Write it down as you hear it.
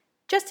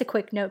Just a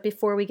quick note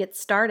before we get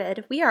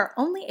started, we are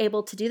only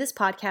able to do this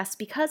podcast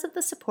because of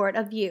the support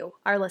of you,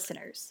 our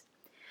listeners.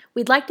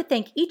 We'd like to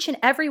thank each and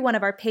every one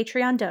of our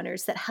Patreon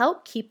donors that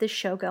help keep this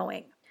show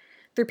going.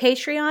 Through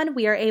Patreon,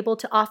 we are able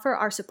to offer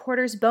our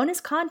supporters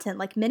bonus content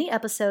like mini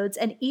episodes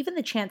and even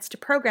the chance to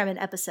program an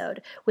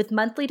episode with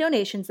monthly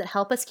donations that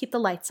help us keep the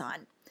lights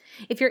on.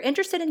 If you're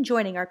interested in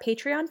joining our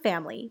Patreon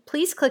family,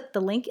 please click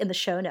the link in the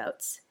show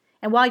notes.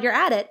 And while you're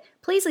at it,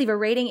 please leave a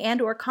rating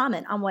and/or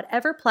comment on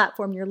whatever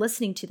platform you're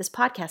listening to this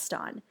podcast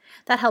on.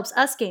 That helps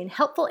us gain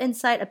helpful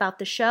insight about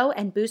the show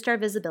and boost our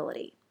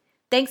visibility.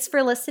 Thanks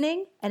for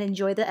listening and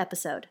enjoy the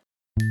episode.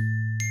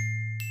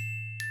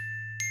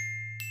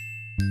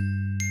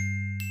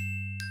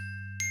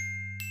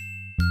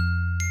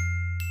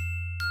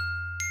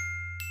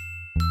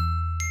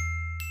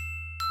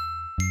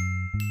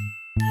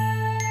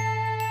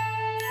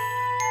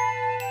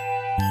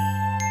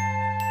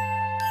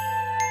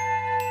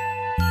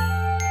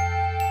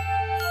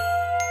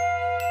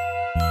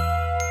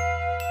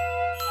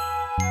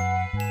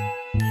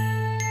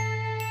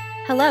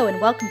 Hello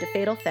and welcome to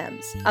Fatal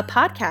Femmes, a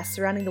podcast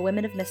surrounding the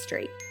women of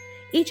mystery.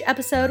 Each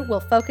episode will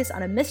focus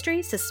on a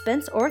mystery,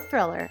 suspense, or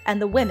thriller and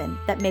the women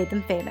that made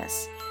them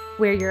famous.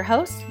 We're your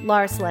hosts,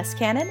 Laura Celeste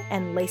Cannon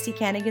and Lacey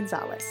Cannon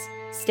Gonzalez.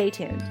 Stay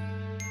tuned.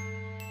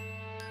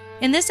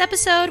 In this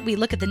episode, we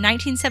look at the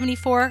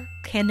 1974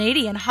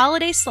 Canadian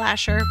holiday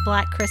slasher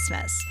Black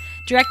Christmas,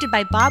 directed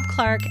by Bob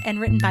Clark and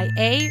written by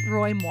A.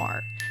 Roy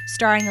Moore,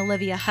 starring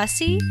Olivia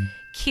Hussey,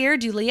 Keir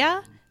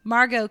Dullea,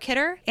 Margot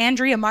Kidder,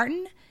 Andrea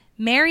Martin,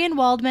 Marion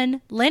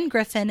Waldman, Lynn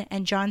Griffin,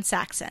 and John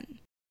Saxon.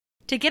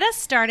 To get us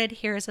started,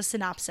 here is a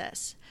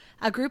synopsis.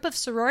 A group of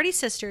sorority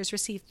sisters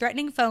receive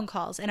threatening phone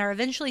calls and are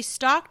eventually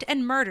stalked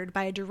and murdered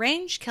by a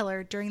deranged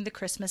killer during the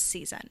Christmas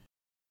season.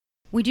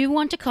 We do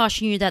want to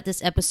caution you that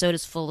this episode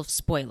is full of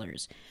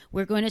spoilers.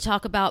 We're going to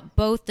talk about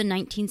both the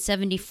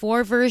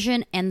 1974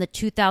 version and the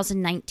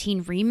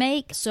 2019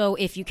 remake. So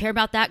if you care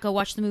about that, go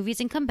watch the movies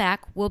and come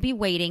back. We'll be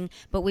waiting,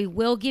 but we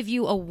will give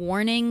you a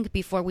warning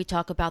before we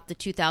talk about the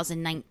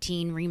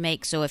 2019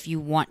 remake. So if you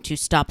want to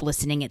stop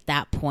listening at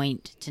that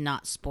point to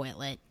not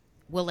spoil it,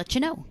 we'll let you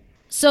know.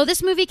 So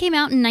this movie came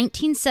out in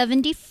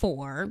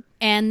 1974,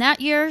 and that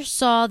year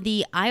saw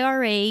the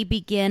IRA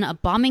begin a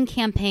bombing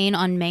campaign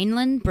on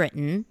mainland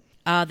Britain.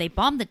 They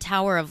bombed the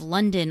Tower of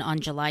London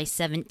on July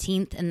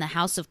 17th and the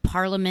House of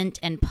Parliament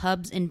and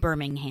pubs in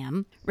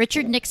Birmingham.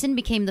 Richard Nixon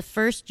became the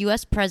first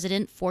U.S.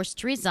 president forced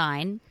to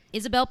resign.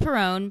 Isabel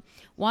Perón,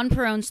 Juan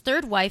Perón's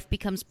third wife,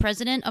 becomes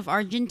president of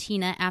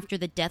Argentina after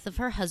the death of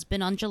her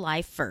husband on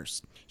July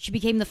 1st. She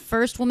became the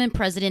first woman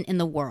president in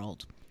the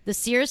world. The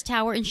Sears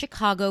Tower in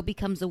Chicago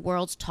becomes the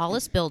world's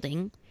tallest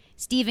building.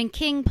 Stephen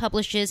King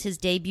publishes his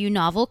debut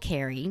novel,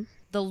 Carrie.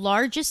 The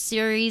largest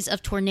series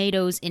of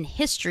tornadoes in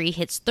history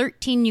hits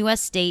 13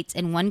 U.S. states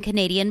and one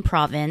Canadian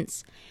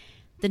province.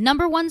 The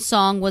number one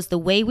song was The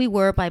Way We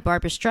Were by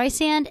Barbra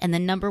Streisand, and the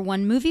number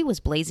one movie was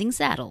Blazing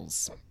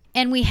Saddles.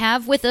 And we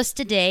have with us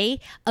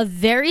today a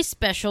very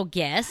special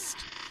guest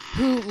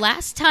who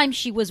last time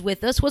she was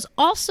with us was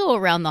also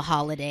around the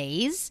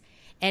holidays.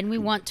 And we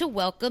want to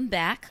welcome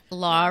back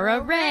Laura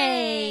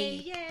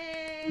Ray.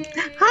 Yay!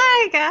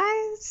 Hi,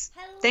 guys.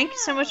 Hello. Thank you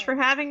so much for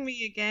having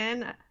me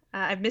again.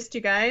 I've missed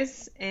you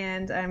guys,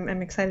 and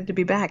I'm excited to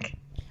be back.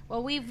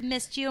 Well, we've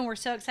missed you, and we're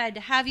so excited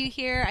to have you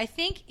here. I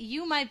think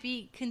you might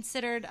be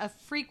considered a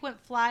frequent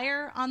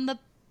flyer on the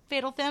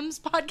Fatal Femmes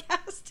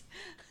podcast.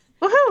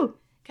 Woohoo!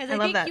 Because I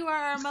think you are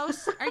our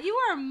most. Are you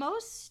our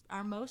most?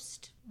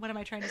 What am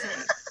I trying to say?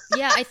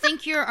 Yeah, I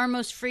think you're our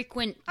most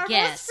frequent guest.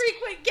 Our most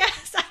frequent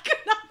guest. I could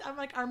not. I'm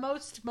like our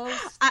most.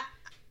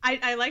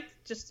 I like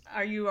just.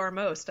 Are you our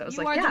most? I was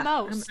you like, are yeah, the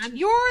most. I'm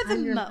You're the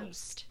your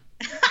most.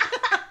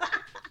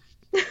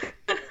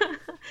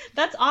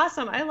 That's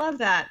awesome. I love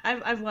that.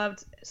 I've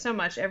loved so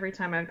much every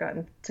time I've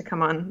gotten to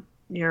come on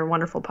your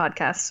wonderful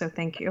podcast. So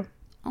thank you.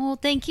 Oh,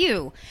 thank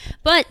you.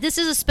 But this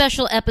is a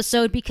special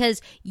episode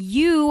because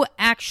you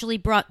actually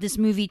brought this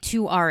movie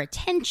to our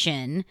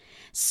attention.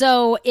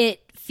 So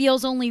it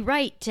feels only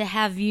right to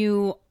have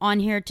you on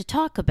here to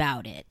talk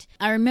about it.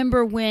 I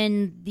remember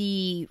when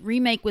the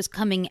remake was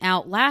coming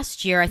out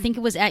last year, I think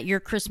it was at your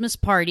Christmas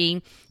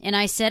party, and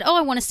I said,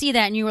 I want to see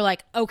that. And you were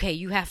like, okay,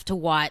 you have to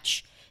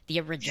watch the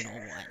original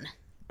one.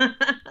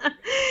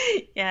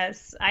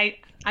 Yes,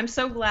 I'm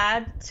so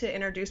glad to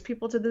introduce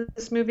people to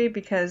this movie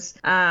because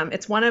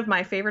it's one of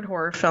my favorite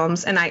horror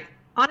films, and I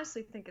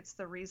honestly think it's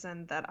the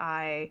reason that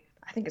I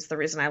think it's the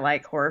reason I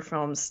like horror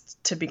films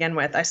to begin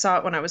with. I saw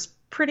it when I was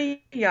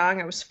pretty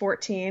young. I was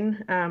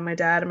 14. My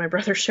dad and my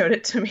brother showed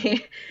it to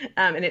me,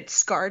 and it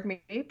scarred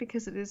me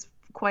because it is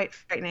quite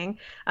frightening.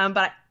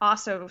 But I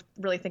also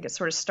really think it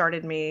sort of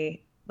started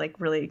me like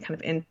really kind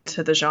of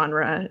into the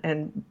genre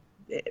and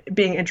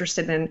being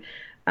interested in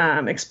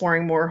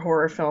exploring more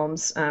horror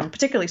films,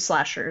 particularly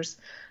slashers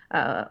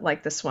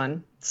like this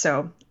one.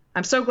 So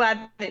I'm so glad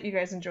that you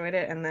guys enjoyed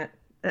it and that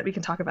we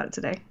can talk about it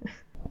today.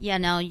 Yeah,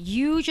 now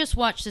you just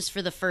watched this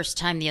for the first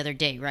time the other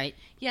day, right?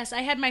 Yes,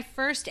 I had my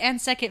first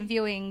and second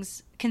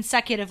viewings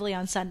consecutively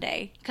on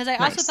Sunday because I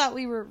also thought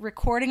we were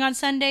recording on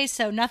Sunday,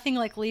 so nothing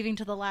like leaving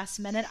to the last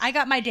minute. I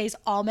got my days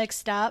all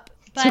mixed up,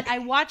 but I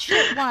watched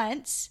it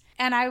once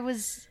and I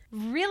was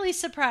really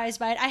surprised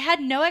by it. I had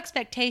no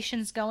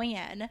expectations going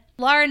in.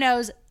 Laura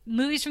knows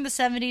movies from the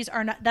 70s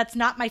that's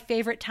not my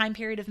favorite time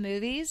period of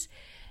movies.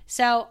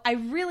 So I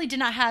really did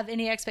not have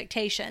any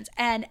expectations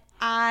and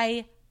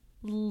I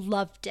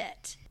loved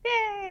it.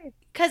 Yay!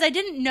 Because I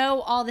didn't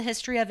know all the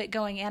history of it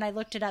going in. I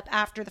looked it up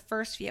after the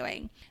first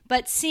viewing.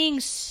 But seeing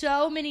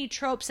so many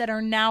tropes that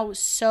are now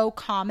so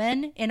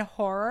common in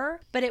horror,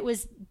 but it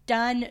was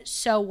done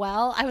so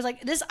well, I was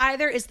like, this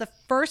either is the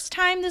first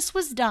time this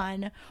was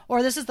done,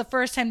 or this is the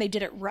first time they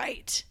did it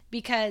right.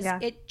 Because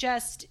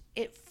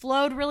it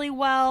flowed really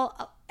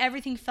well.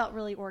 Everything felt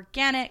really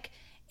organic.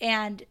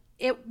 And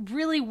it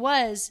really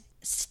was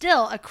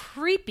still a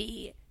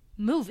creepy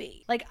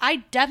movie. Like, I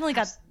definitely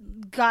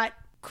got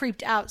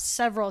creeped out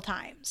several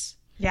times.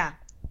 Yeah.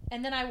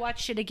 And then I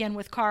watched it again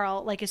with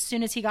Carl. Like, as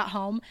soon as he got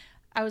home,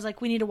 I was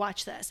like, we need to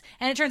watch this.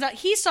 And it turns out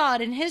he saw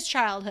it in his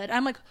childhood.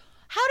 I'm like,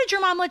 how did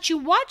your mom let you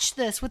watch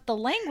this with the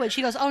language?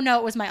 He goes, oh no,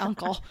 it was my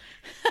uncle.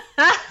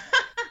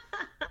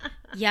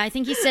 Yeah, I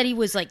think he said he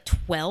was like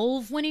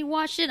 12 when he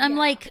watched it. I'm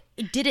like,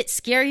 did it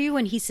scare you?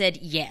 And he said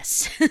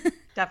yes.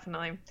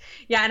 Definitely.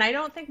 Yeah, and I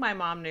don't think my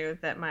mom knew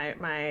that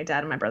my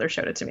dad and my brother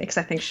showed it to me because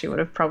I think she would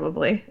have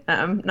probably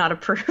not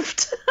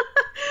approved.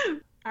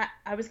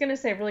 I was going to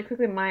say really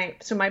quickly, my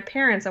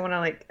parents, I want to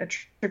like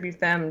attribute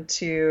them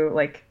to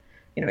like,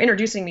 you know,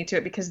 introducing me to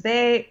it because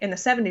they, in the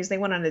 70s, they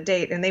went on a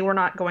date and they were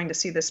not going to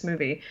see this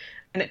movie.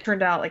 And it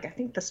turned out, like, I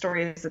think the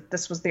story is that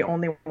this was the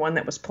only one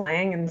that was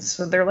playing. And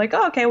so they're like,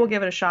 oh, okay, we'll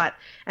give it a shot.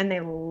 And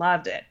they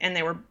loved it. And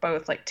they were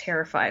both, like,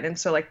 terrified. And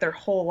so, like, their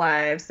whole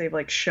lives, they've,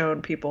 like,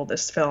 shown people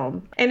this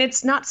film. And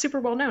it's not super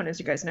well known, as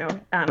you guys know,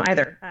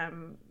 either.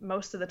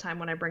 Most of the time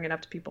when I bring it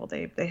up to people,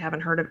 they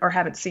haven't heard of or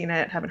haven't seen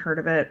it, haven't heard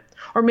of it.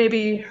 Or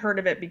maybe heard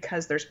of it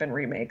because there's been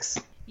remakes.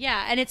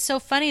 Yeah, and it's so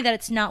funny that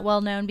it's not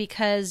well known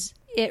because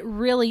it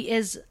really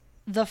is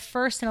the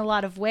first in a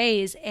lot of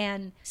ways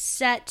and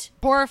set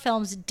horror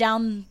films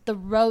down the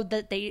road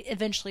that they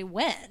eventually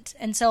went.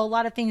 And so a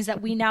lot of things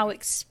that we now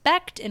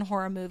expect in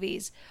horror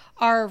movies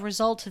are a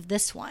result of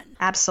this one.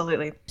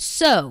 Absolutely.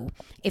 So,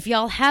 if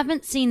y'all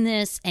haven't seen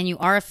this and you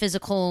are a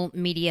physical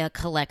media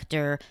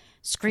collector,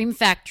 Scream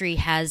Factory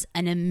has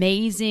an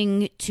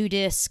amazing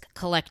 2-disc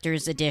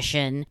collector's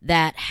edition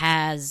that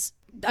has...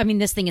 I mean,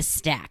 this thing is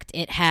stacked.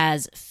 It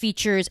has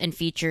features and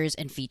features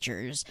and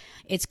features.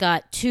 It's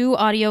got 2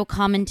 audio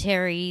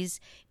commentaries.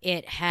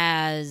 It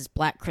has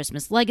Black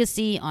Christmas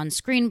Legacy,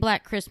 On-Screen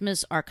Black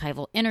Christmas,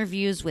 archival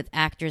interviews with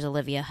actors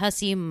Olivia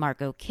Hussey,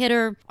 Margot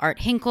Kidder, Art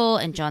Hinkle,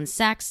 and John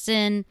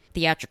Saxton,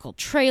 theatrical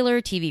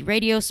trailer, TV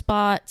radio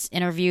spots,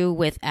 interview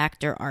with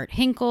actor Art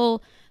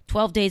Hinkle,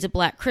 12 Days of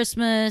Black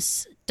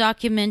Christmas,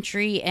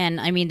 documentary,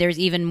 and I mean, there's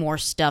even more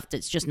stuff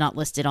that's just not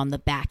listed on the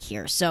back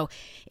here. So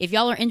if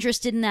y'all are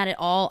interested in that at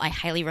all, I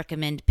highly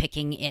recommend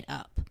picking it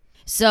up.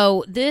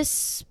 So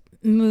this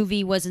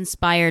movie was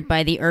inspired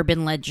by the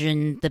urban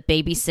legend The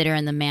Babysitter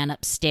and the Man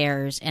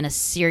Upstairs and a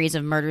series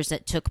of murders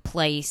that took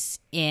place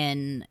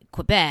in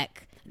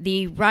Quebec.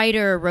 The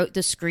writer wrote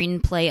the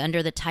screenplay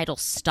under the title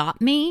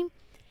Stop Me.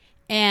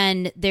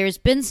 And there's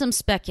been some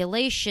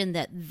speculation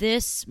that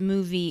this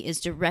movie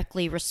is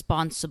directly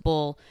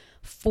responsible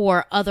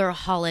for other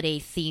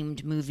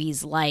holiday-themed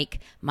movies like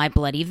My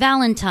Bloody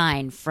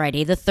Valentine,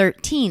 Friday the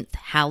 13th,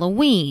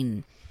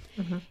 Halloween.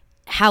 Mm-hmm.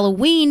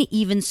 Halloween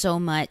even so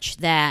much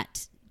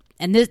that,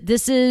 and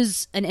this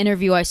is an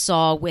interview I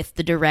saw with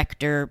the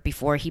director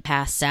before he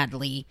passed,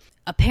 sadly.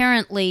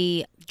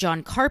 Apparently,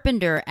 John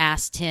Carpenter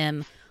asked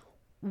him,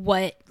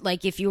 what,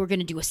 like, if you were going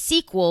to do a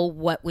sequel,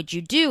 what would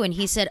you do? And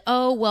he said,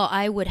 oh, well,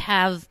 I would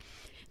have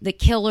the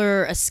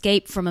killer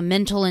escape from a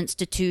mental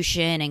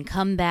institution and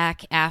come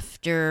back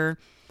after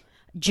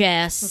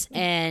Jess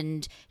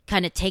and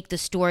kind of take the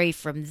story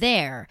from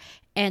there.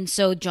 And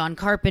so John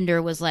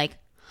Carpenter was like,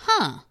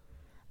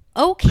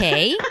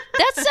 okay,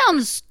 that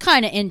sounds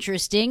kind of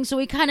interesting. So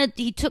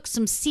he took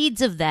some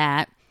seeds of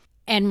that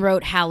and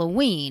wrote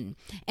Halloween.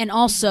 And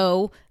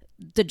also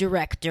the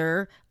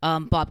director,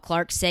 Bob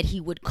Clark, said he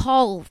would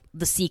call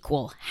the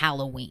sequel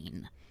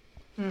Halloween.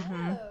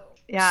 Mm-hmm.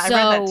 Yeah, I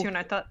read that too, and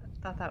I thought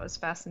that was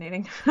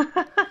fascinating.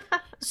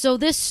 So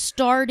this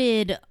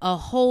started a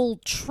whole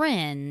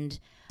trend.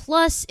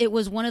 Plus, it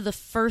was one of the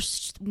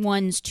first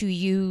ones to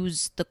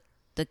use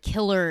the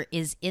killer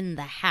is in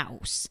the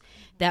house.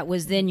 That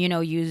was then,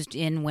 used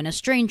in When a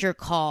Stranger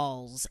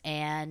Calls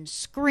and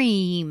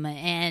Scream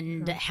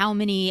and how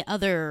many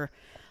other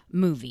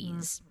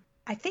movies.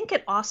 I think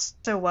it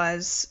also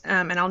was,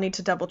 and I'll need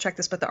to double check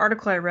this, but the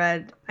article I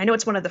read, I know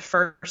it's one of the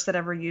first that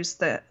ever used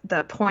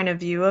the point of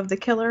view of the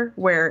killer,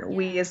 where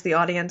we as the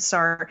audience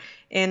are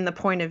in the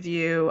point of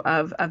view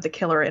of the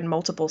killer in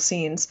multiple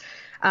scenes.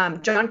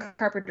 John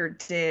Carpenter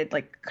did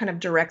like kind of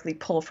directly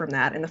pull from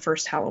that in the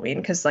first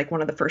Halloween, because like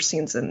one of the first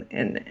scenes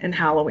in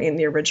Halloween,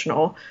 the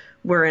original,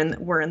 were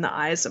in the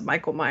eyes of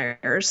Michael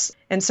Myers.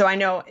 And so I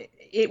know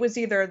it was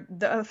either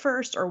the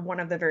first or one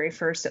of the very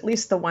first, at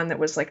least the one that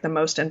was like the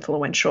most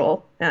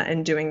influential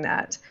in doing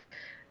that.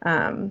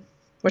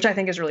 Which I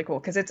think is really cool,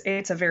 because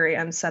it's a very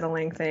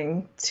unsettling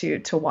thing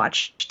to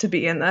watch, to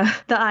be in the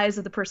eyes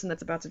of the person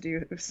that's about to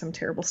do some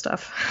terrible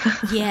stuff.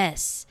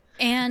 Yes.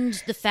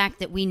 And the fact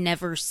that we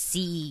never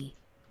see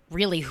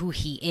really who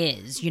he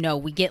is. You know,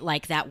 we get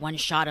like that one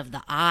shot of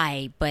the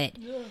eye, but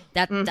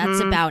that's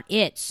about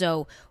it.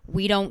 So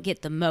we don't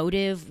get the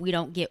motive. We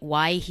don't get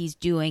why he's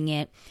doing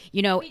it.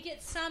 You know, we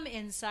get some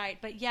insight,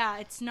 but yeah,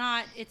 it's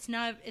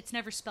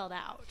never spelled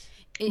out.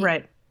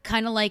 Right.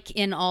 Kind of like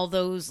in all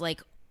those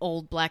like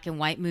old black and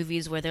white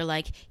movies where they're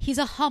like, he's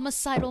a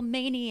homicidal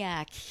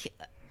maniac.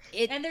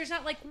 And there's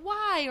not like,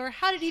 why or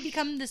how did he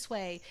become this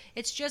way?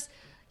 It's just,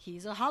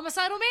 he's a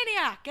homicidal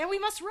maniac and we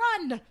must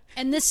run.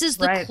 And this is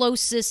the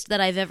closest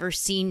that I've ever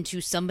seen to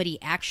somebody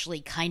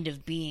actually kind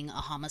of being a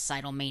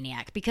homicidal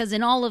maniac. Because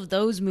in all of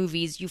those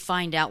movies, you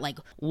find out like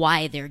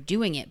why they're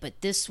doing it.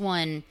 But this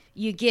one,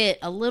 you get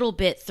a little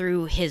bit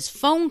through his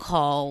phone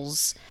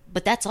calls,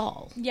 but that's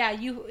all. Yeah,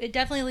 it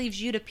definitely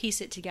leaves you to piece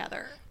it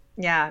together.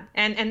 Yeah,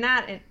 and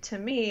that, to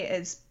me,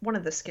 is one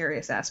of the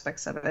scariest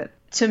aspects of it.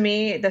 To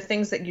me, the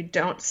things that you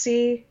don't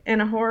see in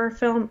a horror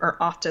film are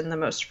often the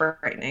most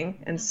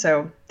frightening. And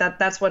so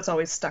that's what's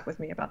always stuck with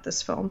me about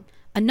this film.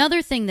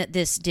 Another thing that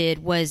this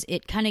did was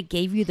it kind of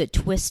gave you the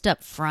twist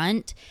up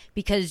front,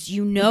 because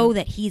you know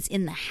that he's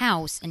in the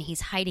house and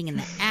he's hiding in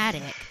the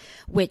attic,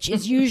 which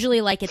is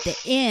usually like at the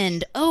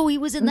end, oh, he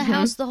was in the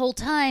house the whole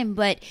time,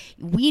 but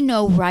we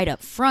know right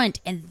up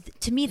front. And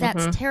to me,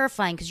 that's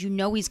terrifying, because you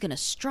know he's going to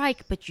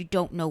strike, but you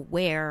don't know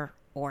where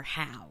or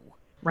how.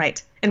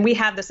 Right. And we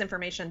have this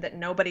information that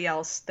nobody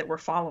else that we're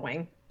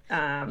following,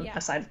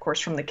 aside, of course,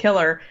 from the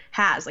killer,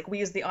 has. Like,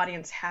 we as the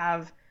audience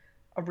have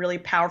a really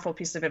powerful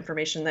piece of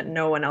information that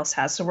no one else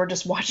has. So we're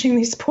just watching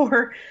these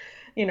poor,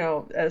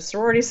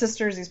 sorority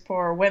sisters, these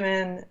poor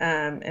women,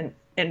 and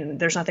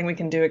there's nothing we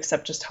can do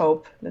except just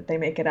hope that they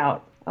make it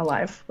out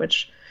alive,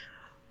 which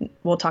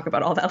we'll talk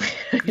about all that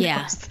later.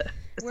 Yeah.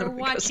 We're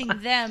watching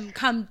them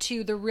come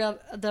to the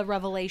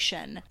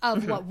revelation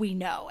of what we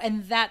know,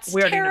 and that's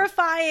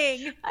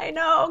terrifying. I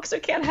know, because we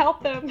can't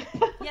help them.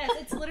 Yes,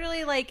 it's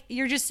literally like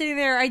you're just sitting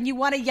there and you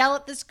want to yell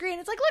at the screen.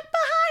 It's like, look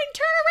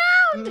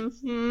behind,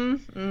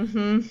 turn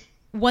around.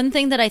 One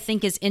thing that I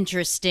think is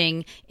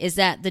interesting is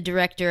that the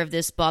director of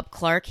this, Bob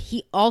Clark,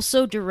 he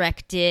also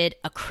directed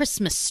A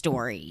Christmas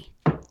Story.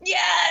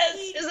 Yes!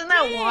 Isn't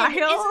that wild?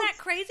 Isn't that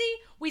crazy?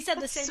 We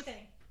said the same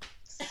thing.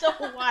 So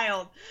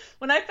wild.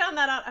 When I found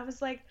that out, I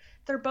was like,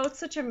 they're both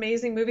such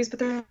amazing movies, but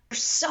they're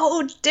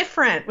so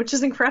different, which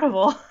is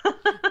incredible.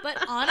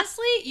 But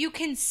honestly, you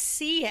can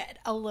see it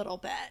a little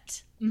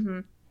bit.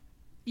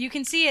 You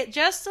can see it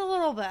just a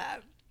little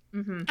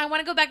bit. I want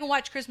to go back and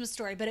watch Christmas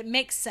Story, but it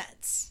makes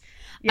sense.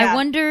 Yeah. I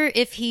wonder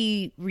if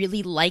he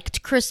really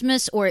liked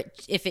Christmas, or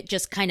if it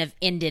just kind of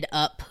ended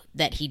up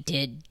that he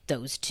did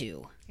those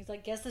two. He's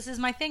like, guess this is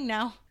my thing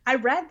now. I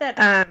read that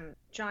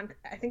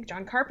I think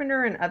John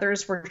Carpenter and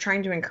others were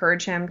trying to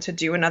encourage him to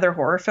do another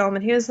horror film,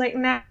 and he was like,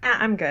 nah,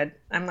 I'm good.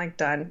 I'm like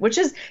done. Which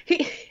is,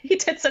 he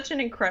did such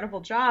an incredible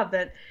job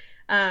that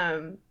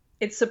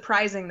it's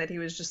surprising that he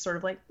was just sort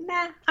of like,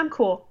 nah, I'm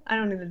cool. I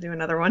don't need to do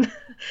another one.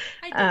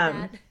 I did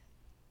that.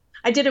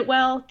 I did it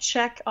well.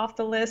 Check off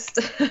the list.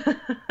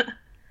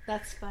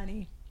 That's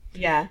funny.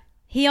 Yeah.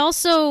 He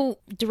also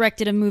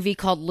directed a movie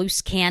called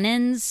Loose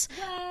Cannons.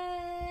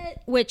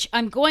 Which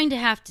I'm going to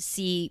have to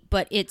see,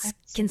 but it's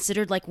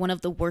considered like one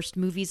of the worst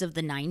movies of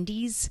the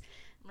 90s.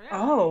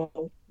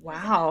 Oh,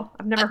 wow.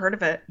 I've never heard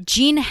of it.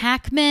 Gene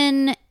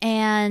Hackman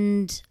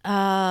and...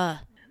 I've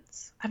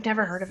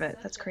never heard of it.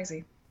 That's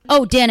crazy.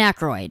 Oh, Dan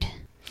Aykroyd.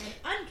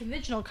 An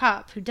unconventional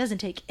cop who doesn't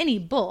take any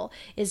bull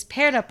is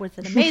paired up with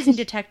an amazing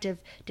detective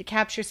to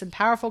capture some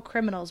powerful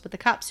criminals, but the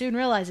cop soon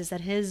realizes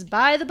that his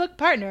by-the-book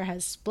partner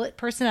has split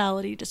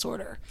personality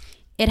disorder.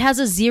 It has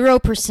a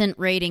 0%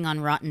 rating on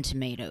Rotten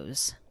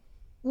Tomatoes.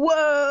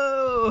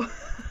 Whoa!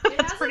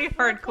 That's pretty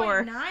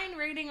hardcore. 4.9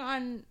 rating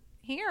on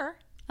here.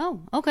 Oh,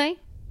 okay.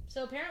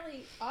 So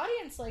apparently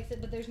audience likes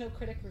it, but there's no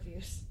critic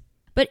reviews.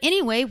 But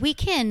anyway, we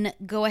can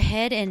go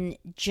ahead and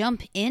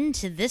jump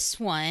into this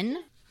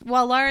one.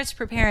 While Laura's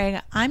preparing,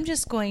 I'm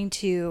just going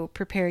to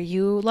prepare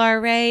you, Laura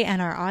Ray,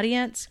 and our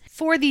audience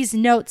for these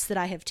notes that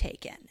I have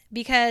taken.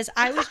 Because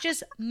I was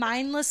just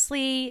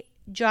mindlessly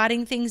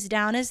jotting things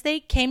down as they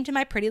came to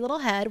my pretty little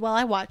head while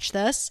I watched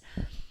this.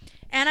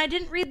 And I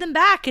didn't read them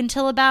back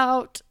until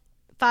about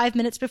 5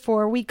 minutes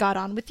before we got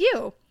on with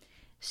you.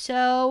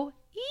 So,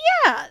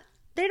 yeah,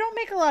 they don't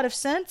make a lot of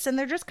sense, and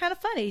they're just kind of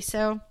funny.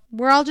 So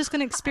we're all just going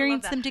to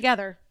experience them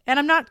together. And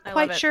I'm not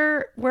quite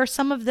sure where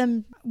some of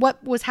them,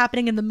 what was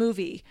happening in the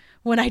movie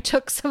when I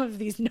took some of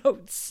these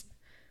notes.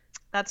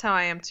 That's how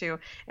I am, too.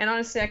 And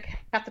honestly,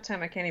 half the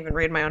time I can't even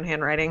read my own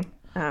handwriting.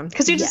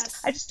 Because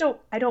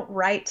I don't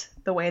write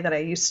the way that I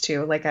used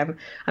to. Like I'm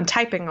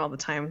typing all the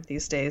time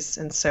these days,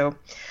 and so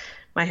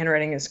my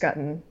handwriting has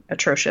gotten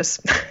atrocious.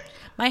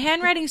 My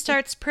handwriting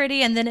starts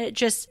pretty, and then it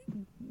just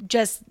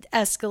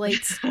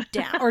escalates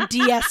down or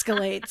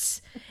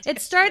de-escalates.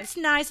 It starts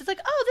nice. It's like,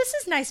 oh, this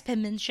is nice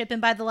penmanship,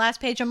 and by the last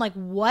page, I'm like,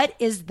 what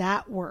is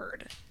that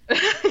word?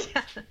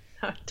 Yeah,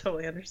 I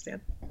totally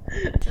understand.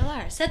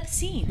 Delara, set the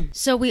scene.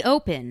 So we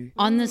open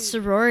on the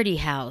sorority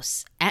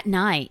house at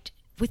night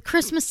with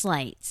Christmas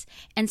lights,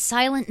 and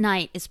Silent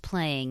Night is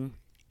playing,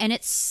 and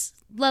it's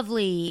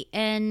lovely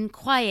and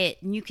quiet,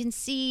 and you can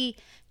see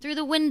through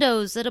the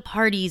windows that a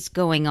party's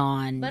going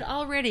on. But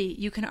already,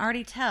 you can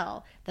already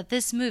tell that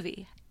this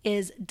movie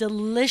is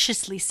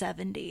deliciously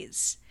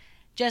 70s.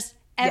 Just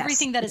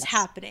everything that is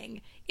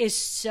happening is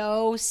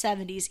so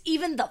 70s.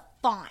 Even the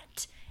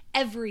font,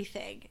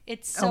 everything.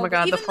 It's so oh my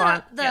God, even the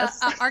font.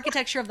 The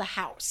architecture of the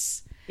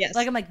house. Yes.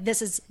 Like I'm like,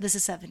 this is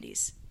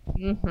 70s.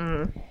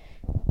 Mm-hmm.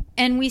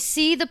 And we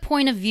see the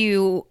point of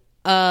view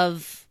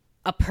of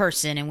a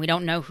person, and we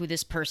don't know who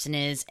this person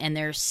is, and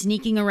they're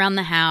sneaking around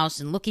the house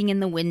and looking in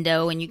the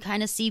window, and you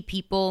kind of see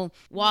people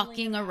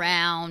walking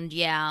around,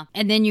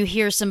 and then you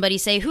hear somebody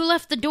say, "Who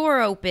left the door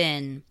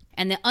open?"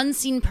 And the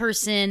unseen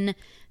person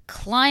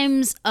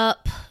climbs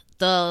up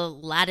the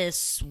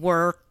lattice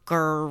work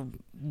or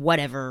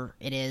whatever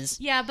it is.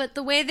 Yeah, but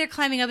the way they're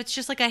climbing up, it's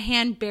just like a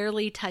hand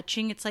barely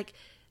touching. It's like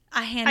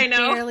a hand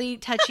barely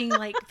touching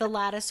like the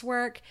lattice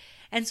work.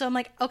 And so I'm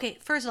like, okay,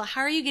 first of all,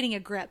 how are you getting a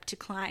grip to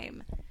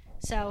climb?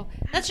 So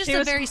that's just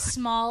a very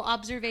small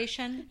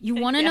observation. You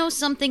want to know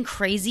something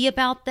crazy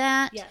about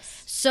that?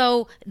 Yes.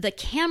 So the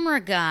camera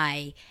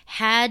guy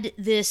had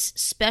this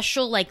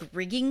special like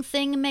rigging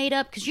thing made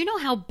up, because you know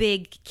how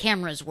big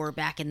cameras were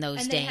back in those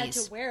days. And they had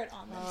to wear it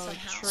on them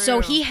somehow. True. So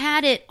he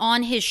had it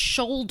on his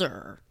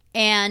shoulder,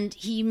 and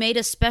he made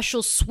a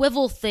special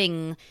swivel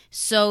thing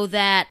so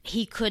that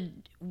he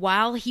could,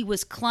 while he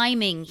was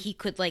climbing, he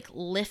could like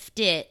lift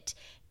it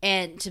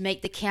and to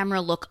make the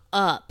camera look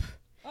up.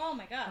 Oh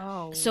my gosh.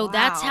 Oh, So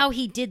that's how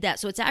he did that.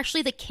 So it's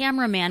actually the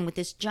cameraman with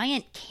this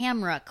giant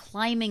camera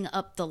climbing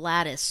up the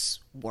lattice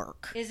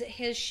work. Is it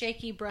his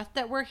shaky breath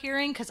that we're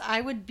hearing? Because I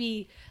would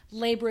be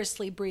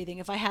laboriously breathing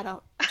if I had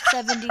a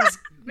 70s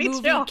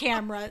movie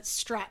camera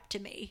strapped to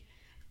me.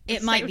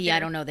 It might be, I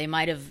don't know. They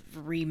might have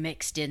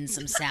remixed in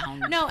some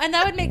sound. No, and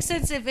that would make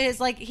sense if it's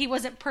like he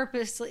wasn't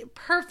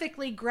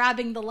perfectly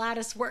grabbing the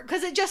lattice work,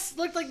 because it just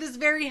looked like this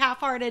very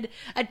half-hearted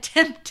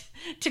attempt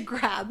to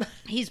grab.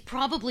 He's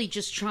probably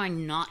just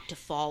trying not to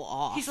fall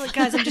off. He's like,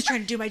 guys, I'm just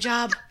trying to do my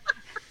job.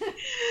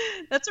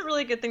 That's a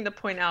really good thing to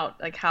point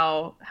out, like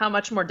how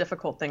much more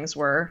difficult things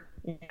were,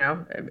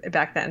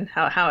 back then.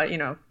 How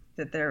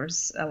that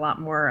there's a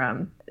lot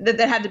more that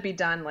had to be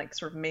done like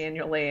sort of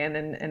manually and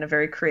in a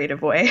very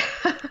creative way.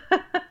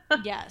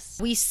 Yes.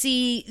 We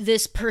see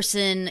this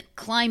person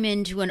climb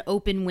into an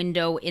open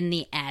window in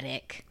the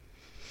attic.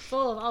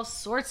 Full of all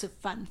sorts of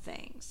fun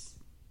things.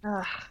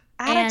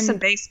 Attics and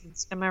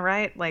basements, am I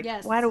right? Like,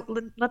 yes.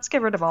 Let's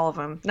get rid of all of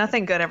them.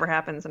 Nothing good ever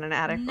happens in an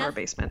attic or a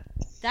basement.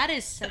 That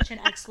is such an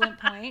excellent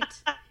point.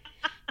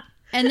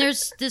 And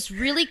there's this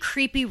really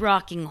creepy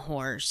rocking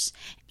horse.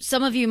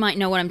 Some of you might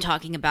know what I'm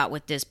talking about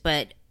with this,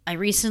 but I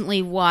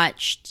recently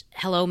watched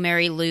Hello,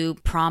 Mary Lou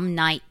Prom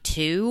Night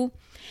 2,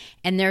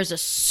 and there's a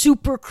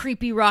super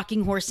creepy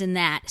rocking horse in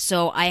that.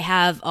 So I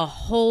have a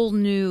whole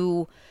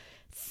new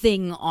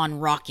thing on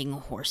rocking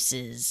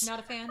horses. Not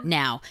a fan?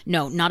 Now.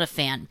 No, not a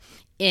fan.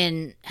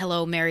 In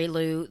Hello, Mary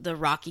Lou, the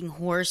rocking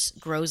horse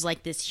grows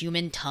like this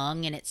human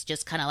tongue, and it's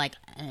just kind of like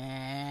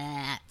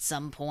at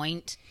some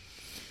point.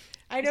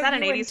 I know Is that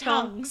an you 80s and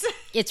film? tongues.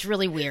 It's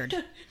really weird.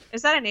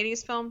 Is that an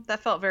 80s film?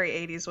 That felt very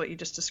 80s, what you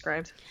just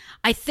described.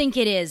 I think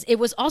it is. It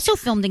was also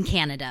filmed in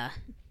Canada.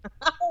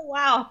 Oh,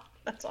 wow.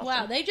 That's awesome.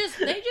 Wow, they just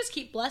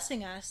keep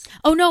blessing us.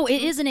 Oh, no,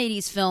 it is an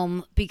 80s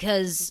film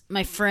because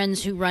my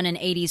friends who run an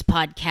 80s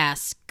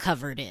podcast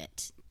covered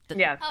it.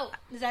 Yeah. Oh,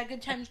 is that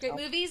Good Times, Great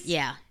Movies?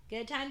 Yeah.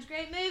 Good Times,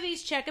 Great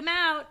Movies. Check them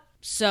out.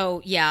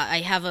 So, yeah,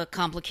 I have a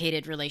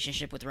complicated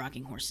relationship with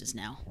rocking horses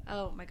now.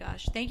 Oh my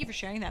gosh. Thank you for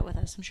sharing that with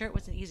us. I'm sure it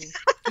wasn't easy.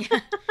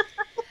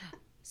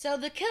 So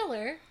the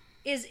killer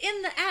is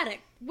in the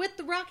attic with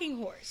the rocking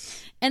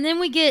horse. And then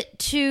we get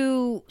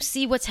to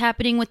see what's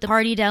happening with the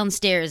party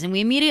downstairs, and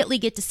we immediately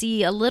get to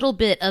see a little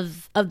bit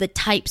of the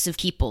types of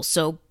people.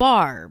 So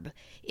Barb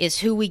is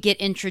who we get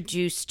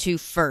introduced to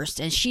first,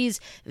 and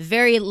she's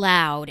very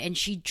loud, and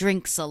she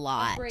drinks a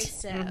lot.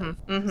 Abrasive.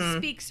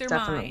 Speaks her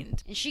Definitely.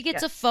 mind. And she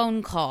gets a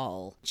phone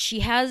call.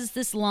 She has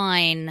this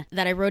line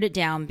that I wrote it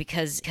down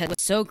because it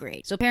was so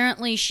great. So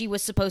apparently she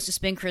was supposed to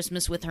spend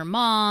Christmas with her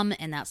mom,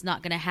 and that's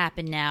not going to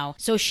happen now.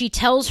 So she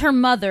tells her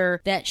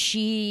mother that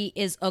she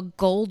is a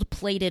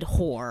gold-plated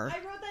whore. I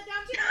wrote that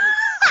down too.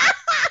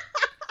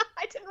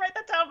 I didn't write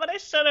that down, but I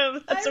should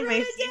have. That's I wrote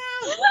amazing. it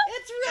down.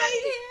 It's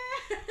right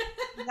here.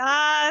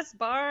 Yes,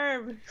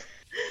 Barb.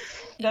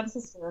 That's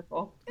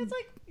hysterical. It's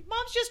like,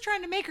 Mom's just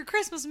trying to make her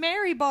Christmas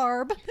merry,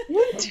 Barb.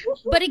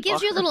 But it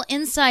gives you a little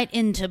insight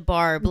into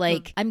Barb.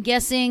 Like, I'm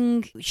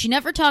guessing she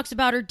never talks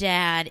about her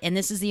dad, and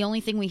this is the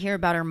only thing we hear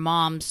about her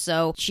mom,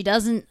 so she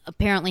doesn't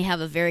apparently have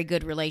a very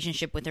good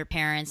relationship with her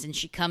parents, and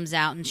she comes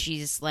out and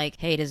she's like,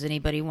 hey, does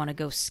anybody want to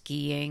go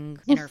skiing?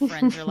 And her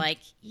friends are like,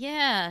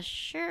 yeah,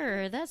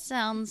 sure, that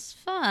sounds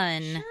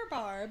fun. Sure,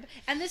 Barb.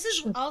 And this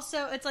is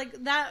also, it's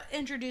like, that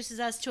introduces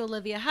us to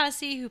Olivia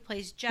Hussey, who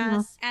plays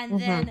Jess, and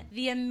then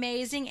the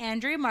amazing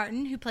Andrea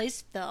Martin, who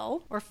plays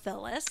Phil, or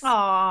Phyllis.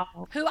 Aww.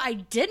 Who I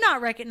did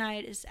not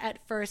recognize at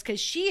first, because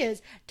she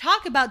is,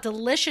 talk about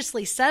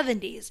deliciously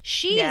 70s.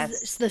 She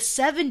is the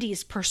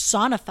 70s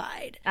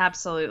personified.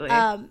 Absolutely.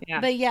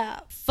 But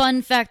yeah.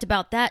 Fun fact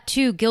about that,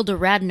 too, Gilda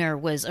Radner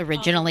was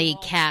originally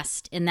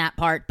cast in that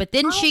part, but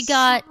then she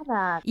got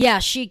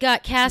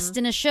cast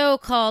in a show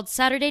called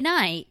Saturday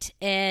Night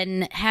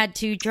and had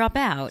to drop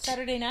out.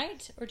 Saturday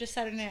Night or just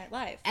Saturday Night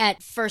Live?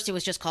 At first, it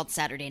was just called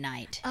Saturday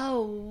Night.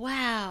 Oh,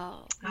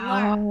 wow.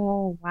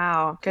 Oh,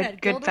 wow.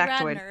 Good Gilda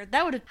factoid. Radner.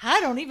 That would have,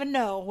 I don't even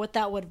know what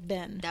that would have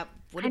been. That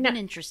would have been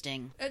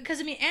interesting. Because,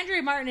 I mean,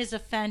 Andrea Martin is a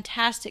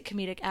fantastic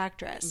comedic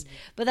actress,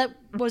 but that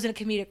wasn't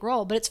a comedic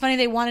role. But it's funny,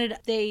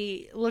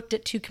 they looked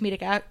at two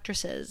comedic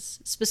actresses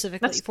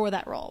specifically for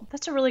that role.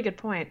 That's a really good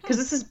point. Because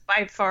this is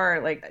by far,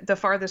 like, the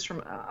farthest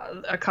from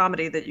a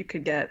comedy that you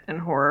could get in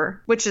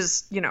horror, which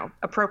is,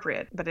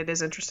 appropriate. But it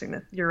is interesting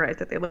that you're right,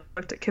 that they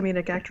looked at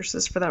comedic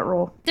actresses for that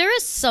role. There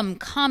is some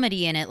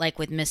comedy in it, like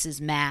with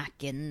Mrs.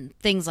 Mack and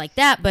things like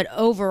that, but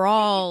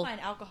overall... I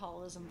find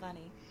alcoholism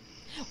funny.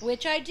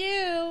 Which I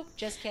do.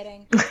 Just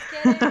kidding.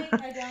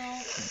 I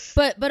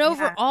don't. But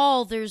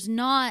overall, there's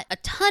not a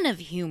ton of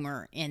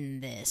humor in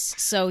this.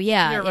 So,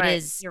 yeah, it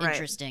is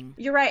interesting.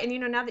 You're right.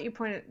 And, now that you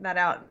pointed that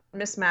out,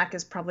 Miss Mack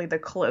is probably the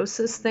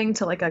closest thing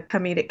to, like, a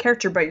comedic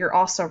character. But you're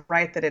also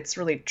right that it's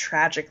really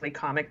tragically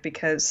comic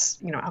because,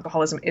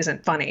 alcoholism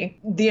isn't funny.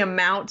 The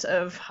amount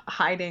of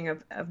hiding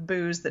of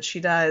booze that she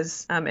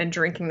does and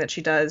drinking that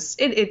she does,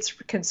 it's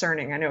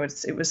concerning. I know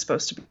it was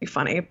supposed to be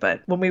funny.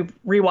 But when we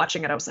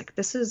rewatching it, I was like,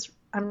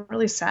 I'm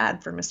really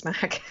sad for Miss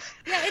Mack.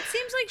 Yeah, it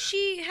seems like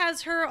she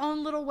has her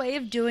own little way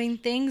of doing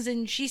things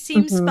and she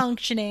seems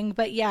functioning.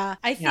 But yeah,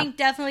 I think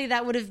definitely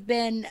that would have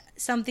been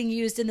something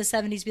used in the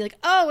 70s. Be like,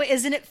 oh,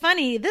 isn't it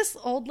funny? This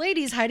old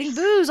lady's hiding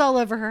booze all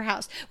over her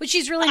house. Which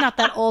she's really not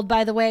that old,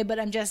 by the way, but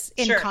I'm just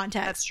in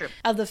context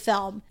of the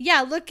film.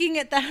 Yeah, looking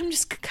at that, I'm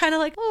just kind of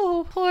like,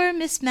 oh, poor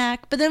Miss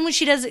Mack. But then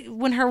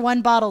when her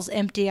one bottle's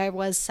empty, I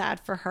was sad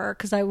for her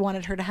because I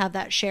wanted her to have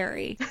that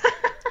sherry.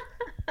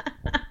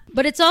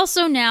 But it's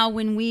also now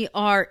when we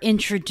are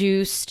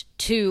introduced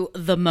to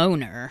the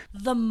moaner.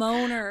 The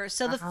moaner.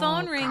 So the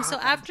phone rings. So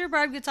after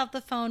Barb gets off the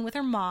phone with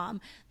her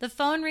mom, the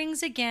phone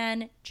rings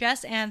again.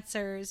 Jess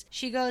answers.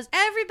 She goes,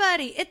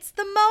 everybody, it's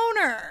the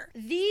moaner.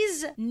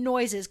 These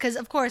noises, because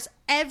of course,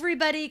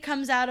 everybody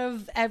comes out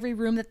of every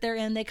room that they're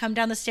in. They come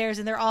down the stairs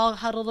and they're all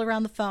huddled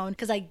around the phone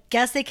because I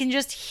guess they can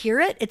just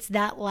hear it. It's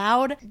that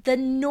loud. The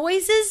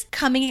noises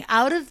coming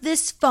out of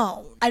this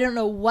phone. I don't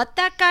know what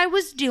that guy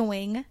was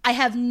doing. I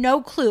have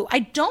no clue.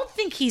 I don't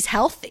think he's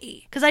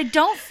healthy because I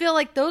don't feel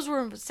like those were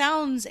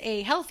sounds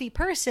a healthy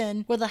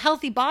person with a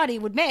healthy body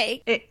would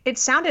make. It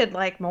sounded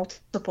like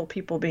multiple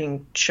people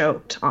being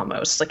choked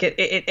almost. Like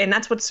it and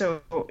that's what's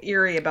so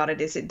eerie about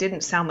it is it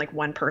didn't sound like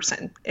one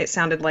person. It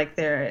sounded like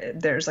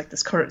there's like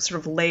this sort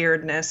of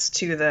layeredness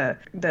to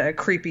the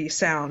creepy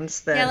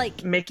sounds that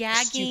like makes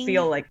gagging, you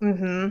feel like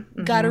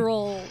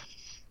guttural noises.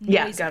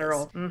 Yeah,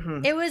 guttural.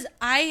 It was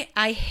I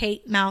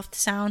hate mouth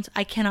sounds.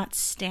 I cannot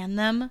stand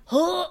them.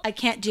 I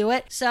can't do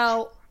it.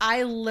 So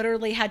I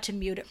literally had to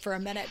mute it for a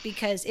minute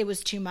because it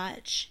was too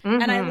much.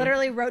 And I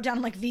literally wrote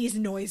down like these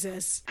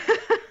noises.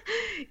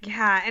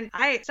 Yeah,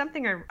 and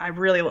something I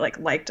really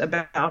liked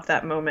about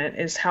that moment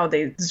is how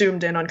they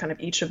zoomed in on kind of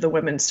each of the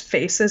women's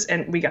faces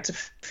and we got to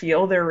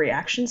feel their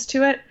reactions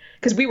to it.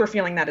 Because we were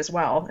feeling that as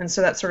well. And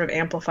so that sort of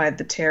amplified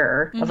the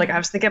terror of like, I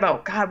was thinking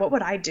about, God, what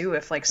would I do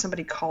if like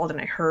somebody called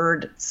and I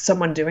heard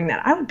someone doing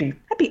that? I'd be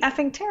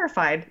effing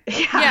terrified.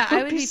 Yeah,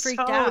 I would be freaked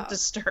out.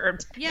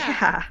 Disturbed.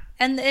 Yeah.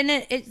 And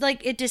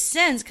it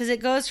descends because it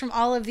goes from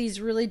all of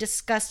these really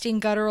disgusting,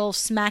 guttural,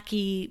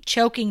 smacky,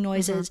 choking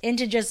noises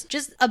into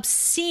just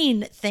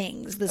obscene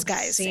things this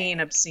guy is saying.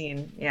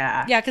 Obscene.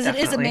 Yeah. Yeah, because it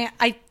is a man.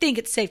 I think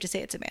it's safe to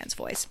say it's a man's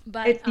voice.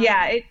 But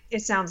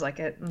it sounds like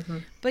it.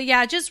 But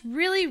yeah, just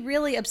really,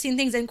 really obscene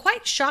things and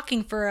quite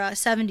shocking for a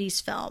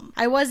 70s film.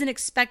 I wasn't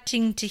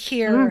expecting to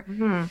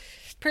hear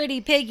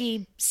Pretty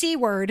Piggy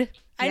C-word.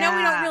 I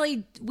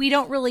know we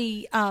don't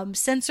really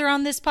censor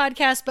on this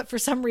podcast, but for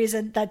some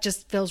reason that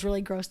just feels really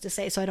gross to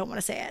say, so I don't want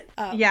to say it.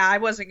 I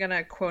wasn't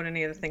gonna quote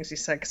any of the things he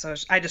said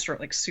because I just wrote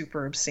like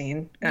super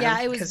obscene.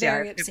 It was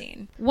very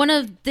obscene. One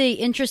of the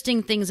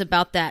interesting things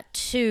about that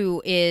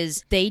too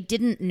is they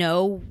didn't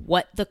know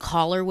what the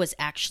caller was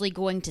actually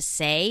going to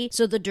say,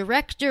 so the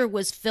director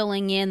was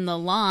filling in the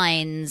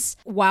lines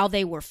while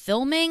they were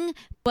filming,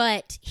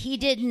 but he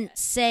didn't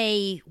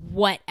say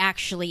what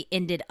actually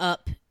ended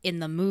up in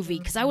the movie,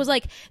 because I was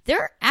like,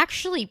 they're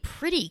actually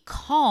pretty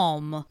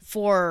calm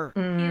for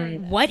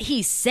what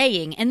he's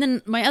saying. And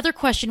then my other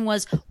question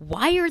was,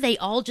 why are they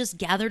all just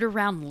gathered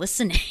around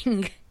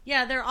listening?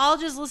 Yeah, they're all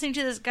just listening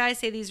to this guy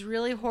say these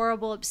really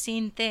horrible,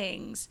 obscene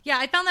things. Yeah,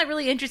 I found that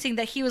really interesting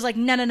that he was like,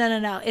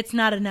 no, it's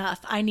not enough.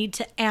 I need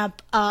to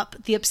amp up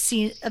the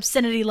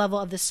obscenity level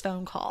of this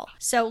phone call.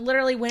 So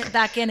literally went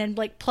back in and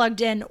like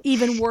plugged in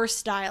even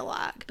worse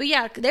dialogue. But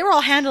yeah, they were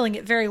all handling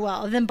it very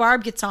well. And then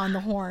Barb gets on the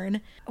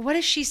horn. What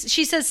is she?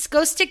 She says,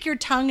 go stick your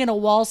tongue in a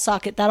wall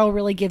socket. That'll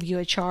really give you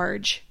a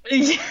charge.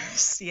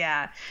 Yes,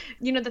 yeah.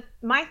 You know,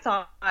 my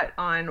thought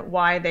on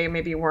why they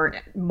maybe weren't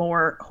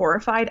more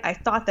horrified, I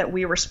thought that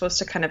we were supposed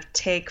to kind of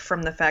take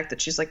from the fact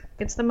that she's like,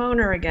 it's the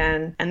moaner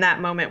again. And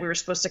that moment we were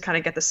supposed to kind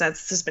of get the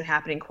sense this has been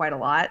happening quite a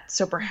lot.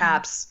 So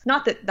perhaps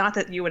not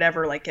that you would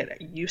ever like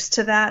get used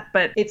to that,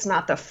 but it's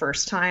not the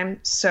first time.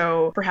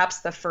 So perhaps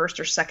the first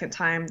or second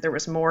time there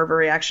was more of a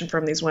reaction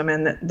from these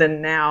women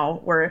than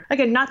now, where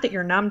again, not that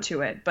you're numb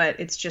to it, but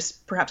it's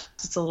just perhaps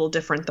it's a little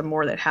different the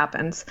more that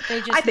happens.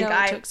 They just know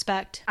what to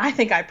expect. I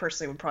think I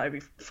personally would probably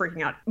be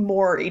freaking out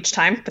more each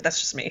time, but that's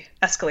just me.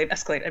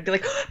 Escalate. I'd be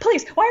like,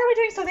 please, why are we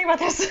doing something about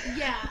this?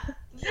 Yeah.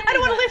 I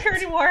don't want to live here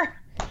anymore.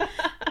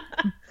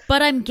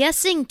 But I'm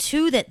guessing,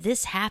 too, that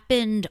this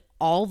happened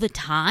all the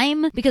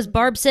time, because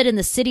Barb said in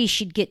the city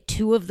she'd get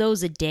 2 of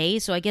those a day.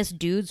 So I guess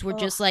dudes were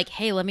just like,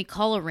 hey, let me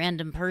call a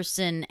random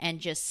person and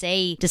just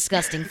say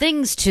disgusting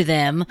things to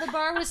them. The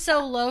bar was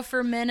so low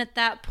for men at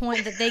that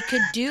point that they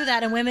could do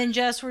that, and women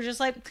just were just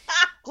like,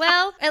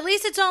 well, at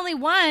least it's only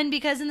 1,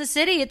 because in the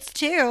city it's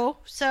 2.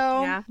 So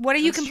yeah, what are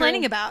you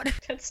complaining about?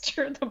 That's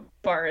true. The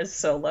bar is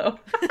so low.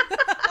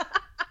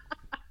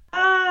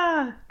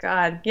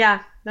 God.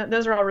 Yeah.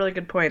 Those are all really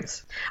good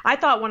points. I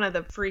thought one of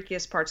the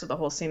freakiest parts of the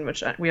whole scene,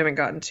 which we haven't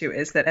gotten to,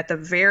 is that at the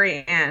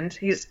very end,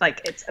 he's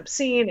like, it's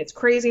obscene, it's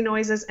crazy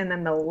noises, and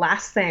then the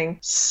last thing,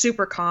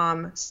 super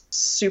calm,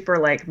 super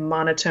like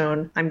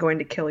monotone, I'm going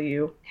to kill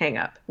you, hang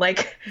up.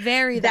 Like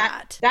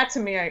that to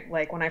me,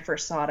 like when I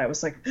first saw it, I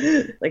was like,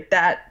 like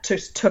that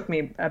just took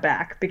me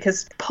aback,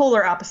 because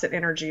polar opposite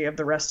energy of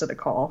the rest of the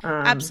call.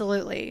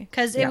 Absolutely,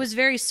 because it was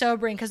very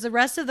sobering. Because the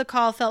rest of the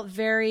call felt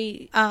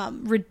very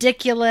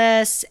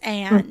ridiculous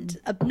and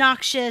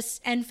obnoxious,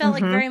 and felt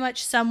like very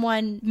much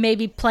someone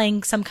maybe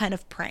playing some kind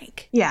of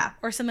prank. Yeah.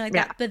 Or something like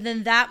that. But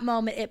then that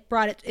moment, it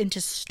brought it into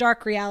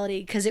stark reality,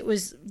 because it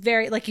was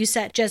very, like you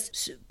said,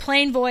 just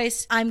plain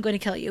voice, I'm going to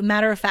kill you.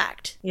 Matter of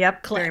fact.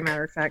 Yep. Click. Very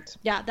matter of fact.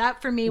 Yeah,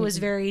 that for me was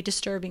very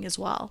disturbing as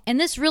well. And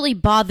this really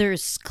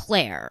bothers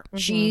Claire.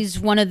 She's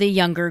one of the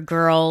younger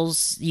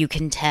girls, you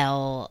can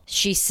tell.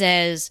 She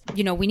says,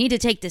 you know, we need to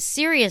take this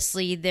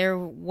seriously. There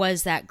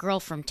was that girl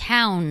from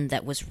town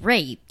that was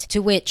raped, to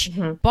which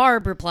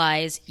Barb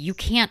replies, you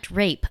can't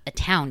rape a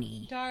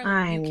townie.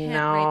 Darling, you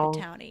can't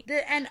rape a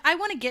townie. And I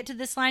want to get to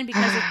this line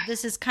because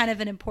this is kind of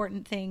an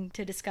important thing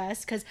to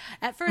discuss, because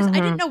at first I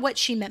didn't know what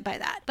she meant by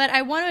that. But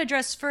I want to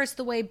address first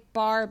the way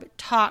Barb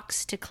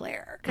talks to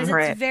Claire, because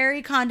it's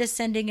very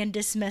condescending and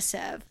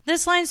dismissive.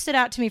 This line stood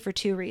out to me for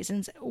 2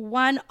 reasons.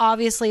 One,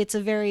 obviously it's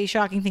a very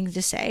shocking thing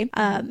to say,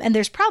 and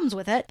there's problems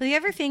with it. But the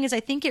other thing is,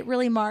 I think it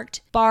really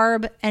marked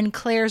Barb and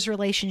Claire's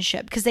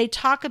relationship, because they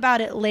talk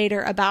about it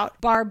later,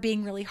 about Barb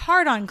being really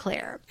hard on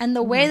Claire. And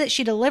the way that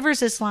she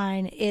delivers this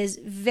line is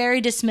very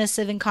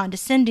dismissive and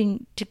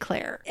condescending to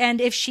Claire.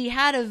 And if she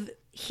had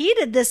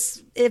heeded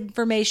this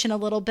information a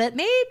little bit,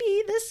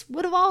 maybe this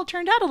would have all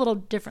turned out a little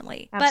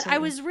differently. Absolutely. But I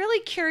was really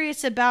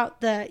curious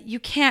about the you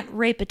can't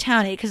rape a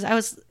townie,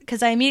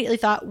 because I immediately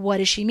thought, what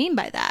does she mean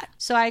by that?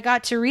 So I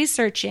got to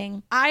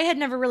researching. I had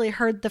never really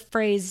heard the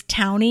phrase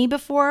townie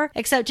before,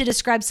 except to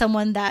describe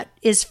someone that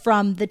is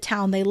from the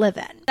town they live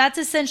in. That's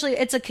essentially,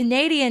 it's a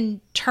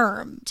Canadian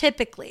term,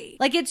 typically.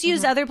 Like, it's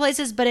used other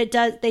places, but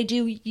they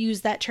do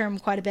use that term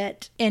quite a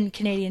bit in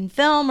Canadian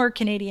film or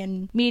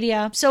Canadian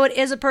media. So it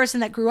is a person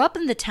that grew up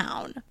in the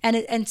town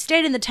and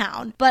stayed in the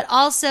town. But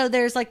also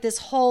there's like this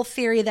whole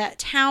theory that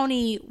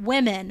townie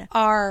women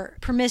are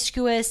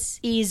promiscuous,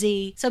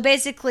 easy. So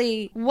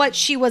basically what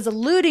she was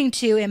alluding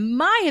to, in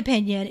my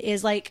opinion,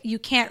 is like, you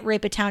can't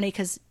rape a townie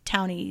because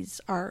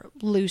townies are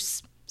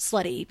loose,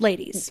 slutty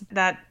ladies.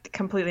 That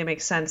completely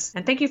makes sense.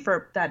 And thank you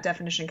for that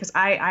definition, because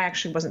I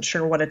actually wasn't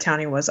sure what a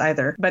townie was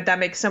either. But that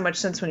makes so much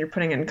sense when you're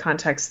putting it in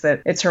context,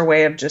 that it's her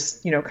way of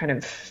just, you know, kind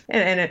of,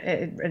 and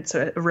it's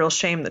a real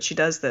shame that she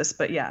does this,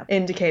 but yeah,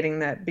 indicating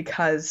that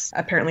because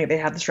apparently they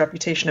have this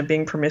reputation of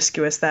being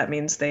promiscuous, that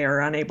means they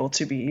are unable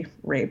to be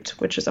raped,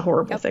 which is a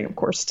horrible thing, of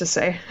course, to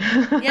say.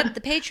 Yep,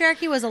 the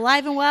patriarchy was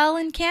alive and well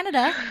in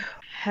Canada.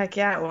 Heck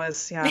yeah, it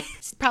was. Yeah.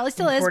 Probably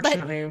still is, but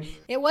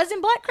it was in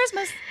Black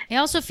Christmas. I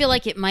also feel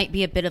like it might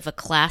be a bit of a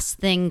class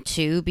thing,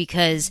 too,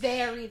 because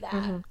very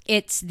that.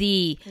 It's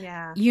the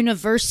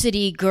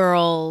university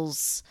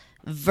girls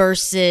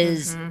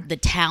versus the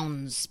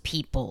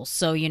townspeople.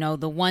 So, you know,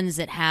 the ones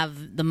that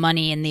have the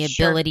money and the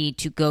ability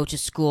to go to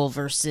school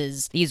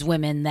versus these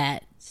women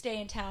that stay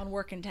in town,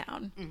 work in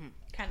town,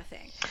 kind of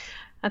thing.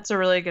 That's a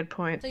really good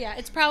point. So yeah,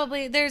 it's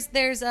probably there's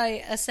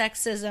a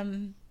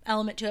sexism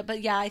element to it.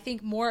 But yeah, I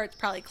think more it's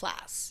probably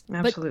class.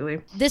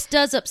 Absolutely. This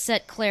does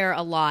upset Claire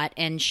a lot,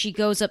 and she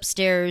goes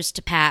upstairs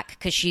to pack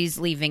because she's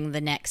leaving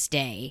the next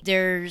day.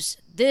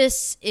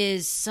 This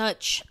is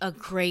such a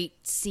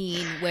great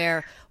scene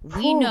where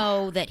we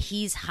know that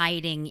he's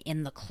hiding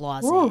in the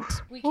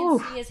closet. We can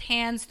see his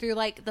hands through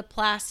like the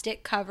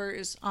plastic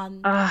covers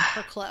on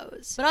her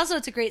clothes. But also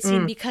it's a great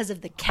scene because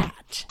of the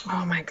cat.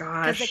 Oh my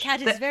gosh. Because the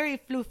cat is very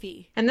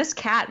floofy. And this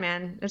cat,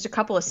 man, there's a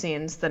couple of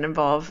scenes that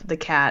involve the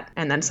cat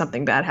and then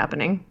something bad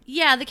happening.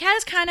 Yeah, the cat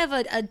is kind of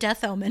a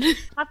death omen.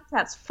 Not the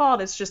cat's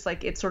fault. It's just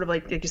like, it's sort of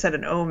like you said,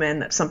 an omen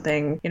that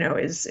something,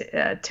 is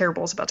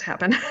terrible is about to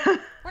happen.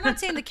 We're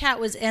not saying the cat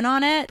was in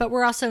on it, but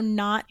we're also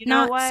not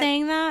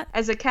saying that.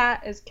 As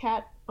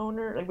cat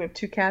owner, like we have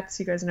 2 cats,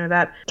 you guys know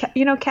that.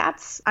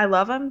 Cats, I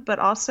love them, but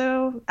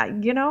also,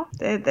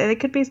 they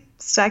could be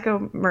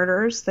psycho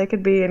murderers. They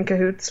could be in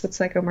cahoots with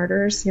psycho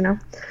murderers,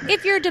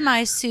 If your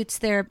demise suits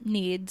their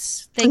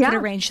needs, they could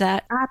arrange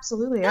that.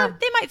 Absolutely, yeah.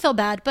 They might feel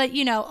bad, but,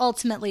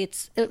 ultimately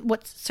it's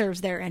what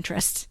serves their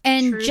interests.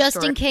 And True just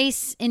story. in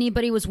case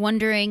anybody was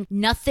wondering,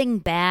 nothing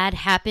bad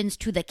happens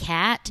to the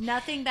cat.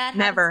 Nothing bad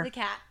Never. happens to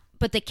the cat.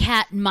 But the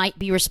cat might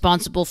be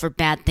responsible for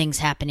bad things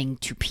happening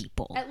to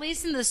people. At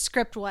least in the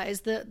script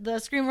wise, the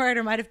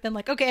screenwriter might have been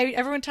like, okay,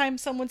 every time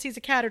someone sees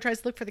a cat or tries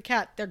to look for the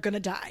cat, they're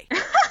gonna die.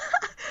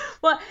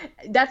 Well,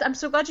 I'm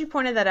so glad you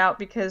pointed that out,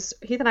 because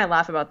Heath and I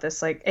laugh about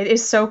this. Like, it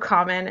is so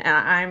common, and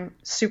I'm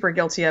super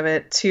guilty of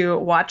it, to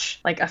watch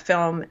like a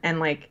film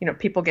and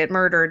people get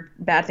murdered,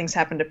 bad things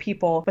happen to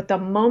people. But the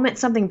moment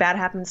something bad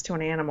happens to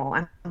an animal,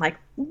 I'm like,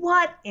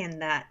 what in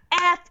the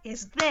F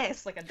is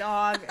this? Like a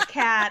dog, a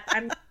cat.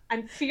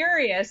 I'm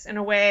furious in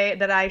a way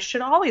that I should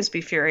always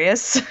be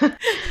furious,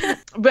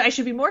 but I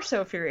should be more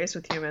so furious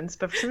with humans.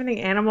 But for something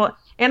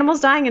animals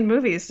dying in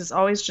movies is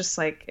always just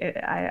like,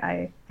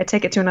 I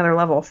take it to another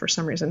level for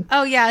some reason.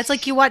 Oh yeah, it's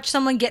like you watch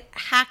someone get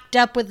hacked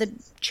up with a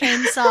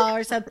chainsaw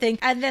or something,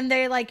 and then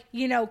they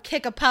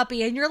kick a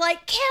puppy, and you're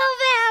like, kill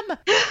them,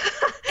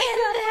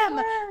 kill them.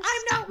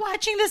 I'm not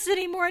watching this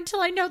anymore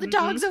until I know the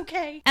dog's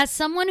okay. As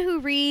someone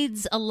who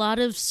reads a lot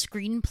of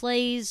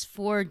screenplays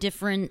for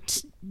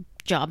different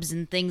jobs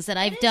and things that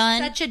I've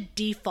done, Such a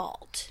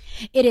default.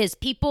 it is.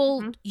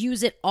 People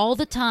use it all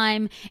the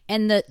time,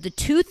 and the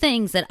 2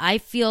 things that I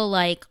feel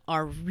like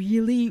are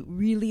really,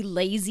 really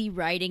lazy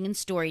writing and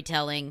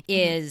storytelling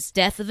is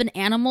death of an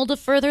animal to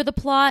further the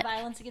plot,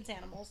 Violence against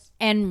animals.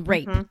 and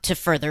rape to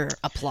further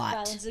a plot.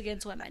 Violence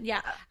against women.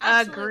 Yeah.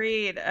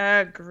 Absolutely.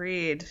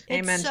 Agreed.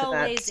 Amen so to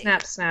that. lazy.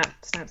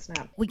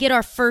 Snap. We get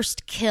our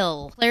first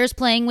kill. Claire's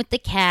playing with the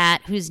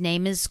cat, whose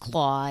name is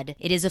Claude.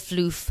 It is a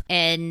floof,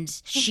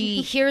 and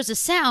she hears a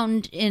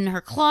sound in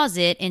her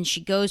closet, and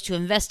she goes to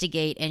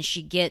investigate, and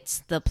she gets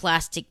the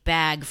plastic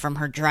bag from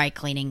her dry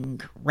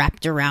cleaning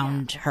wrapped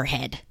around her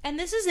head. And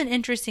this is an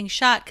interesting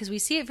shot because we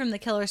see it from the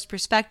killer's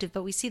perspective,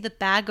 but we see the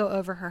bag go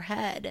over her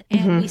head,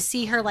 and we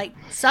see her like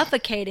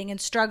suffocating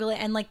and struggling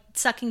and like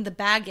sucking the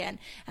bag in.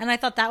 And I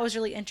thought that was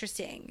really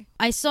interesting.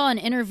 I saw an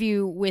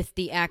interview with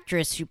the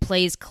actress who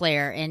plays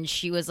Claire, and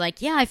she was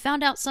like, yeah, I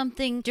found out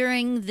something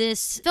during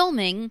this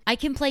filming. I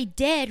can play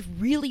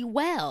dead really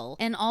well.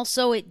 And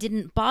also, it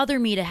didn't bother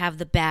me to have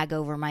the bag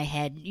over my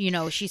head.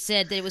 She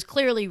said that it was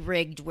clearly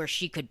rigged where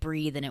she could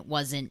breathe and it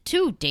wasn't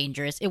too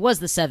dangerous. It was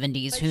the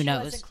 70s, who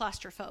knows? Wasn't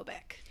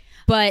claustrophobic.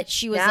 But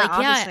she was like,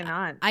 obviously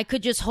not. I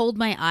could just hold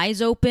my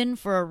eyes open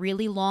for a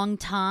really long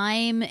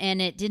time and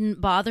it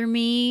didn't bother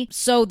me.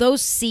 So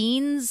those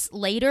scenes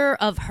later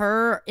of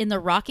her in the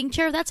rocking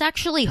chair, that's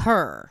actually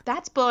her.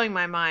 That's blowing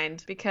my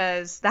mind,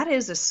 because that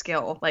is a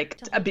skill, like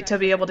to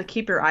be able to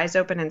keep your eyes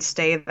open and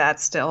stay that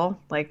still.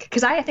 Like,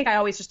 because I think I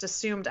always just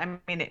assumed,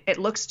 it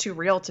looks too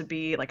real to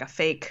be like a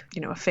fake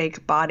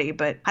body,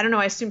 but I don't know.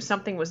 I assumed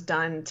something was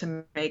done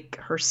to make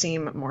her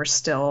seem more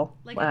still.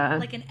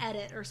 Like an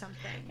edit or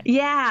something.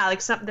 Yeah,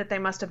 like something that they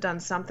must have done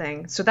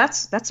something. So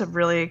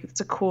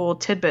it's a cool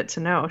tidbit to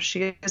know.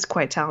 She is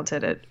quite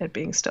talented at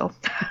being still.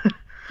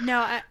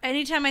 No,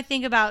 anytime I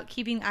think about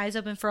keeping eyes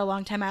open for a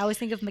long time, I always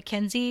think of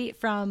Mackenzie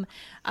from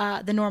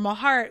The Normal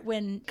Heart,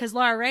 because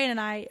Laura Ray and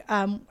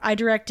I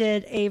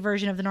directed a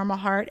version of The Normal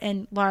Heart,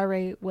 and Laura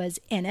Ray was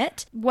in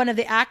it. One of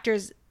the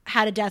actors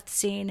had a death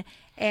scene,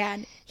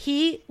 and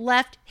he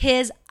left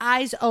his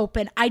eyes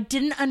open. I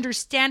didn't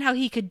understand how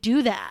he could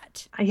do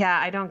that. Yeah,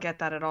 I don't get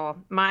that at all.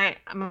 My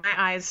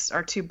eyes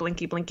are too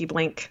blinky,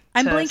 blink.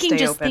 I'm to blinking stay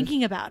just open.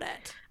 thinking about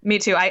it. Me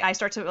too. I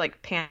start to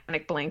like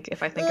panic blink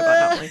if I think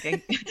about not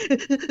blinking.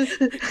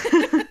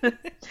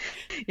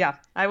 Yeah,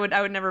 I would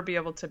never be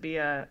able to be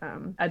a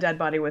dead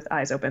body with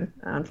eyes open,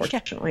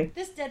 unfortunately.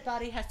 This dead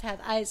body has to have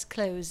eyes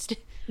closed.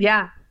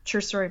 Yeah,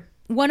 true story.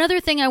 One other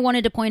thing I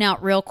wanted to point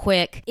out real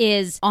quick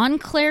is on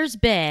Claire's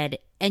bed,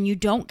 and you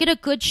don't get a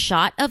good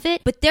shot of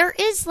it, but there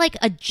is like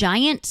a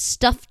giant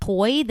stuffed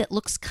toy that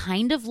looks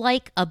kind of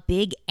like a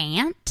big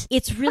ant.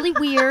 It's really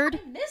weird.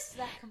 I missed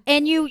that.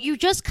 And you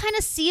just kind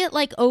of see it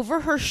like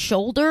over her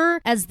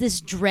shoulder as this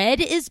dread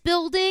is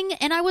building.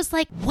 And I was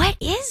like, what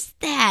is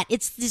that?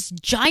 It's this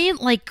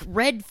giant like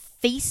red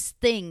face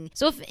thing.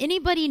 So if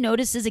anybody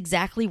notices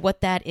exactly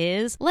what that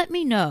is, let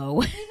me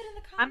know.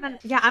 I'm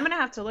gonna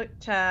have to look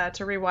to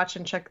rewatch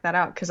and check that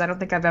out, because I don't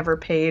think I've ever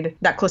paid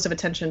that close of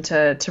attention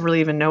to really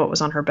even know what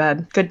was on her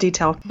bed. Good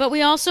detail. But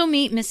we also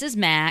meet Mrs.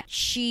 Mack.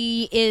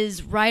 She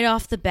is right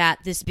off the bat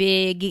this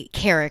big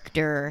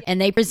character, and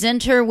they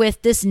present her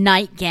with this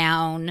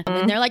nightgown,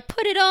 and they're like,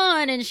 put it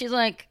on, and she's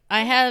like,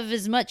 I have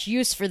as much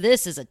use for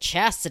this as a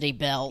chastity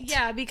belt.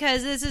 Yeah,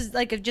 because this is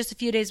like just a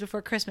few days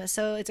before Christmas.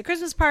 So it's a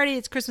Christmas party,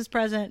 it's a Christmas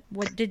present.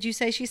 What did you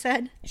say she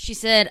said? She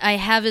said, I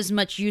have as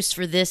much use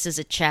for this as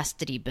a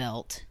chastity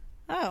belt.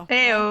 Oh.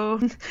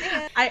 Heyo.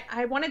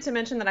 I wanted to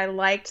mention that I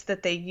liked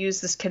that they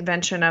used this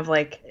convention of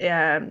like,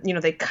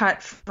 they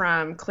cut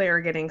from Claire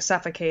getting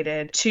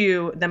suffocated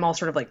to them all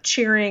sort of like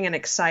cheering and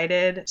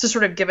excited to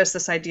sort of give us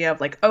this idea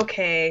of like,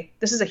 okay,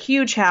 this is a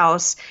huge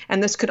house,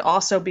 and this could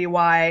also be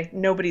why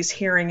nobody's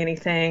hearing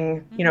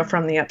anything,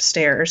 from the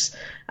upstairs.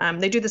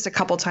 They do this a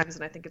couple times,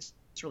 and I think it's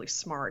really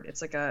smart.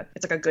 It's like a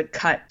good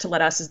cut to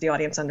let us as the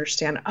audience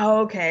understand,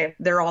 oh, okay,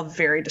 they're all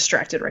very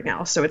distracted right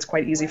now, so it's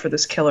quite easy for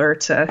this killer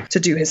to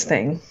do his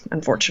thing,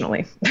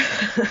 unfortunately.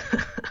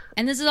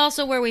 And this is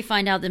also where we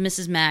find out that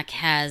Mrs. Mack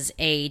has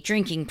a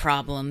drinking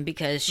problem,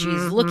 because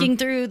she's looking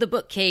through the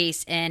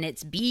bookcase and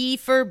it's B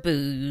for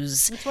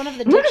booze. It's one of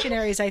the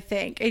dictionaries, I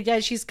think.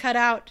 She's cut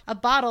out a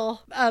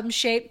bottle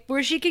shape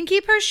where she can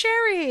keep her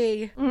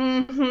sherry.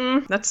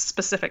 Mm-hmm. That's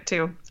specific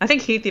too. I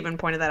think Heath even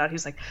pointed that out.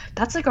 He's like,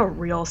 that's like a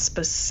real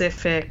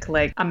specific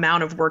like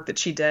amount of work that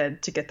she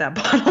did to get that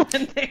bottle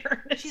in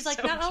there. She's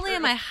like, not only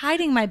am I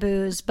hiding my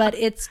booze, but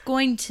it's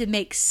going to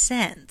make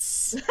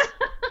sense.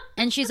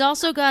 And she's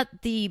also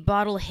got the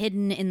bottle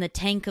hidden in the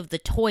tank of the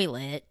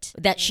toilet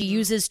that she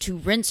uses to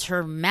rinse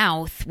her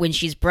mouth when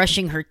she's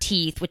brushing her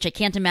teeth, which I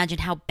can't imagine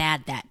how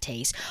bad that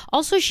tastes.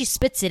 Also, she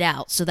spits it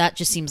out, so that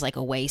just seems like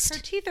a waste.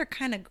 Her teeth are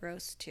kind of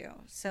gross, too,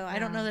 so I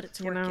don't know that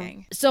it's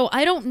working. So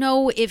I don't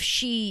know if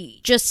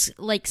she just,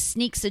 like,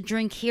 sneaks a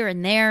drink here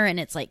and there, and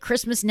it's, like,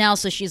 Christmas now,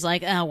 so she's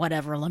like, oh,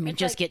 whatever, let me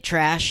just get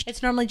trashed.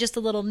 It's normally just a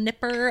little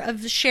nipper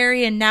of the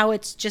sherry, and now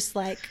it's just,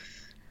 like,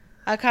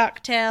 a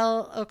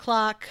cocktail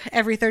o'clock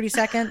every 30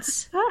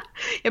 seconds.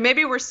 Yeah,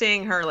 maybe we're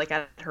seeing her like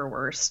at her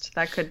worst.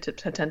 That could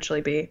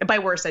potentially be. And by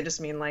worst, I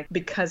just mean like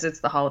because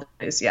it's the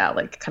holidays. Yeah,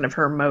 like kind of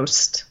her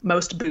most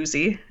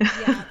boozy.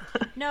 Yeah.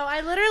 No,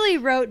 I literally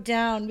wrote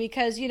down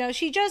because she kind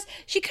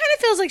of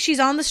feels like she's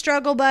on the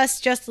struggle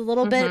bus just a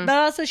little bit, but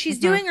also she's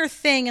doing her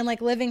thing and like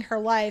living her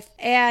life.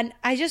 And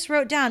I just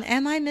wrote down,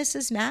 am I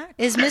Mrs. Mack?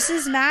 Is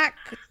Mrs. Mack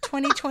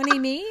 2020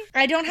 me?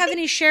 I don't have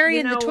any sherry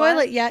in the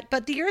toilet yet,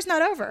 but the year's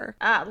not over.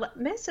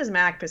 Mrs.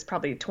 Mack is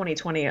probably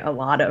 2020 a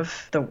lot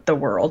of the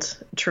world,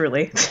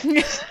 truly.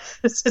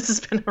 This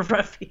has been a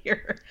rough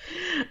year.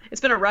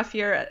 It's been a rough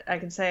year. I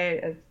can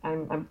say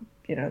I'm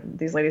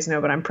these ladies know,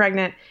 but I'm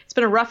pregnant. It's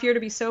been a rough year to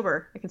be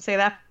sober. I can say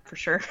that for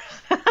sure.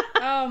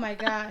 Oh my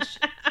gosh.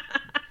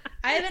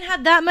 I haven't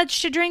had that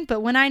much to drink,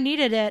 but when I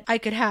needed it, I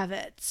could have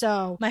it.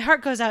 So my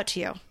heart goes out to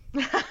you.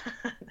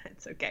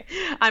 That's okay.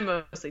 I'm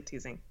mostly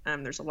teasing.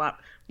 There's a lot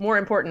more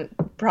important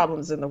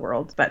problems in the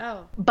world,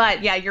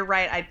 but yeah, you're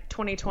right.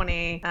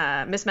 2020,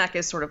 Miss Mack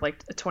is sort of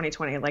like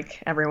 2020,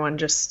 like everyone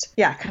just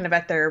kind of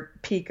at their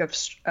peak of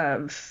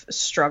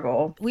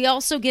struggle. We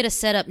also get a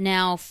setup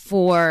now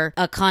for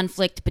a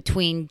conflict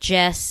between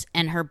Jess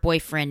and her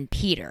boyfriend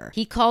Peter.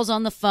 He calls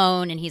on the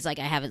phone and he's like,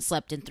 I haven't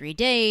slept in 3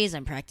 days.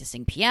 I'm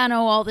practicing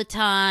piano all the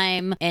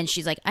time. And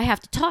she's like, I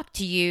have to talk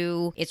to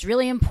you. It's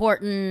really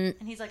important.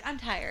 And he's like, I'm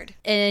tired.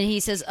 And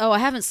he says, oh, I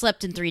haven't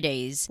slept in 3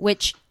 days,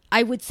 which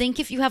I would think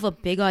if you have a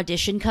big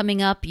audition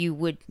coming up, you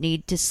would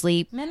need to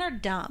sleep. Men are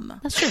dumb.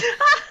 That's true.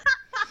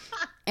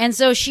 And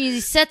so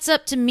she sets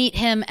up to meet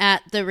him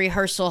at the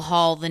rehearsal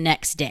hall the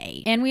next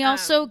day. And we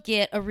also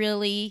get a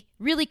really,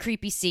 really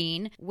creepy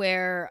scene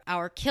where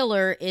our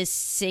killer is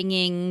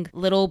singing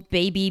Little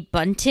Baby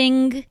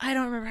Bunting. I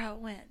don't remember how it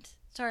went.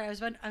 Sorry, I was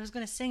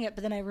going to sing it,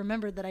 but then I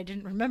remembered that I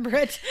didn't remember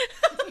it.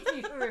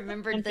 You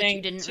remembered that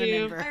you didn't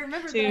remember. I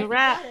remember to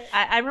wrap.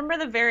 I remember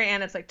the very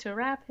end. It's like to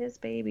wrap his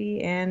baby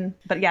in.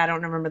 But yeah, I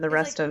don't remember the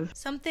rest of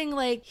something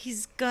like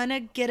he's gonna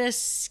get a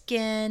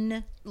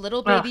skin.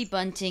 Little baby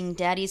bunting,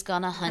 daddy's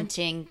gonna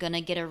hunting,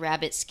 gonna get a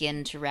rabbit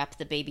skin to wrap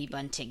the baby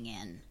bunting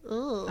in.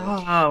 Ooh.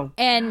 Oh.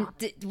 And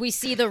we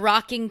see the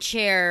rocking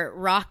chair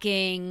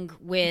rocking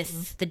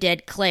with the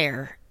dead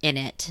Claire in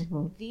it.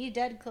 The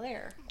dead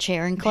Claire.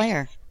 Chair and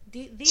Claire.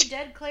 The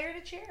dead Claire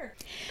to chair.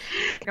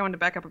 I wanted to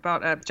back up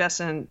about Jess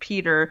and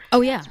Peter.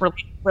 Oh, yeah.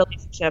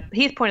 Relationship.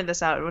 Heath pointed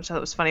this out, which I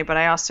thought was funny, but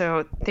I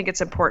also think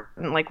it's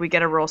important, like, we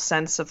get a real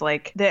sense of,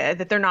 like,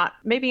 that they're not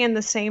maybe in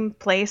the same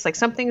place. Like,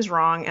 something's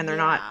wrong, and they're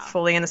not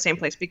fully in the same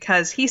place,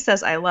 because he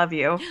says, I love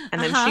you,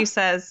 and then she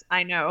says,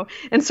 I know.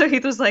 And so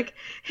Heath was like,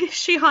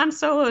 she Han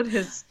Solo'd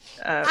his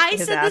I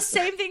his said ass. the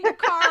same thing to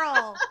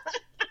Carl.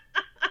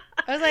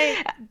 I was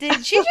like,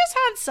 did she just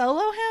Han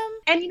Solo him?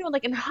 And,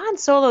 like in Han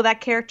Solo,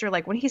 that character,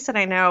 like when he said,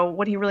 I know,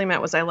 what he really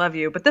meant was, I love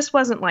you. But this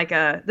wasn't like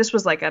this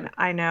was like an,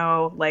 I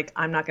know, like,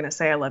 I'm not going to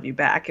say I love you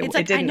back. It's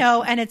like, I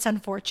know, and it's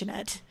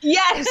unfortunate.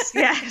 Yes.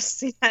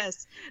 So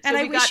and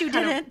I wish you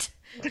didn't.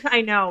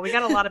 I know. We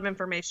got a lot of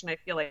information, I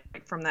feel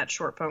like, from that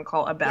short phone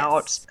call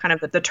about kind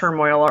of the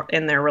turmoil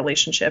in their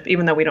relationship,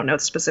 even though we don't know the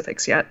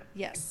specifics yet.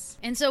 Yes.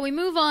 And so we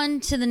move on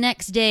to the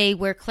next day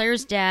where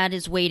Claire's dad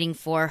is waiting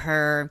for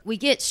her. We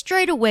get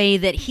straight away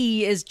that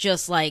he is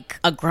just like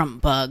a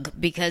grump bug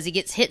because he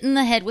gets hit in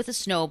the head with a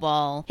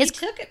snowball. He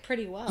took it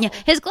pretty well. Yeah,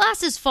 his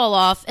glasses fall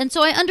off, and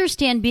so I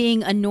understand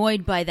being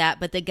annoyed by that,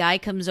 but the guy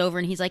comes over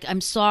and he's like, I'm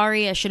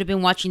sorry, I should have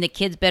been watching the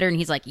kids better, and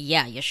he's like,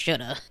 yeah, you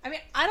shoulda. I mean,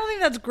 I don't think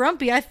that's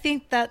grumpy. I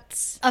think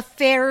that's a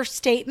fair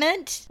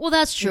statement. Well,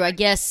 that's true. I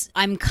guess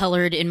I'm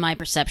colored in my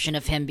perception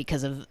of him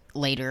because of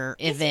later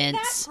events.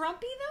 Is he that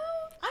grumpy,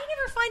 though? I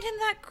never find him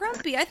that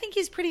grumpy. I think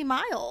he's pretty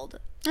mild.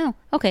 Oh,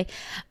 okay.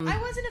 I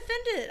wasn't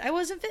offended. I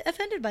wasn't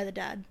offended by the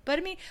dad. But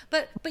I mean,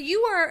 but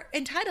you are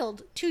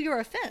entitled to your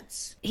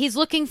offense. He's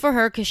looking for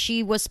her because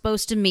she was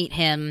supposed to meet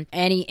him,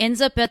 and he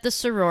ends up at the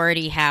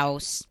sorority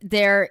house.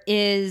 There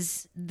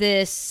is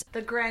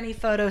the granny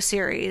photo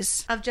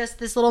series of just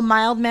this little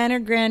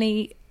mild-mannered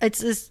granny.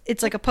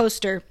 It's like a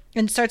poster.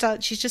 And starts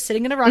out, she's just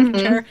sitting in a rocking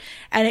chair,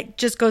 and it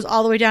just goes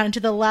all the way down into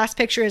the last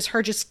picture is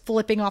her just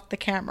flipping off the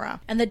camera.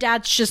 And the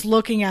dad's just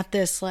looking at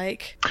this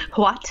like,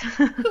 what?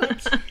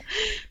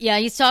 Yeah,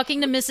 he's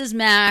talking to Mrs.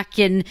 Mack,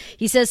 and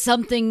he says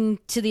something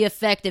to the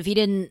effect of he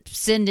didn't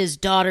send his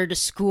daughter to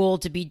school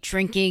to be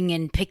drinking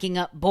and picking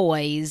up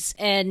boys.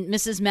 And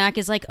Mrs. Mack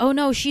is like, oh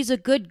no, she's a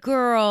good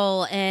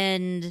girl.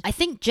 And I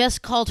think Jess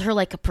called her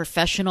like a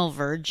professional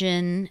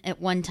virgin at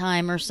one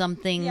time or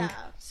something. Yeah.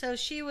 So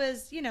she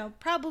was,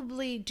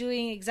 probably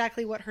doing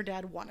exactly what her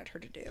dad wanted her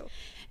to do.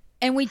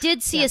 And we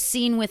did see a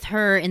scene with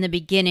her in the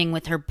beginning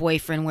with her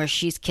boyfriend where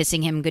she's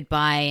kissing him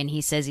goodbye and he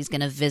says he's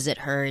going to visit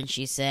her. And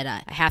she said,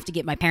 I have to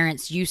get my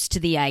parents used to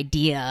the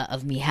idea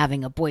of me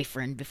having a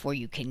boyfriend before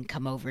you can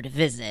come over to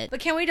visit. But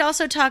can we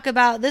also talk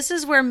about, this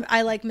is where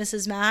I like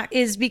Mrs. Mack,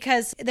 is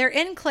because they're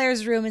in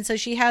Claire's room. And so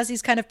she has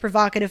these kind of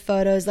provocative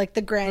photos like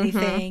the granny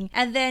thing.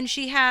 And then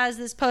she has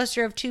this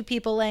poster of two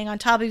people laying on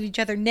top of each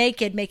other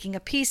naked making a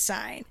peace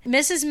sign.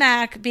 Mrs.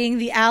 Mack, being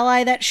the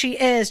ally that she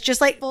is,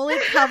 just like fully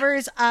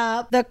covers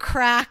up the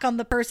crack on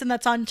the person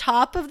that's on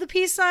top of the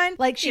peace sign.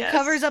 Like she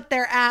covers up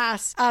their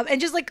ass and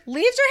just like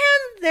leaves her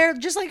hand there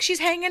just like she's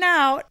hanging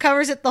out,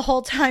 covers it the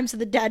whole time so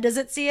the dad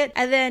doesn't see it.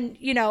 And then,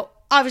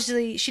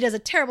 obviously she does a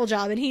terrible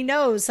job and he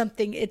knows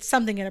it's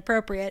something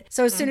inappropriate.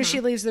 So as soon as she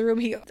leaves the room,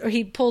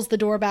 he pulls the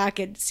door back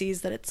and sees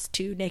that it's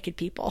two naked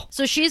people.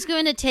 So she's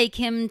going to take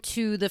him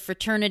to the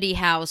fraternity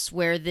house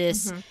where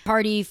this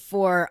party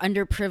for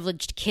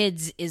underprivileged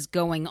kids is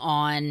going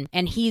on,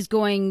 and he's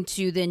going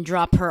to then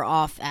drop her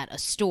off at a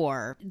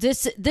store.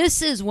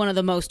 This is one of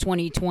the most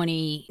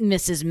 2020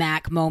 Mrs.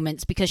 Mack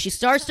moments because she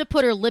starts to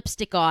put her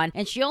lipstick on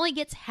and she only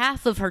gets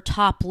half of her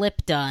top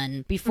lip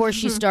done before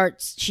she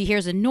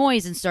hears a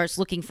noise and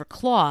starts looking for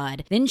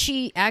Claude. Then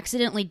she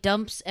accidentally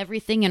dumps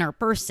everything in her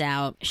purse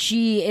out.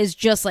 She is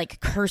just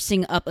like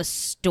cursing up a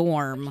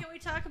storm. Can we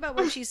talk about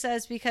what she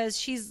says? Because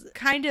she's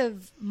kind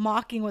of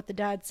mocking what the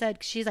dad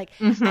said. She's like,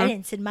 I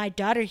didn't send my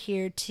daughter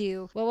here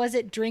to, what was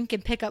it, drink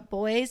and pick up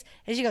boys?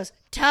 And she goes,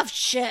 tough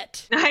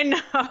shit. I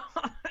know.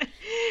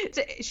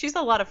 She's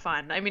a lot of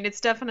fun. I mean,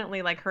 it's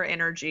definitely like her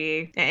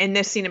energy in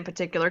this scene in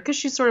particular, because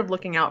she's sort of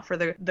looking out for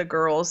the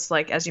girls.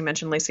 Like, as you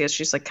mentioned, Lacey, as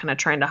she's like kind of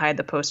trying to hide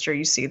the poster,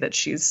 you see that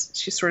she's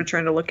sort of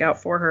trying to look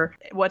out for her.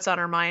 What's on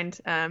her mind,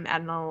 adding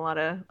on a lot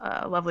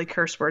of lovely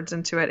curse words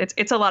into it.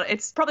 It's a lot.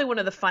 It's probably one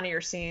of the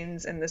funnier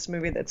scenes in this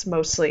movie that's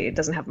mostly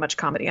doesn't have much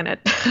comedy in it.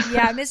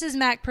 Yeah, Mrs.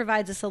 Mack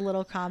provides us a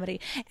little comedy.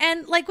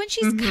 And like when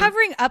she's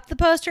covering up the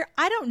poster,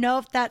 I don't know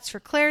if that's for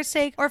Claire's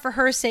sake or for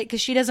her sake,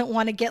 because she doesn't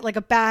want to get like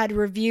a bad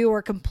review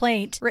or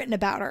complaint written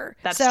about her.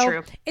 That's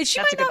true. That's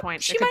a good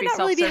point. She might not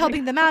really be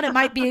helping them out. It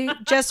might be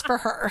just for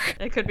her.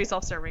 It could be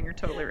self-serving. You're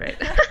totally right.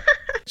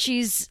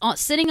 She's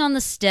sitting on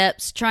the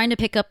steps trying to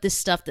pick up this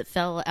stuff that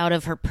fell out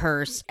of her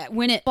purse.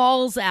 When it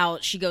falls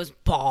out, she goes,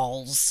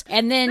 balls.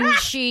 And then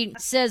she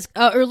says,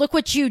 or look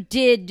what you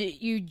did,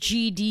 you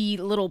GD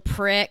little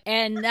prick.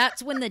 And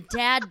that's when the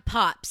dad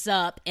pops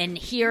up and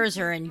hears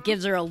her and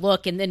gives her a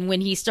look. And then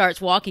when he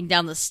starts walking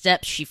down the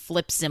steps, she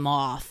flips him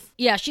off.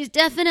 Yeah, she's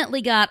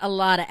definitely got a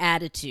lot of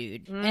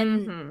attitude.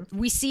 And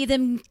we see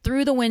them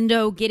through the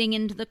window getting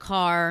into the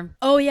car.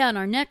 Oh, yeah, and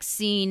our next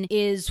scene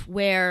is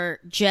where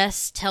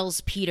Jess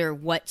tells Peter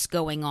what's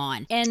going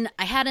on. And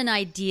I had an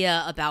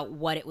idea about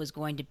what it was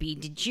going to be.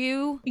 Did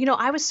you?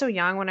 I was so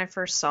young when I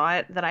first saw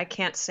it that I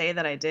can't say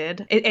that I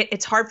did.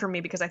 It's hard for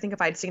me because I think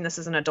if I'd seen this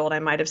as an adult, I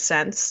might have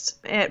sensed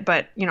it.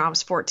 But, I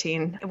was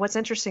 14. What's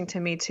interesting to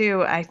me,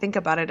 too, I think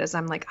about it as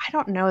I'm like, I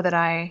don't know that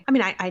I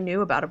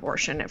knew about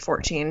abortion at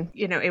 14.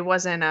 It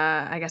wasn't,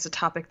 I guess, a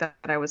topic that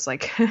I was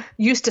like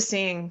used to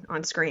seeing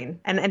on screen.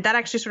 And that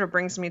actually sort of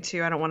brings me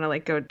to, I don't want to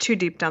like go too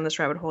deep down this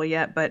rabbit hole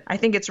yet, but I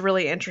think it's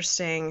really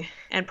interesting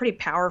and pretty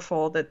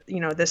powerful that,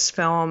 you know, this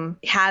film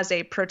has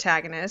a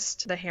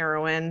protagonist, the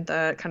heroine,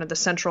 the kind of the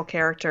central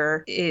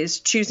character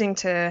is choosing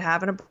to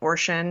have an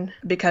abortion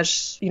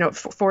because, you know,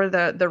 for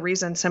the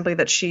reason simply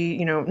that she,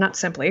 you know, not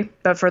simply,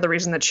 but for the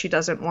reason that she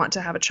doesn't want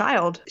to have a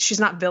child.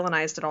 She's not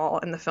villainized at all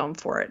in the film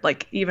for it,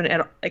 like even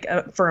at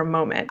like for a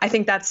moment. I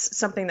think that's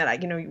something that I,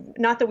 you know,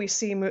 not that we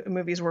see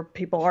movies where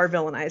people are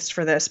villainized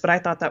for this, but I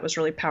thought that was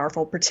really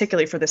powerful,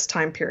 particularly for this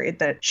time period,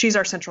 that she's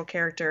our central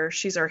character,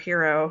 she's our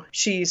hero,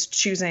 she's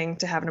choosing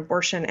to have an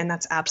abortion, and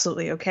that's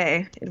absolutely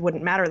okay. It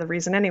wouldn't matter the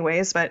reason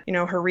anyways, but, you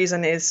know, her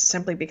reason is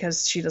simply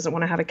because she doesn't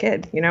want to have a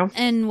kid, you know?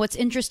 And what's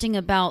interesting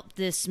about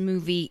this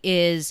movie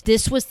is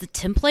this was the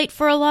template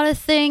for a lot of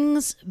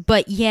things,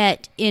 but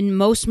yet in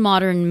most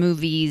modern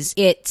movies,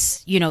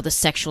 it's, you know, the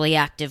sexually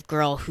active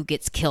girl who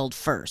gets killed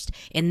first.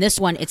 In this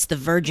one, it's the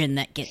virgin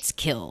that gets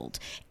killed.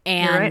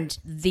 And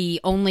the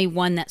only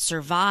one that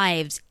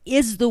survives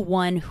is the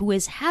one who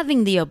is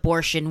having the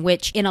abortion,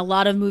 which in a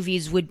lot of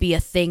movies would be a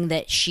thing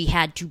that she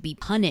had to be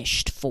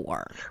punished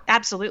for.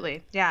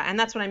 Absolutely. Yeah. And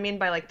that's what I mean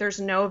by like, there's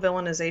no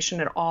villainization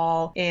at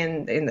all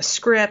in the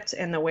script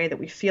and the way that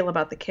we feel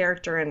about the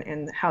character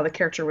and how the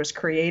character was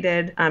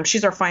created.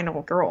 She's our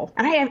final girl.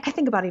 And I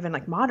think about even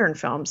like modern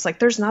films, like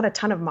there's not a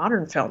ton of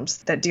modern films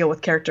that deal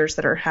with characters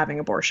that are having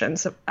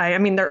abortions. I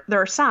mean, there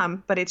are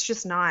some, but it's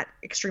just not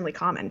extremely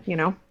common, you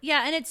know?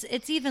 Yeah. And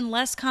it's even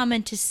less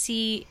common to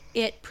see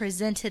it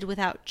presented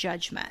without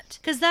judgment,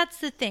 because that's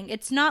the thing.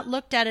 It's not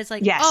looked at as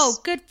like, oh,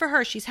 good for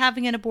her, she's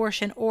having an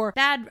abortion, or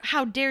bad,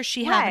 how dare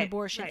she have an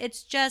abortion.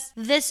 It's just,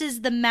 this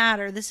is the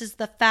matter, this is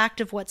the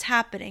fact of what's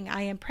happening.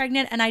 I am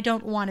pregnant and I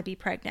don't want to be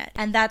pregnant,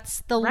 and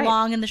that's the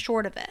long and the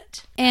short of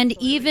it. And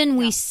even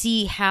we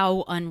see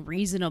how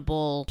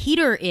unreasonable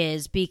Peter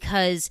is,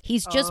 because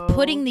he's just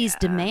putting these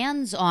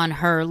demands on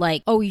her,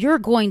 like, oh, you're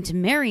going to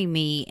marry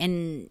me,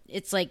 and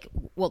it's like,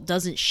 well,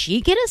 doesn't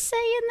she get a say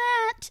in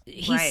that?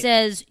 He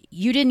says,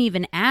 you didn't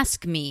even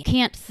ask me.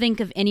 Can't think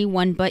of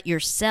anyone but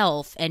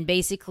yourself. And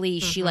basically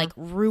she like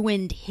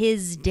ruined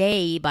his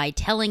day by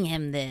telling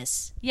him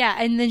this. Yeah.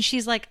 And then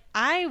she's like,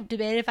 I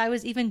debated if I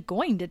was even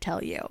going to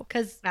tell you,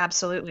 because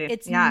absolutely,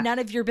 it's none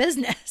of your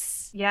business.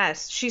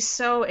 Yes, she's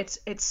so, it's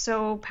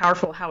so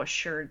powerful how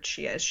assured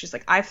she is. She's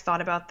like, I've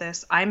thought about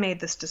this. I made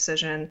this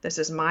decision. This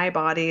is my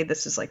body.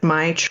 This is like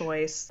my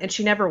choice. And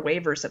she never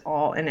wavers at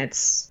all. And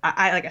it's,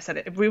 I like I said,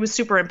 it was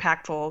super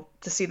impactful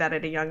to see that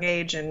at a young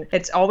age. And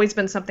it's always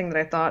been something that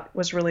I thought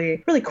was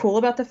really, really cool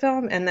about the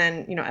film. And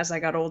then, you know, as I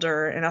got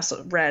older and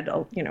also read,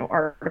 you know,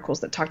 articles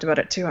that talked about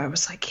it too, I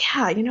was like,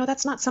 yeah, you know,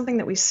 that's not something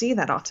that we see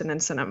that often in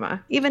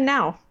cinema, even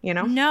now, you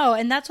know? No,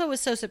 and that's what was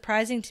so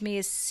surprising to me,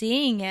 is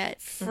seeing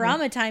it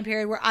from a time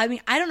period where, I mean,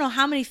 I don't know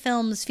how many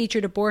films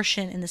featured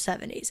abortion in the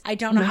 70s. I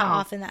don't know how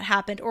often that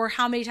happened, or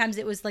how many times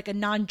it was like a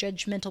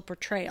non-judgmental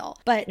portrayal.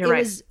 But it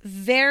was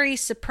very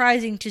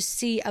surprising to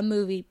see a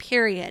movie,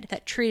 period,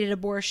 that treated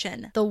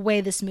abortion the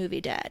way this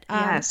movie did.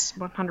 Yes,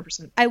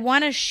 100%. I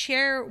want to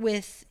share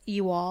with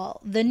you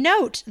all the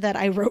note that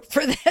I wrote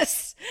for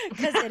this,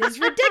 because it is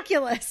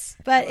ridiculous.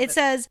 But it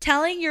says,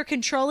 telling your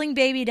controlling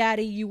baby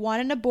daddy you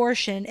want an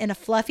abortion in a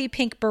fluffy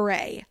pink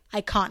beret.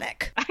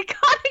 Iconic.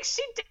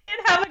 She did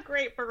have a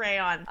great beret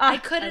on. I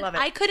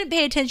couldn't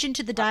pay attention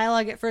to the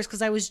dialogue at first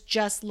because I was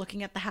just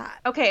looking at the hat.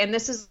 Okay, and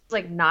this is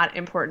like not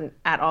important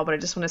at all, but I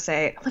just want to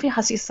say Olivia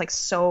Hussey is like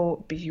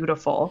so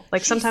beautiful.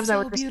 Like, she's sometimes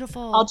so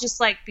I'll just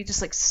like be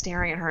just like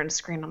staring at her on the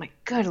screen. I'm like,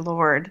 good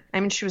Lord. I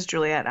mean, she was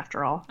Juliet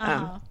after all.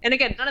 And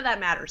again, none of that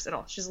matters at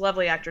all. She's a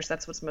lovely actress.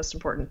 That's what's most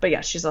important. But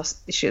yeah, she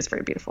is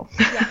very beautiful.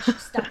 Yeah,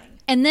 she's stunning.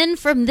 And then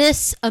from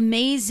this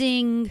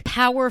amazing,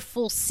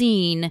 powerful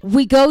scene,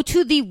 we go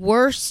to the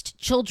worst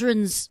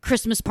children's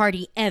Christmas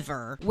party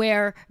ever,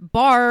 where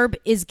Barb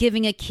is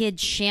giving a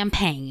kid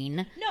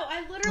champagne. No,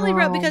 I literally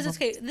wrote, because it's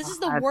okay, this is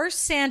the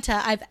worst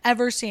Santa I've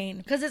ever seen.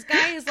 Because this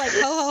guy is like,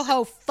 ho, ho,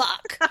 ho,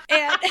 fuck.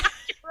 And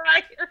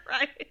You're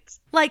right.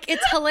 Like,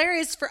 it's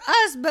hilarious for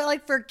us, but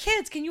like for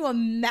kids, can you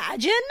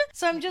imagine?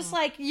 So I'm just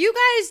like, you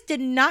guys did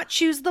not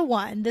choose the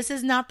one. This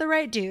is not the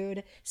right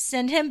dude.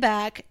 Send him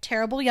back.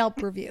 Terrible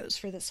Yelp reviews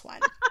for this one.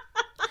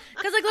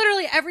 Because like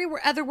literally every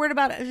other word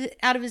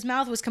out of his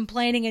mouth was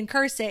complaining and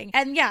cursing.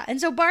 And yeah, and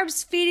so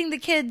Barb's feeding the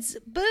kids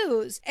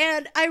booze.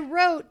 And I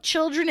wrote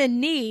children in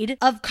need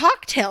of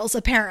cocktails,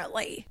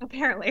 apparently.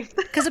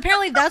 Because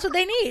apparently that's what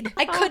they need.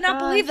 I could not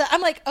believe that.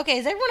 I'm like, okay,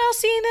 is everyone else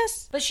seeing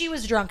this? But she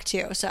was drunk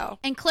too, so.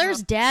 And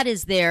Claire's dad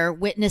is there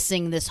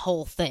witnessing this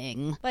whole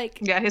thing. Like,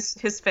 yeah,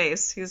 his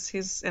face.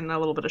 He's in a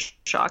little bit of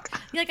shock.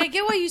 Like, I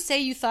get why you say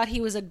you thought he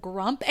was a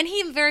grump, and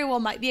he very well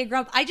might be a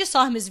grump. I just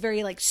saw him as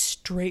very like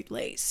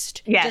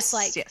straight-laced. Yes. Just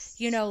like,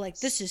 you know, like,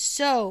 this is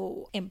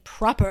so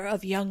improper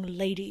of young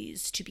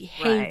ladies to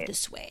behave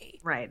this way.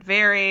 Right.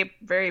 Very,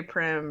 very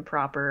prim,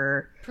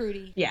 proper.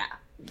 Prudy. Yeah.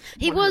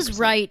 He was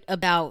right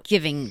about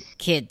giving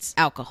kids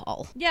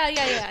alcohol.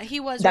 Yeah. He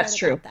was That's right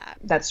true. about that.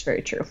 That's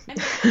very true. I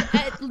mean,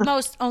 at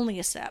most, only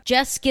a step.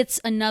 Jess gets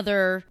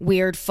another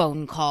weird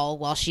phone call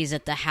while she's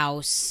at the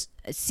house,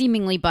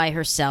 seemingly by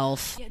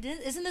herself. Yeah,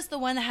 isn't this the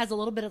one that has a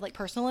little bit of like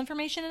personal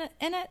information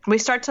in it? We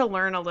start to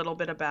learn a little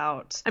bit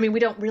about. I mean, we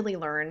don't really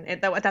learn.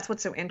 That's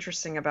what's so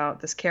interesting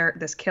about this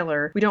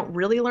killer. We don't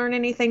really learn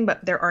anything,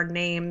 but there are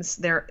names.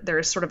 There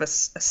is sort of a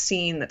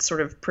scene that's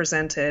sort of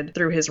presented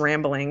through his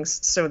ramblings.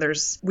 So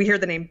we hear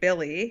the name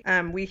Billy.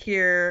 We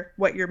hear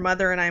what your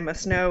mother and I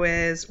must know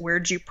is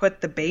where'd you put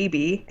the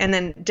baby, and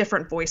then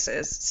different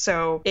voices.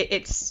 So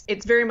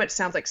it's very much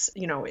sounds like,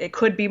 you know, it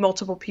could be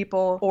multiple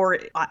people, or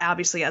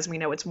obviously, as we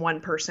know, it's one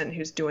person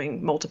who's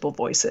doing multiple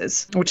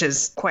voices, which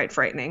is quite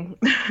frightening.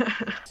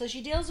 So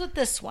she deals with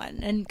this one,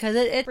 and because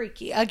it's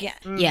freaky again.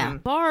 Yeah.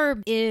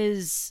 Barb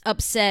is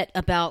upset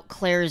about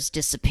Claire's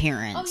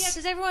disappearance. Oh yeah,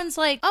 because everyone's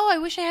like, "Oh, I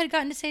wish I had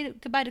gotten to say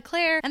goodbye to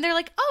Claire," and they're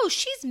like, "Oh,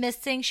 she's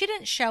missing. She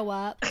didn't show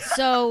up."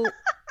 So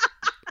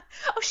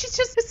Oh, she's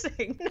just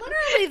missing.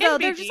 Literally, though,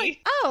 they're just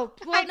like, "Oh,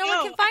 well, no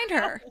one can find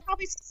her." I'll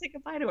probably say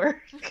goodbye to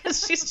her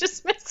because she's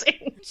just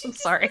missing. I'm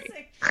sorry.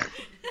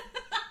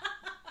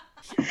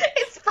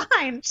 It's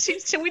fine.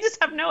 We just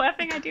have no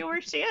effing idea where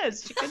she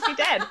is. She could be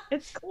dead.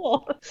 It's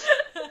cool.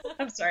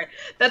 I'm sorry.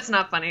 That's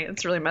not funny.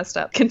 It's really messed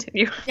up.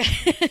 Continue.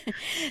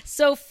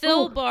 So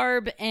Phil,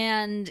 Barb,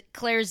 and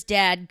Claire's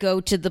dad go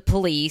to the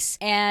police,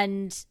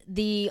 and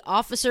the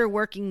officer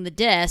working the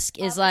desk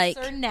is like...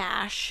 Officer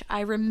Nash,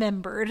 I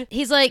remembered.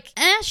 He's like,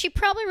 she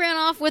probably ran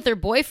off with her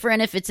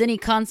boyfriend if it's any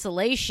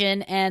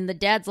consolation. And the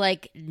dad's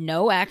like,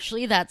 no,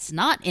 actually, that's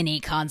not any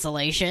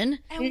consolation.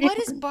 And what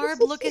does Barb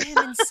look at him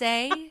and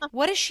say?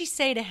 What does she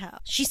say to him?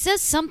 She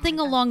says something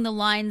along the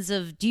lines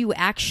of, do you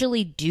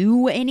actually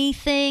do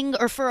anything?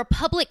 Or for a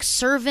public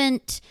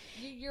servant...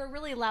 You're a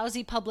really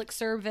lousy public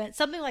servant.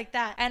 Something like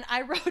that. And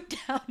I wrote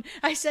down,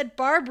 I said,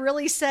 Barb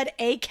really said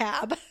a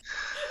cab.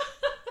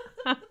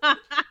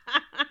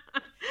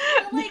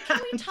 Like, can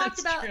we talk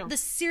about the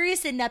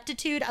serious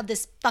ineptitude of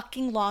this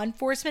fucking law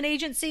enforcement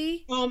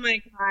agency? Oh my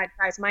God,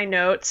 guys, my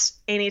notes,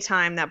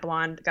 anytime that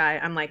blonde guy,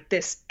 I'm like,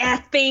 this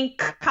effing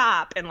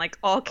cop, in like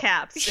all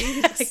caps.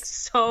 He's like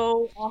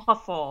so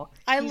awful.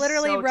 I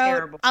literally wrote,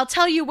 terrible. I'll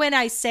tell you when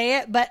I say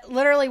it, but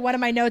literally one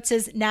of my notes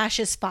is Nash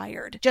is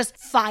fired. Just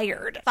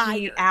fired.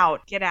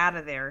 Get out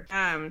of there.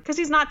 Because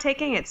he's not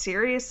taking it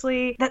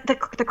seriously.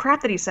 The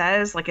crap that he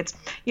says, like it's,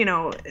 you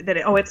know,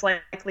 it's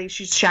likely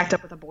she's shacked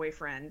up with a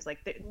boyfriend. Like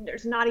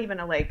there's not even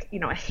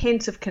a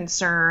hint of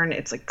concern.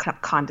 It's like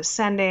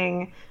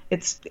condescending.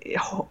 It's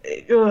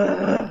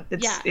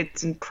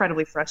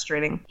incredibly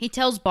frustrating. He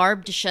tells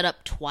Barb to shut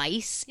up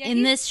twice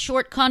in this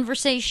short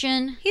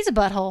conversation. He's a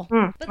butthole.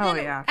 But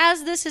then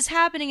as this is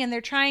happening and they're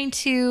trying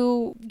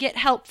to get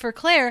help for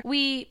Claire,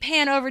 we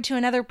pan over to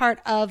another part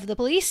of the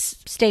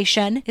police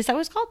station. Is that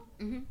what it's called?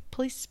 Mm-hmm.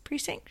 Police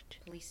precinct?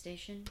 Police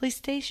station? Police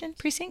station?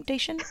 Precinct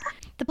station?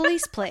 The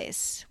police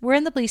place. We're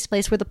in the police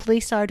place where the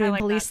police are doing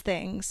police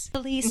things.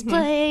 Police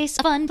place,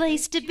 a fun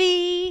place to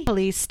be.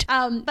 Policed.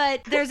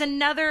 But there's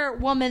another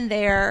woman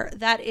there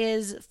that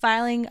is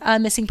filing a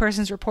missing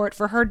persons report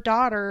for her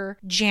daughter,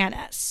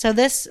 Janice. So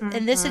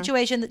in this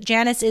situation,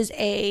 Janice is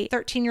a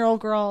 13-year-old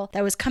girl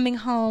that was coming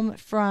home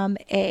from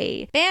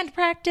a band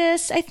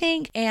practice, I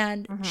think,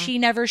 and she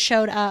never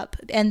showed up.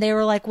 And they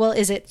were like, well,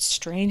 is it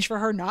strange for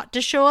her not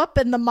to show up?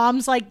 And the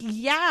mom's like,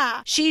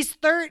 yeah, she's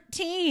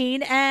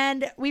 13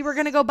 and we were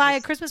going to go buy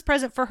a Christmas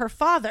present for her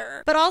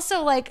father. But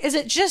also, like, is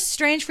it just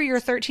strange for your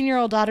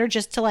 13-year-old daughter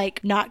just to,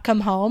 like, not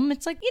come home?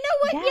 It's like, you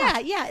know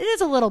what? Yeah, it is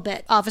a little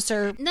bit,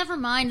 officer. Never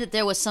mind that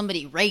there was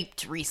somebody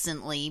raped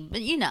recently,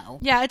 but you know.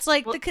 Yeah, it's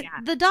like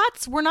the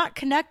dots were not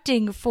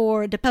connecting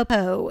for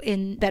DePopo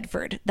in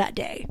Bedford that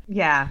day.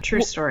 Yeah,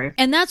 true story.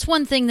 And that's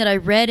one thing that I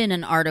read in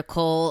an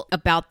article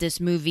about this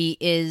movie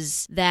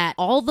is that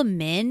all the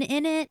men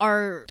in it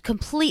are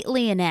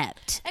completely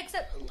inept.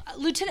 Except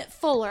Lieutenant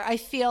Fuller, I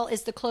feel,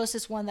 is the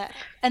closest one that...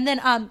 And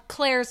then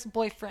Claire's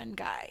boyfriend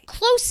guy.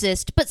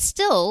 Closest, but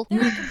still...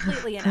 They're not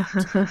completely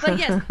inept. But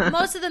yes,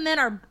 most of the men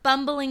are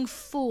bumbling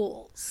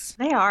fools.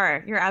 They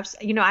are. You're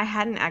absolutely... You know, I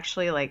hadn't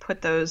actually, like,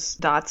 put those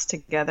dots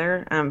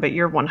together, but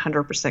you're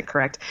 100%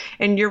 correct.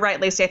 And you're right,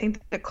 Lacey. I think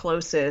the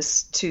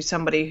closest to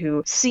somebody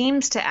who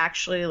seems to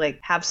actually, like,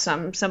 have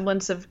some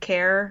semblance of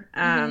care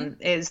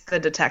is the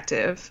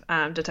detective,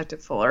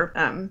 Detective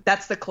Fuller.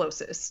 That's the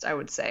closest, I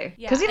would say.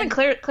 Because even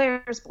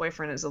Claire's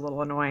boyfriend is a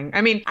little annoying.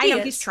 I mean, I know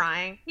he's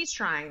trying. He's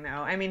trying, though.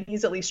 I mean,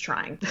 he's at least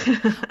trying.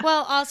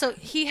 Well, also,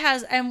 he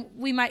has, and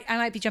I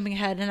might be jumping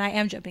ahead, and I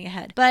am jumping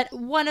ahead, but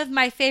one of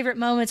my favorite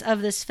moments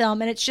of this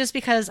film, and it's just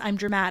because I'm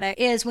dramatic,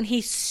 is when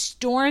he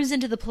storms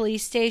into the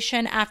police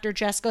station after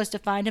Jess goes to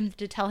find him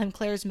to tell him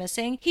Claire's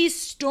missing. He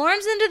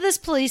storms into this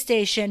police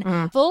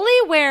station fully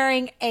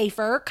wearing a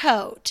fur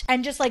coat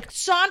and just, like,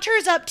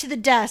 saunters up to the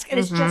desk and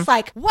is just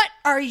like, what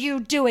are you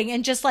doing?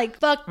 And just, like,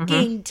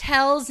 fucking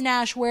tells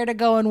Nash where to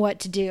go and what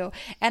to do.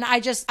 And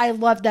I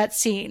love that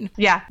scene.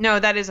 Yeah, no,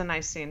 that is a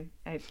nice scene.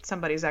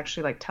 somebody's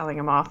actually like telling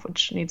him off,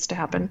 which needs to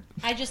happen.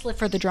 I just live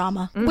for the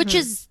drama. Which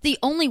is the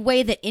only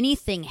way that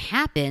anything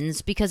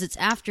happens, because it's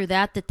after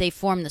that they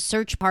form the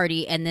search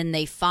party, and then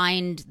they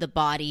find the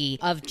body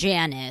of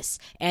Janice,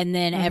 and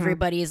then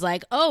everybody's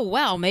like, oh,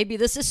 wow, maybe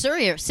this is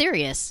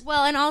serious.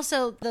 Well, and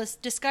also the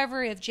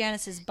discovery of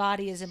Janice's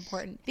body is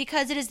important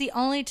because it is the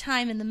only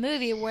time in the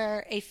movie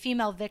where a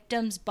female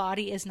victim's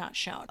body is not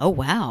shown. Oh,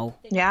 wow.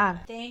 Yeah.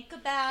 Think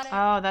about it.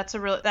 Oh,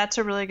 that's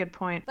a really good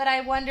point. But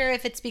I wonder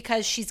if it's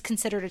because she's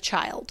considered a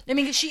child. I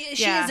mean, she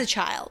is a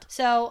child.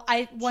 So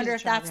I wonder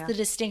if that's the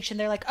distinction.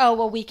 They're like, oh,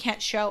 well, we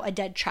can't show a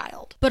dead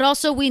child. But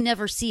also, we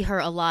never see her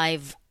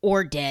alive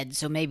or dead,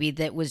 so maybe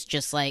that was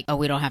just like, oh,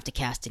 we don't have to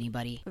cast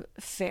anybody.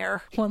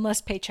 Fair. One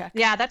less paycheck.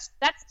 Yeah, that's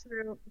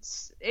true.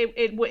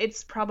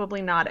 It's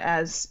probably not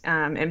as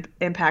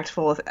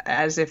impactful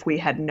as if we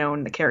had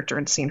known the character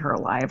and seen her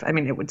alive. I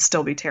mean, it would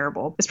still be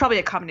terrible. It's probably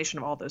a combination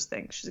of all those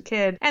things. She's a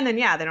kid, and then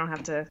they don't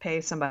have to pay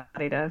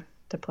somebody to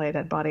play a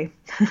dead body.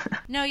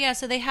 No, yeah,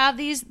 so they have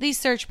these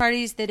search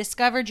parties. They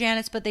discover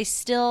Janice, but they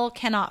still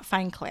cannot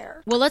find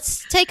Claire. Well,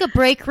 let's take a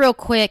break real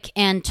quick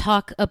and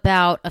talk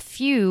about a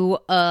few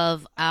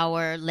of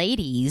our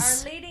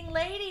ladies. Our leading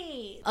ladies.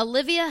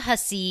 Olivia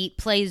Hussey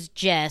plays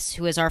Jess,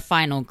 who is our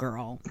final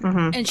girl.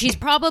 And she's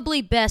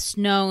probably best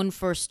known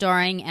for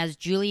starring as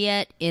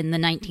Juliet in the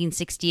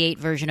 1968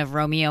 version of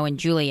Romeo and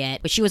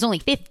Juliet, but she was only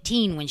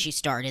 15 when she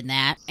starred in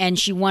that, and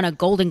she won a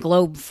Golden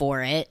Globe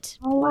for it.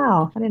 Oh,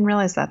 wow. I didn't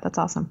realize that. That's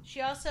awesome.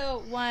 She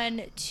also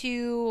won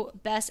 2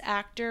 Best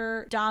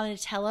Actor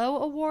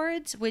Donatello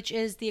Awards, which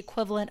is the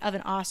equivalent of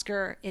an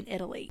Oscar in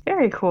Italy.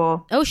 Very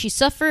cool. Oh, she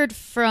suffered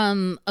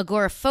from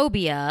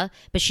agoraphobia,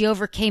 but she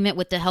overcame it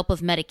with the help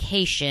of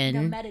medication.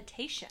 No,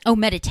 meditation. Oh,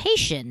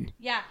 meditation.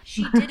 Yeah,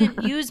 she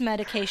didn't use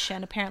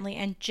medication, apparently,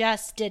 and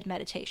just did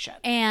meditation.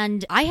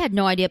 And I had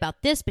no idea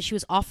about this, but she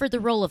was offered the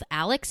role of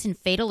Alex in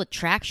Fatal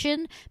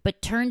Attraction, but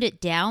turned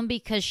it down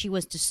because she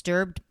was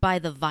disturbed by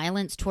the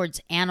violence towards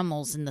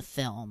animals in the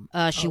film.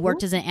 She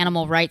worked as an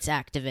animal rights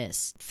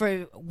activist.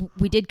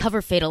 We did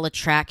cover Fatal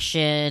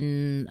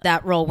Attraction.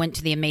 That role went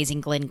to the amazing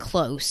Glenn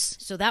Close.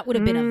 So that would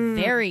have been a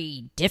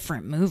very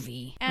different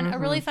movie. And a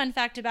really fun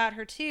fact about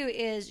her, too,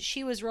 is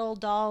she was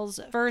Roald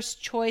Dahl's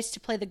first choice to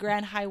play the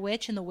Grand High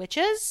Witch in The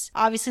Witches.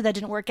 Obviously, that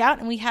didn't work out,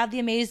 and we have the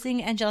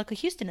amazing Angelica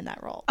Houston in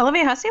that role.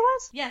 Olivia Hussey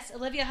was? Yes,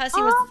 Olivia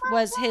Hussey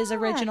was his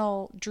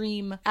original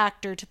dream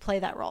actor to play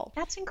that role.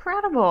 That's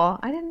incredible.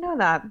 I didn't know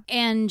that.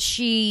 And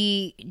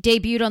she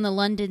debuted on the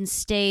London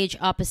stage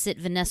opposite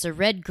Vanessa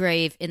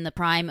Redgrave in the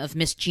prime of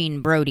Miss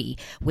Jean Brodie,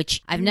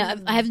 which I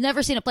have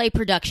never seen a play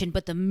production,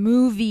 but the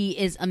movie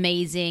is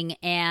amazing,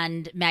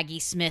 and Maggie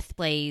Smith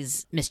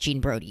plays Miss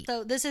Jean Brodie.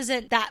 So this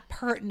isn't that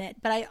pertinent,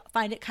 but I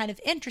find it kind of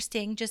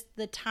interesting, just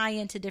the tie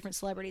into different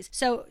celebrities.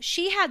 So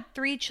she had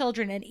 3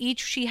 children, and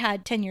each she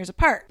had 10 years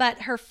apart.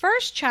 But her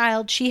first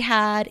child she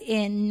had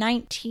in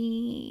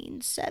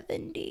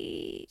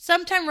 1970.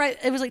 Sometime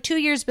it was like 2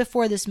 years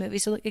before this movie,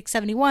 so like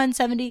 71,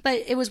 70.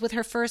 But it was with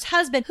her first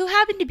husband, who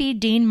happened to be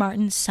Dean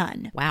Martin's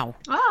son. Wow.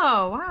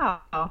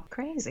 Oh, wow.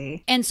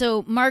 Crazy. And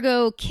so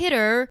Margot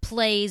Kidder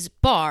plays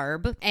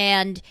Barb,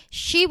 and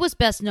she was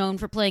best known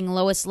for playing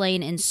Lois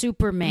Lane in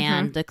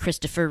Superman, the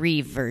Christopher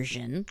Reeve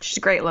version. She's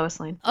a great Lois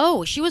Lane.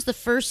 Oh, she was the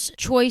first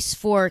choice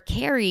for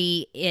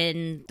Carrie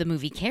in the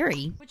movie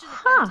Carrie. Which is a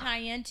fun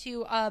tie-in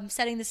to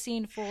setting the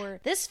scene for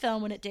this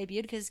film when it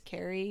debuted, because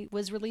Carrie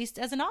was released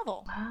as a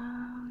novel.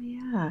 Oh,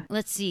 yeah.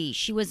 Let's see.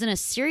 She was in a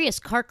serious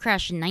car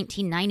crash in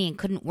 1990 and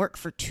couldn't work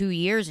for 2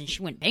 years, and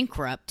she went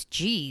bankrupt.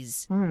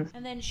 Jeez.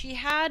 And then she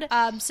had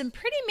some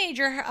pretty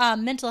major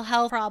mental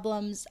health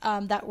problems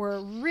that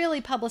were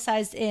really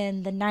publicized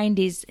in the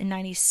 90s and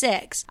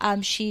 96.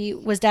 She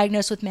was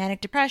diagnosed with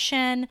manic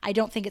depression. I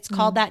don't think it's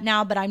called that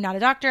now, but I'm not a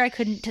doctor. I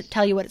couldn't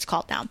tell you what it's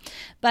called now.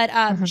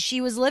 But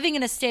she was living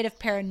in a state of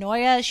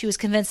paranoia. She was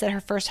convinced that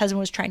her first husband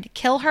was trying to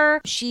kill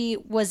her. She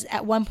was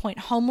at one point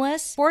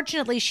homeless.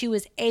 Fortunately, she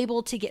was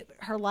able to get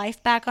her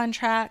life back on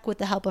track with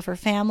the help of her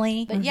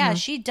family. But yeah,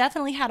 she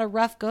definitely had a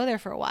rough go there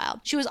for a while.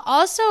 She was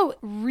also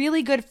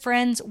really good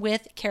friends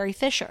with Carrie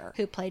Fisher,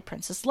 who played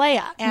Princess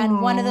Leia.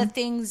 And one of the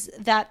things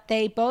that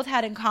they both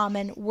had in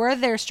common were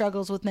their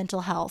struggles with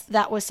mental health.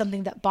 That was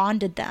something that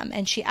bonded them.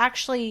 And she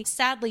actually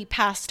sadly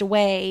passed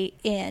away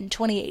in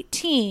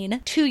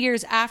 2018, 2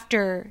 years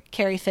after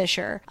Carrie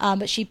Fisher.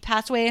 But she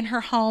passed away in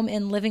her home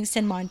in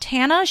Livingston,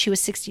 Montana. She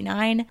was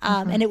 69.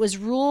 And it was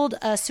ruled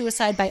a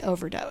suicide by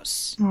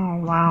overdose. Oh,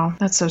 wow.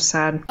 That's so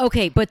sad.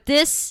 Okay, but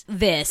this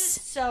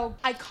So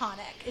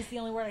iconic is the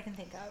only word I can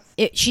think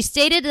of. She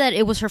stated that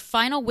it was her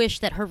final wish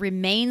that her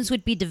remains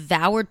would be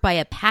devoured by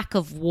a pack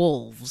of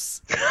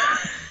wolves.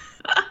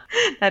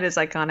 That is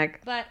iconic.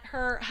 But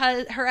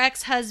her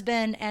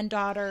ex-husband and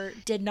daughter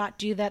did not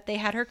do that. They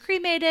had her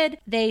cremated.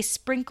 They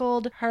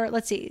sprinkled her,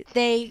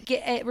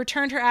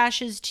 returned her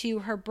ashes to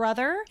her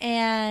brother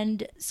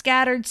and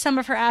scattered some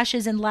of her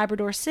ashes in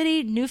Labrador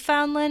City,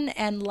 Newfoundland,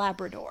 and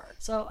Labrador.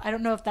 So I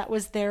don't know if that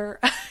was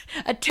their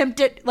attempt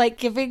at like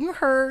giving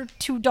her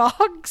two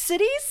dog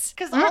cities,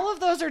 because all of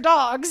those are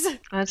dogs.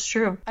 That's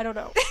true. I don't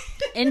know.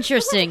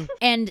 Interesting.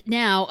 And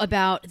now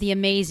about the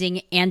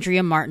amazing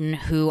Andrea Martin,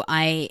 who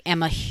I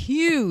am a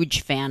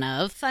huge fan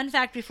of. Fun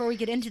fact before we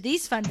get into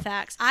these fun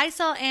facts, I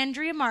saw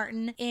Andrea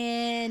Martin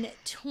in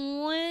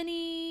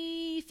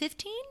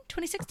 2015?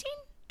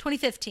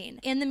 2015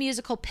 in the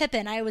musical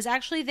Pippin. I was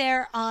actually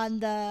there on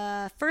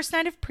the first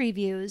night of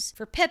previews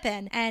for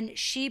Pippin, and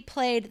she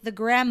played the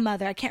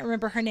grandmother. I can't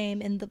remember her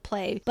name in the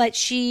play, but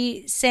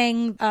she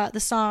sang the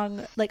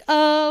song like,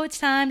 "Oh, it's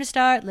time to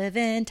start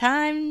living,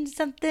 time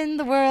something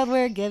the world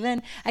we're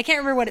given." I can't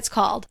remember what it's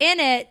called. In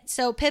it,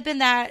 so Pippin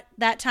that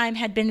time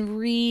had been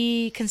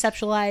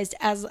reconceptualized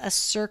as a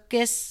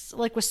circus,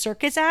 like with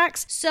circus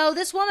acts. So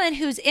this woman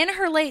who's in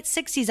her late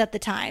 60s at the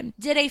time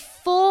did a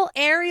full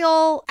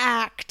aerial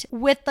act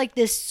with like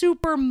this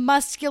super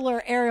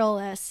muscular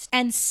aerialist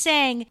and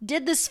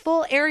did this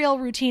full aerial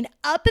routine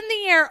up in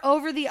the air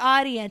over the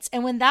audience.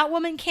 And when that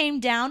woman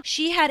came down,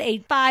 she had a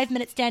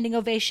 5-minute standing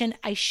ovation.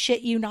 I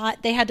shit you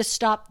not. They had to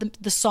stop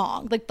the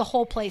song. Like the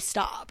whole play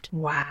stopped.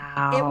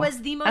 Wow. It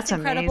was the most That's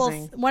incredible,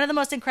 amazing. one of the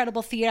most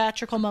incredible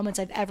theatrical moments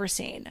I've ever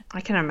seen.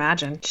 I can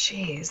imagine.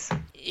 Jeez.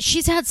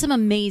 She's had some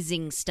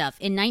amazing stuff.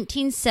 In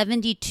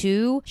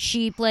 1972,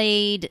 she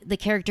played the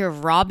character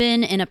of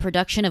Robin in a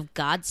production of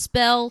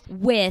Godspell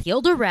with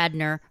Gilda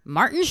Radner,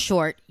 Martin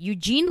Short,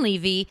 Eugene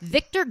Levy,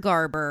 Victor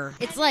Garber.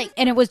 It's like,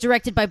 and it was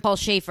directed by Paul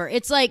Schaefer.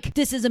 It's like,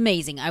 this is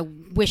amazing. I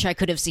wish I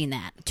could have seen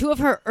that. Two of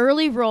her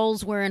early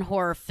roles were in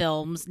horror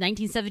films,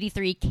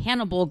 1973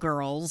 Cannibal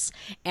Girls,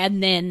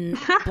 and then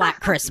Black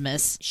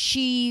Christmas.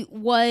 She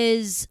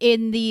was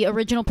in the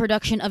original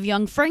production of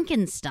Young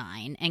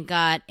Frankenstein and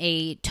got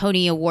a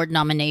Tony Award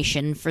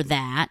nomination for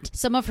that.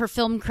 Some of her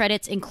film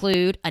credits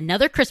include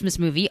another Christmas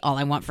movie, All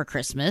I Want for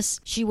Christmas.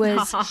 She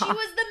was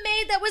the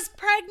maid that was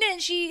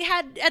pregnant. She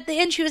had, at the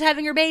end, she was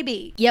having her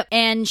baby. Yep,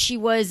 and she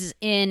was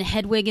in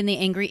Hedwig and the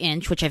Angry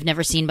Inch, which I've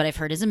never seen, but I've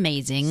heard is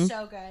amazing.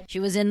 So good. She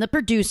was in The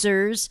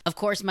Producers, of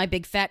course, My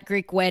Big Fat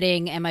Greek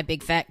Wedding, and My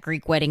Big Fat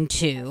Greek Wedding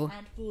 2.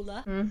 And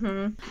Fula.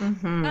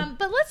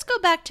 But let's go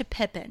back to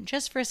Pippin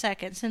just for a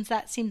second, since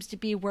that seems to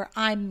be where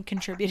I'm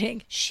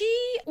contributing.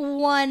 She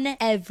won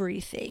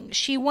everything.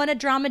 She won a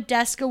Drama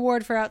Desk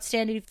Award for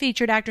Outstanding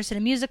Featured Actress in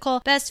a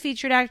Musical, Best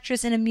Featured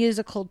Actress in a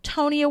Musical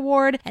Tony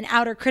Award, an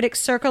Outer Critics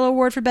Circle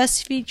Award for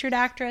Best Featured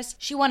Actress.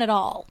 She won it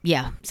all.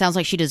 Yeah, sounds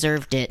like she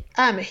deserved it.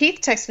 Heath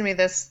texted me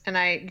this, and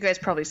you guys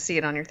probably see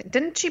it on your thing.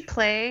 Didn't she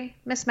play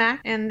Miss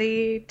Mac in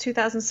the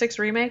 2006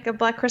 remake of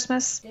Black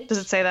Christmas? Does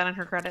it say that in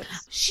her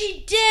credits?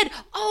 She did.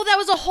 Oh, that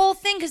was a whole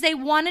thing because they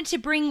wanted to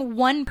bring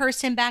one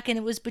person back, and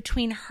it was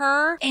between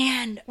her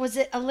and, was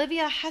it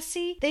Olivia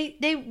Hussey?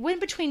 They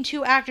went between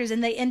two actors,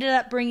 and they ended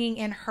up bringing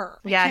in her.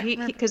 Yeah,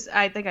 because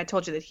I think I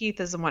told you that Heath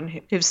is the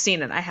one who's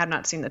seen it. I have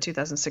not seen the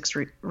 2006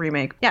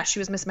 remake. Yeah, she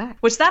was Miss Mac,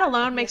 which that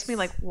alone makes me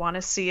like want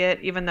to see it,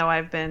 even though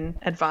I've been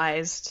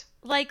advised.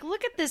 Like,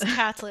 look at this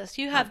cast list.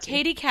 You have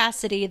Katie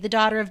Cassidy, the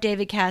daughter of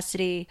David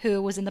Cassidy,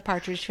 who was in the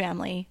Partridge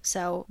Family.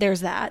 So there's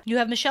that. You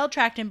have Michelle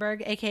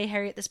Trachtenberg, a.k.a.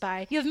 Harriet the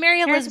Spy. You have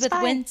Mary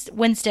Elizabeth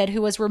Winstead,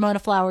 who was Ramona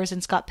Flowers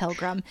in Scott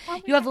Pilgrim.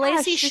 You have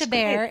Lacey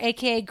Chabert,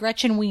 a.k.a.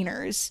 Gretchen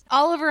Wieners.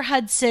 Oliver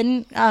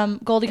Hudson,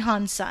 Goldie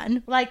Hawn's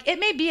son. Like, it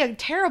may be a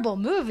terrible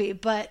movie,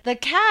 but the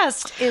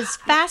cast is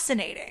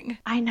fascinating.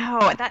 I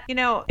know. That,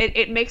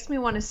 it makes me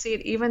want to see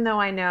it, even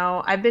though I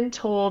know I've been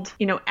told,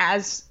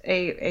 as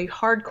a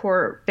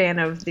hardcore fan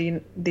of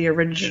the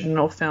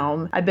original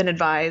film, I've been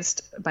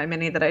advised by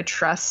many that I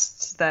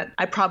trust that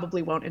I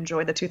probably won't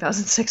enjoy the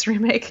 2006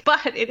 remake,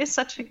 but it is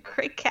such a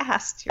great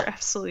cast. You're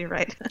absolutely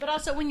right. But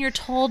also, when you're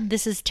told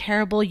this is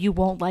terrible, you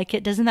won't like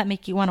it, doesn't that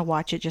make you want to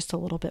watch it just a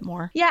little bit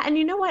more? Yeah, and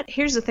you know what?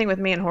 Here's the thing with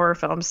me and horror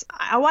films.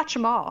 I watch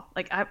them all.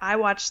 Like, I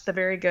watch the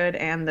very good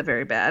and the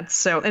very bad.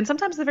 And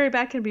sometimes the very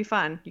bad can be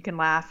fun. You can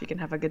laugh, you can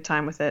have a good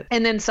time with it.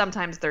 And then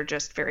sometimes they're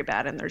just very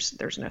bad and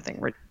there's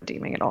nothing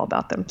redeeming at all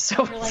about them.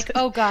 So you're like,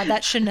 oh God,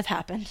 that shouldn't have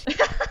happened.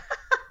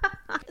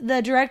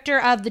 The director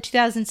of the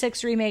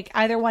 2006 remake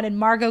either wanted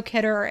Margot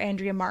Kidder or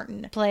Andrea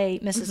Martin to play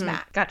Mrs.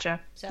 Mac. Gotcha.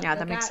 So yeah,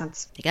 that makes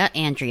sense. They got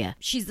Andrea.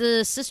 She's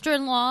the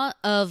sister-in-law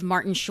of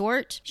Martin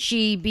Short.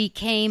 She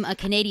became a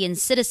Canadian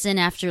citizen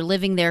after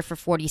living there for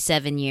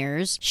 47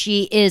 years.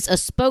 She is a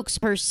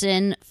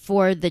spokesperson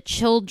for the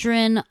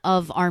Children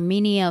of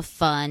Armenia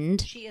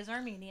Fund. She is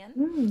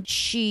Armenian.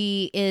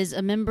 She is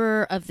a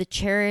member of the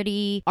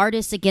charity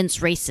Artists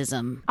Against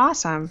Racism.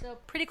 Awesome. So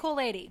Pretty cool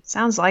lady.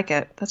 Sounds like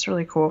it. That's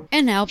really cool.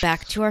 And now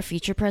back to our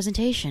feature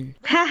presentation.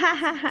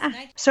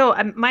 So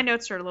my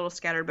notes are a little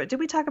scattered, but did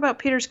we talk about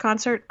Peter's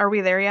concert? Are we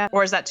there yet?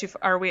 Or is that too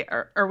far? Are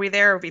we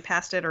there? Or have we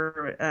passed it?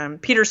 Or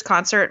Peter's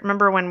concert?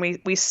 Remember when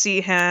we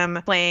see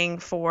him playing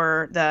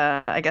for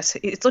the, I guess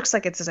it looks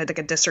like it's like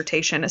a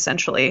dissertation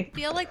essentially. I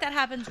feel like that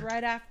happens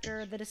right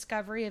after the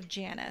discovery of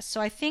Janice.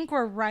 So I think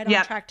we're right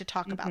on track to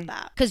talk about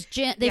that. Because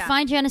they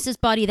find Janice's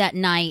body that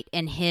night,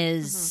 and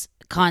his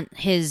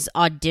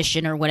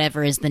audition or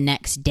whatever is the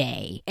next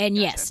day. And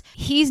yes,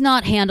 he's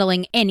not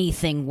handling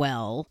anything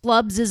well.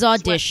 Flubs his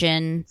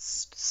audition.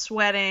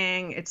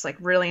 Sweating. It's like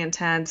really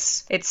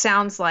intense. It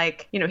sounds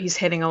like, he's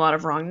hitting a lot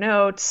of wrong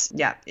notes.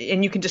 Yeah.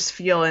 And you can just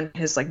feel in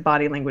his like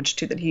body language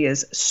too that he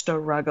is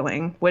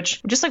struggling,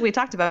 which just like we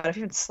talked about, if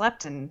you haven't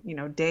slept in,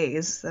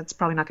 days, that's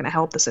probably not going to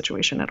help the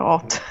situation at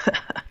all.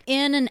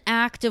 In an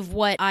act of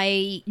what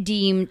I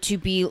deem to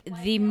be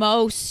the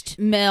most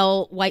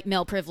white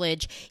male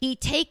privilege, he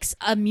takes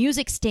a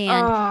music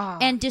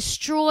stand and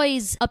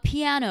destroys a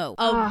piano,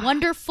 a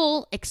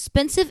wonderful,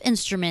 expensive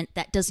instrument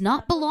that does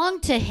not belong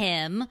to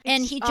him,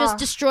 and he just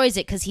destroys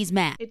it because he's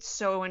mad. It's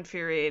so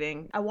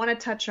infuriating. I want to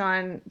touch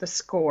on the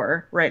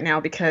score right now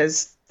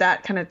because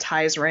that kind of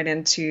ties right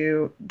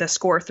into the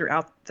score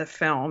throughout the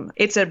film.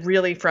 It's a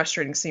really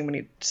frustrating scene when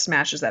he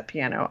smashes that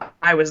piano.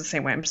 I was the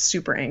same way. I'm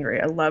super angry.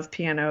 I love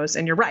pianos.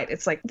 And you're right.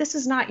 It's like, this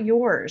is not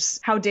yours.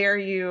 How dare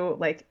you,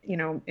 like,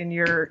 in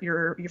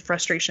your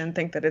frustration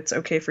think that it's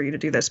okay for you to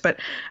do this. But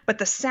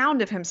the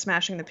sound of him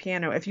smashing the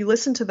piano, if you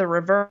listen to the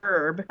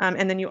reverb,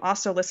 and then you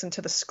also listen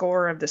to the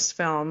score of this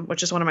film,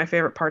 which is one of my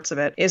favorite parts of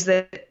it, is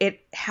that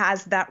it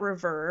has that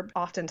reverb,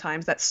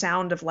 oftentimes, that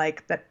sound of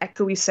like, that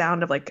echoey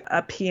sound of like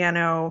a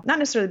piano, not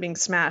necessarily being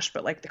smashed,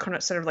 but like the kind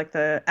of sort of like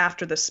the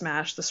after the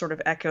smash, the sort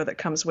of echo that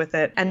comes with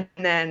it, and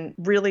then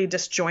really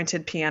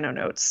disjointed piano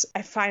notes.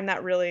 I find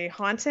that really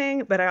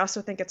haunting, but I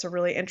also think it's a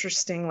really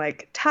interesting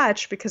like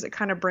touch because it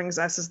kind of brings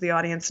us as the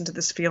audience into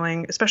this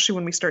feeling, especially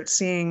when we start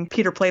seeing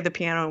Peter play the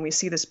piano and we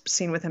see this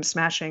scene with him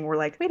smashing. We're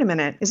like, wait a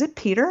minute, is it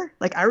Peter?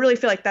 Like, I really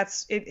feel like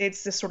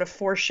it's this sort of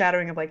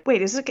foreshadowing of like,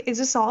 wait, is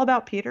this all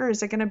about Peter?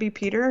 Is it going to be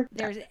Peter?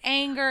 There's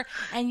anger,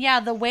 and yeah,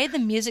 the way the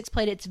music's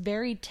played, it's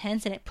very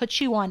tense and it puts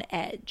you on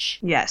edge.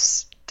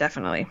 Yes,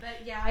 definitely.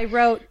 But yeah, I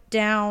wrote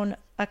down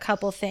a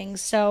couple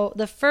things. So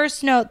the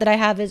first note that I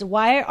have is,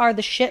 why are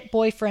the shit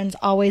boyfriends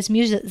always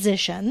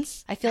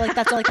musicians? I feel like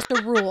that's like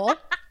the rule.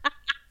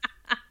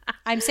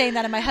 I'm saying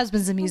that, and my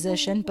husband's a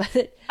musician,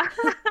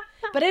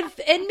 but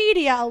in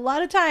media, a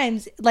lot of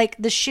times, like,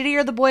 the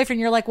shittier the boyfriend,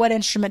 you're like, what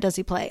instrument does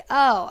he play?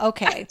 Oh,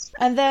 okay.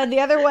 And then the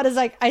other one is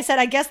like, I said,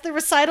 I guess the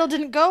recital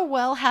didn't go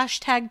well.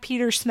 #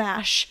 Peter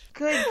smash.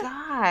 Good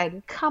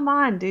God. Come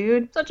on,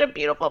 dude. Such a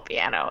beautiful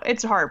piano.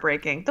 It's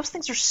heartbreaking. Those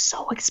things are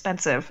so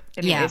expensive.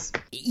 Anyways.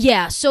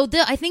 Yeah. So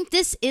I think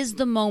this is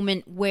the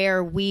moment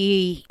where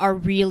we are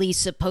really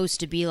supposed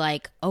to be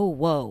like, oh,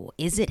 whoa,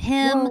 is it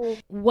him? Whoa.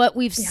 What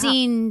we've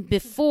seen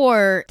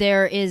before,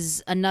 there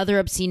is another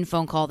obscene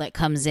phone call that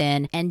comes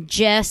in, and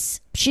Jess,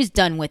 she's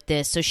done with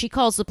this. So she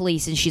calls the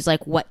police and she's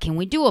like, what can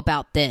we do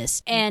about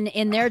this? And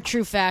in their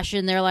true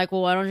fashion, they're like,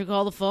 well, why don't you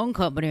call the phone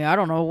company? I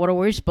don't know. What are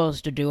we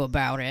supposed to do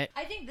about it?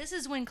 I think this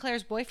is when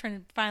Claire's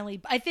boyfriend finally,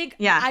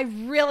 I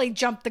really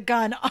jumped the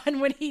gun on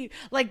when he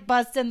like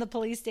busts in the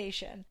police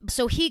station.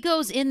 So he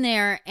goes in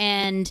there,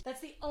 and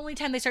that's the only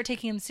time they start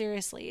taking him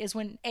seriously, is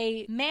when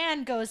a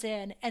man goes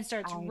in and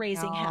starts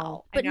raising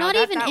hell. But not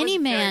even any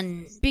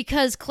man,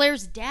 because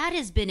Claire's dad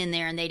has been in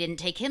there and they didn't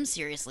take him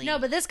seriously. No,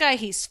 but this guy,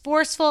 he's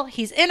forceful.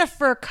 He's in a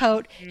fur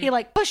coat. He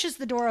like pushes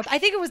the door up. I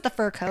think it was the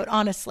fur coat,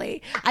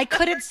 honestly. I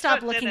couldn't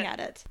stop looking at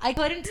it. I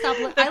couldn't stop.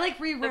 I like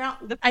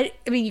rewound. I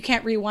mean, you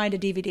can't rewind a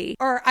DVD.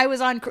 Or I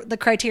was on the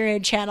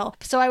Criterion channel,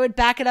 so I would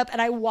back it up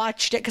and I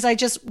watched it because I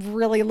just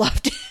really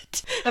loved it.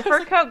 The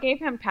fur coat gave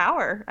him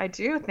power. I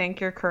do think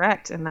you're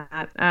correct in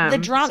that. The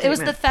drama. Statement. It was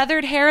the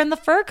feathered hair and the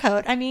fur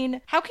coat. I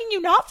mean, how can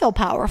you not feel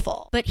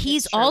powerful? But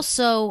he's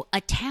also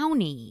a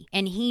townie,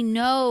 and he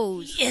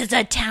knows. He is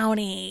a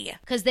townie.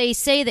 Because they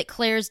say that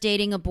Claire's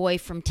dating a boy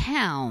from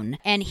town,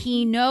 and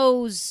he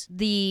knows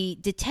the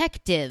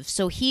detective,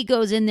 so he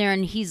goes in there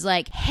and he's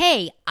like,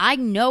 hey, I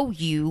know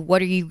you.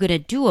 What are you going to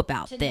do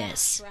about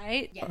this?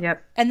 Right?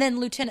 Yep. And then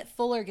Lieutenant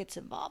Fuller gets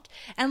involved.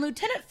 And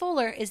Lieutenant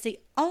Fuller is the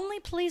only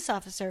police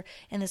officer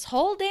in this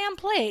whole damn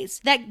place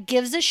that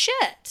gives a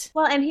shit.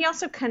 Well, and he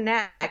also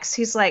connects.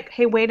 He's like,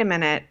 hey, wait a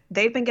minute.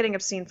 They've been getting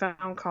obscene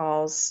phone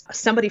calls.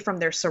 Somebody from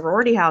their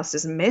sorority house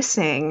is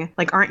missing.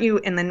 Like, aren't you?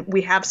 And then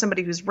we have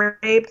somebody who's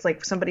raped,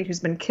 like somebody who's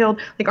been killed.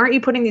 Like, aren't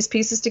you putting these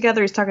pieces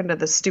together? He's talking to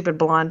the stupid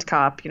blonde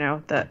cop,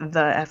 the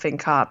effing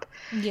cop.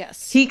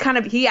 Yes.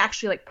 He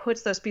actually like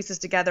puts those pieces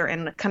together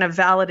and kind of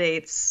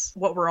validates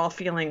what we're all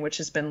feeling, which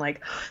has been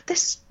like,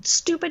 this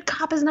stupid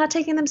cop is not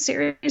taking them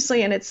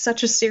seriously, and it's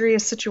such a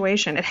serious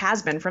situation. It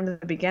has been from the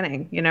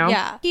beginning, you know?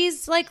 Yeah.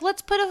 He's like,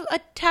 let's put a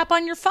tap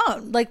on your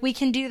phone. Like, we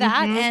can do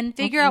that and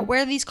figure out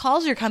where these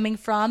calls are coming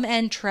from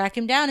and track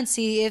him down and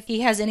see if he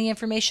has any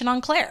information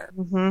on Claire.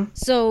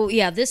 So,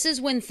 yeah, this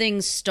is when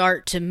things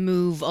start to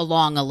move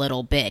along a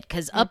little bit.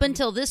 Because up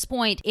until this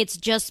point, it's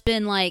just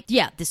been like,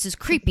 yeah, this is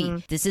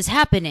creepy. This is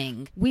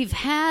happening. We've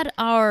had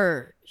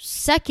our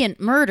second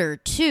murder,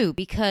 too,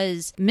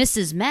 because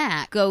Mrs.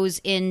 Mack goes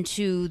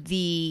into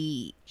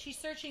the... She's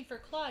searching for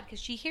Claude because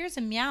she hears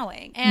him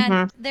meowing,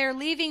 and they're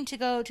leaving to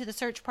go to the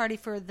search party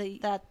for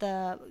that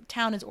the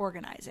town is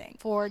organizing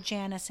for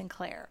Janice and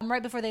Claire.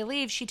 Right before they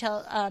leave,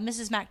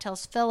 Mrs. Mack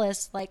tells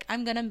Phyllis, like,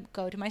 I'm gonna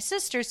go to my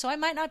sister, so I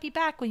might not be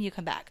back when you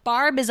come back.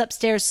 Barb is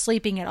upstairs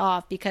sleeping it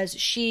off because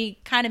she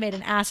kind of made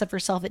an ass of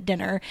herself at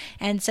dinner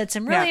and said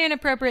some really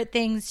inappropriate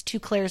things to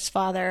Claire's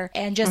father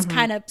and just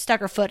kind of stuck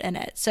her foot in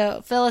it.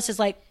 So Phyllis is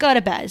like, go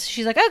to bed.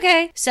 She's like,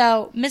 okay.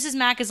 So Mrs.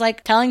 Mack is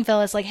like telling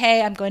Phyllis, like,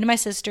 hey, I'm going to my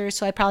sister,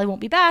 so I probably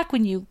won't be back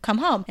when you come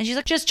home. And she's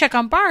like, just check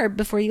on Barb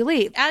before you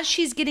leave. As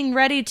she's getting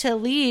ready to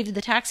leave,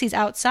 the taxi's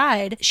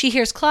outside, she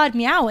hears Claude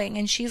meowing,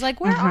 and she's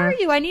like, where are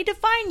you? I need to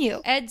find you.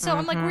 And so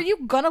I'm like, were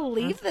you gonna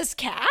leave this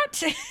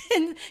cat?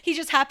 And he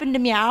just happened to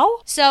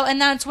meow. So,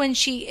 and that's when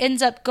she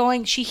ends up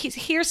going, she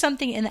hears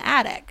something in the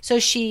attic. So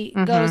she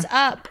goes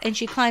up and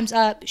she climbs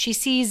up. She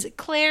sees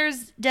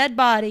Claire's dead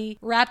body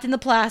wrapped in the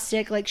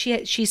plastic, like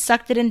she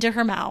sucked it into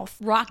her mouth,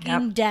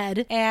 rocking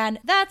dead. And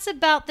that's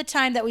about the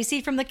time that we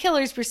see from the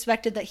killer's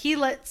perspective that he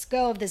lets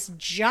go of this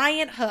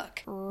giant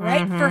hook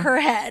right for her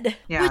head.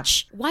 Yeah.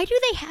 Which, why do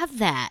they have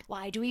that?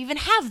 Why do we even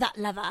have that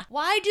lever?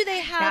 Why do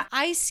they have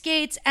ice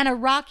skates and a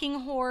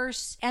rocking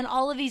horse and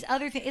all of these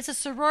other things? It's a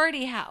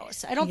sorority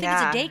house. I don't think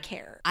it's a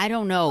daycare. I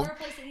don't know. Or a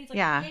place that needs like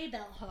a hay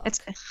bell hook. It's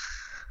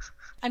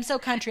I'm so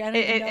country. I don't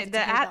even know if it's a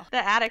hay bell.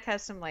 the attic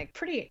has some like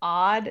pretty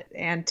odd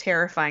and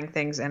terrifying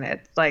things in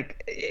it.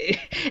 Like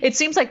it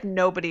seems like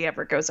nobody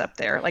ever goes up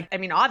there. Like, I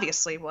mean,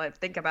 obviously, well,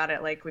 think about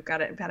it. Like we've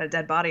had a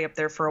dead body up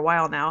there for a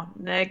while now.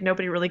 Like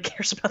nobody really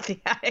cares about the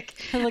attic.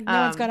 Like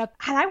no one's gone up.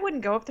 And I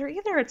wouldn't go up there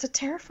either. It's a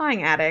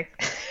terrifying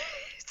attic.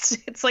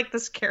 It's like the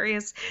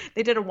scariest.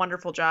 They did a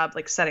wonderful job,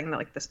 like setting the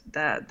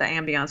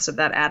ambiance of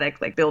that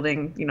attic, like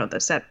building, you know, the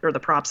set or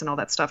the props and all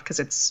that stuff. Because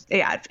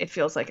it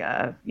feels like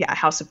a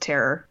house of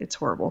terror. It's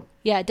horrible.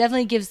 Yeah, it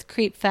definitely gives the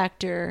creep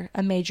factor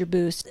a major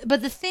boost.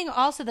 But the thing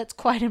also that's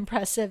quite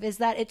impressive is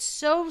that it's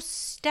so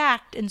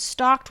stacked and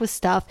stocked with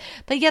stuff,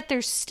 but yet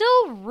there's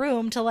still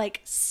room to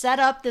like set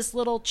up this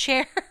little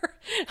chair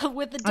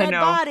with the dead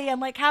body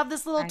and like have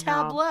this little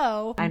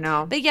tableau. I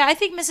know. But yeah, I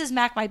think Mrs.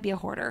 Mack might be a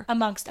hoarder,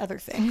 amongst other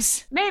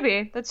things.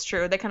 Maybe. That's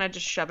true. They kind of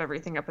just shove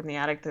everything up in the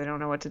attic that they don't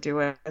know what to do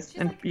with.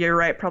 And you're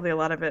right. Probably a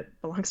lot of it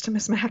belongs to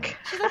Miss Mack.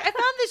 She's like, I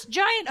found this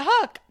giant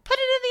hook. Put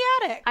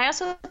it in the attic. I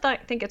also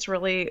think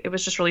it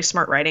was just really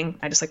smart writing.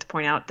 I just like to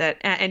point out that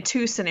in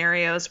two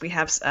scenarios, we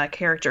have a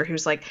character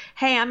who's like,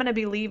 hey, I'm going to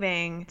be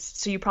leaving,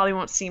 so you probably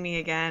won't see me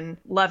again.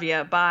 Love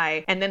ya.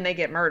 Bye. And then they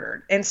get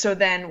murdered. And so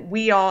then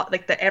we all,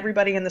 like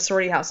everybody in the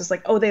sorority house is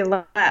like, oh, they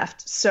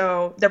left.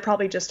 So they're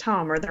probably just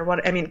home or they're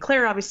what? I mean,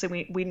 Claire,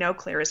 obviously we know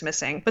Claire is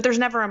missing, but there's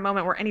never a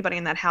moment where anybody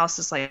in that house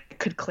is like,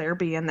 could Claire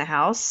be in the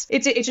house?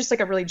 It's just like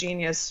a really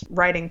genius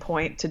writing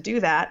point to do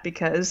that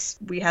because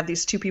we have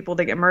these two people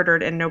that get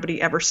murdered and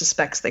nobody ever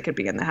suspects they could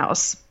be in the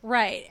house.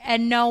 Right.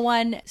 And no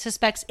one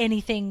suspects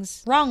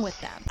anything's wrong with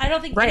them. I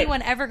don't think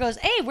anyone ever goes,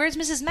 hey, where's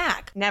Mrs.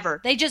 Mack?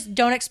 Never. They just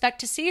don't expect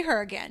to see her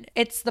again.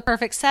 It's the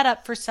perfect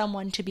setup for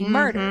someone to be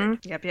murdered.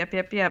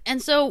 Yep.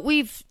 And so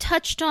we've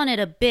touched on it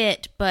a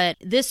bit, but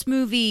this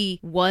movie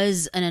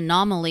was an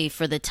anomaly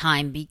for the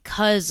time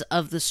because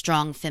of the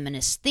strong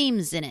feminist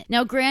themes in it.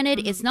 Now,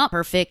 granted, it's not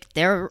perfect.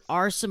 There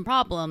are some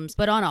problems,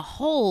 but on a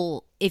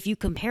whole, if you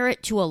compare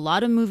it to a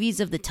lot of movies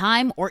of the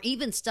time or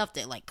even stuff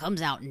that like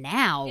comes out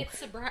now,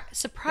 it's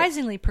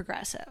surprisingly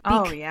progressive.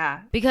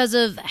 Because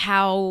of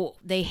how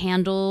they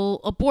handle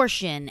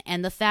abortion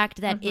and the fact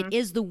that it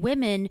is the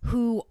women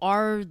who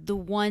are the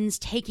ones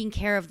taking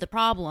care of the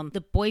problem.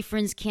 The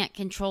boyfriends can't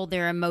control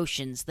their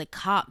emotions. The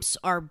cops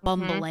are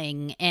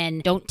bumbling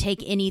and don't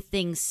take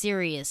anything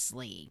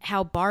seriously.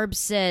 How Barb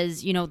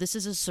says, you know, this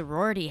is a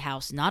sorority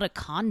house, not a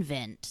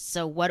convent.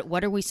 So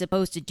what are we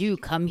supposed to do?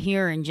 Come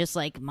here and just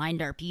like mind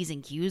our P's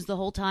and Q's the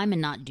whole time and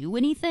not do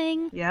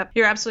anything? Yep,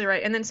 you're absolutely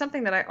right. And then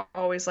something that I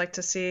always like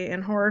to see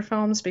in horror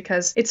films,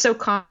 because it's so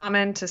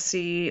common to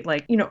see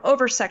like, you know,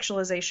 over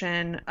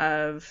sexualization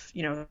of,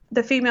 you know,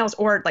 the females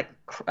or like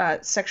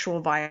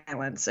sexual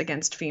violence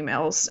against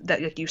females that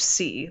like, you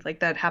see like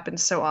that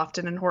happens so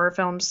often in horror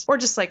films, or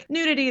just like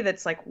nudity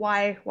that's like,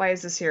 why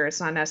is this here? It's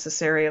not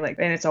necessary. Like,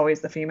 and it's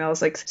always the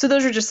females. Like, so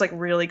those are just like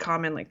really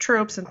common like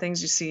tropes and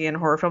things you see in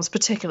horror films,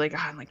 particularly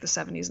in like the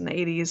 70s and the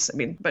 80s. I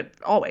mean, but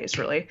always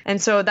really. And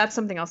And so that's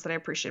something else that I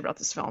appreciate about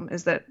this film,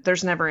 is that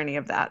there's never any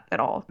of that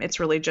at all. It's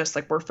really just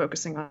like we're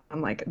focusing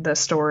on like the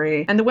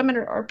story, and the women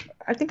are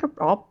I think are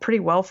all pretty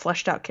well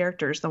fleshed out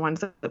characters, the ones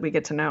that we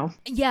get to know.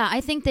 Yeah,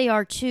 I think they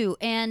are too.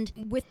 And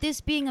with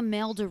this being a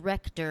male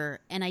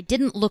director, and I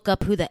didn't look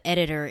up who the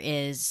editor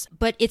is,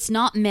 but it's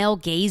not male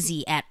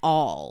gazy at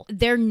all.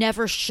 They're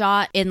never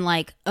shot in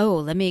like, oh,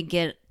 let me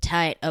get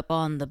tight up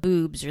on the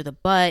boobs or the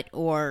butt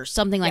or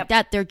something like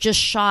that. They're just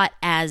shot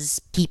as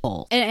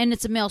people. And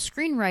it's a male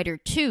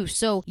screenwriter too.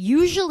 So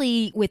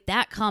usually with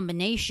that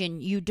combination,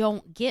 you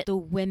don't get the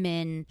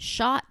women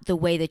shot the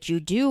way that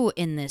you do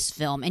in this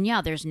film. And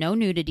yeah, there's no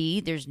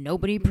nudity. There's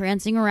nobody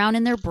prancing around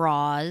in their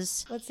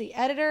bras. Let's see.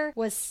 Editor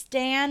was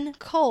Stan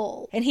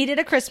Cole. And he did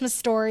A Christmas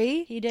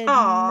Story. He did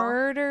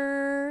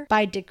Murder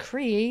by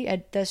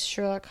Decree, the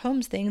Sherlock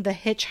Holmes thing, The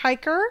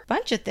Hitchhiker,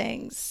 bunch of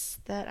things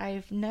that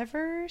I've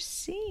never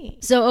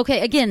seen. So, okay,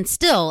 again,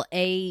 still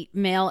a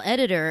male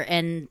editor,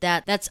 and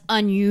that's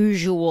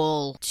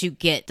unusual to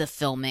get the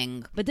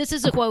filming. But this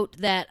is a quote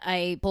that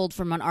I pulled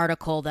from an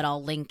article that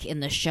I'll link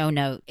in the show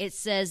note. It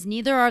says,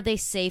 "Neither are they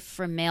safe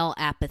from male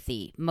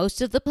apathy.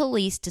 Most of the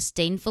police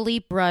disdainfully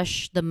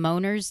brush the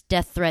moaner's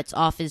death threats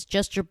off as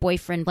just your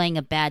boyfriend playing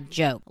a bad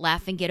joke.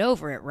 Laugh and get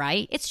over it,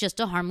 right? It's just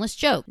a harmless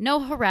joke. No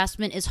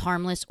harassment is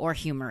harmless or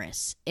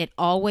humorous. It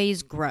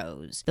always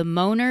grows. The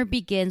moaner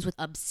begins with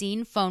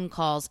obscene phone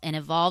calls and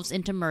evolves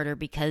into murder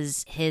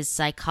because his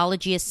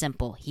psychology is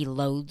simple. He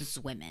loathes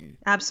women."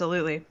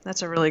 Absolutely.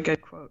 That's a really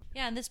good quote.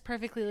 Yeah, and this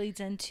perfectly leads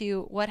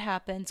into what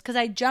happens, because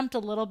I jumped a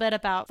little bit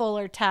about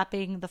Fuller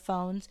tapping the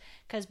phones,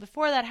 because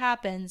before that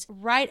happens,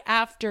 right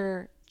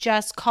after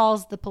Jess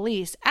calls the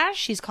police, as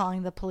she's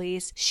calling the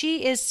police,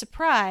 she is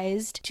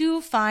surprised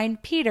to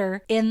find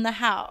Peter in the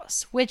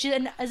house, which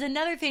is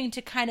another thing to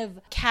kind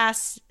of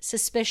cast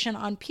suspicion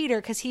on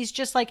Peter, because he's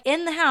just like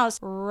in the house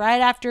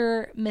right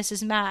after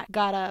Mrs. Mack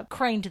got a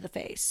crane to the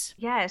face.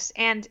 Yes,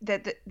 and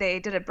that they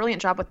did a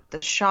brilliant job with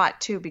the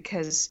shot too,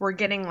 because we're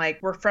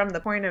from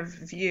the point of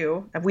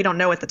view, we don't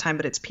know at the time,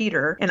 but it's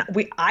Peter, and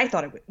I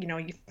thought it,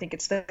 you think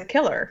it's the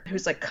killer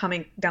who's like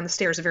coming down the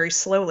stairs very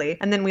slowly,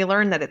 and then we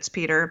learn that it's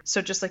Peter.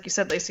 So just like you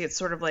said, Lacey, it's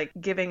sort of like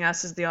giving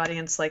us as the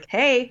audience like,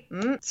 hey,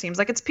 seems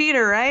like it's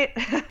Peter, right?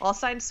 All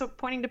signs so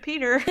pointing to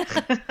Peter.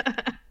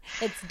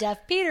 It's Deaf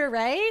Peter,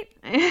 right?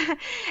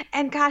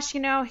 And gosh,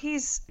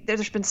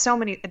 there's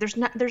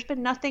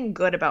been nothing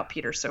good about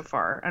Peter so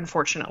far,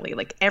 unfortunately.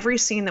 Like every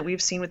scene that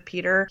we've seen with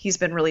Peter, he's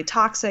been really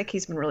toxic,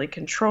 he's been really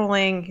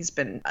controlling, he's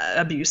been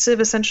abusive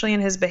essentially in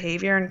his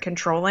behavior and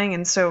controlling.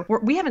 And so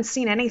we haven't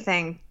seen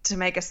anything to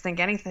make us think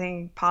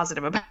anything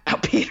positive about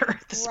Peter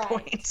at this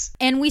point.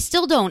 And we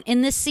still don't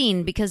in this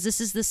scene, because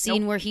this is the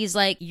scene where he's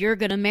like, "You're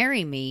gonna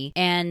marry me,"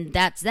 and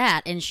that's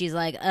that. And she's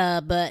like,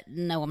 but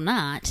no, I'm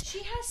not.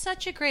 She has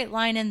such a great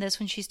line in this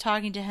when she's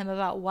talking to him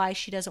about why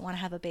she doesn't want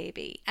to have a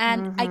baby.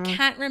 And I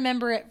can't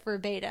remember it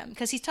verbatim,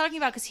 because he's talking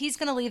about, because he's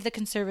going to leave the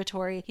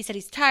conservatory. He said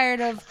he's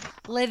tired of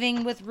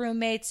living with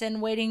roommates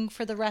and waiting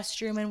for the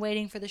restroom and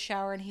waiting for the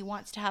shower, and he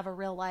wants to have a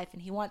real life,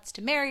 and he wants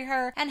to marry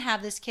her and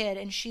have this kid.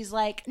 And she's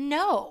like,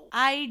 no,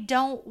 I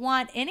don't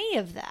want any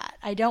of that.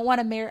 I don't want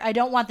to marry. I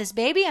don't want this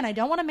baby, and I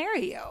don't want to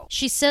marry you.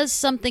 She says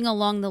something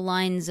along the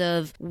lines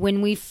of,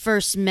 when we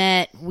first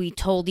met, we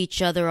told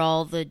each other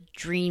all the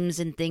dreams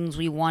and things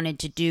we wanted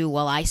to do,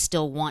 while I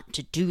still want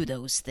to do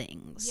those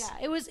things. Yeah,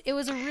 it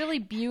was a really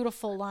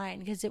beautiful line,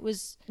 because it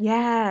was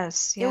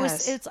yes.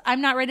 It's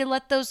I'm not ready to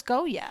let those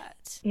go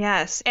yet.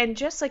 Yes, and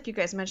just like you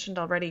guys mentioned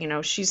already,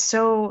 she's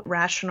so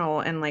rational,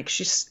 and like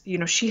she's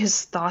she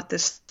has thought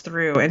this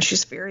through, and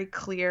she's very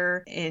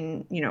clear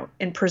in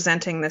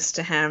presenting this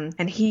to him,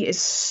 and he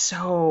is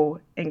so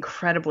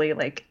incredibly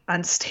like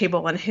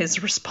unstable in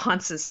his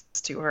responses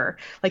to her.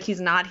 Like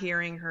he's not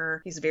hearing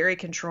her, he's very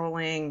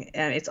controlling,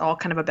 and it's all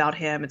kind of about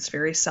him. It's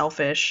very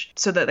selfish.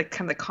 So that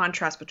kind of the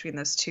contrast between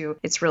those two,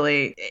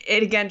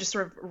 it again just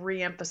sort of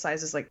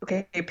reemphasizes like,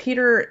 okay,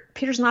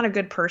 Peter's not a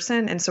good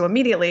person. And so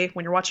immediately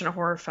when you're watching a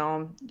horror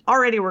film,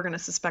 already we're going to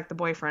suspect the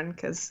boyfriend,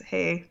 because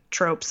hey,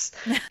 tropes.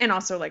 And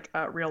also like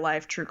real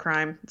life true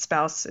crime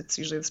spouse, it's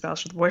usually the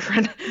spouse or the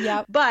boyfriend.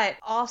 Yep. But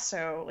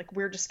also like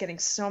we're just getting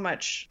so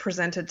much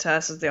presented to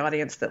us as the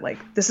audience that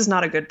like this is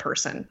not a good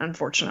person,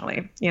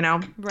 unfortunately.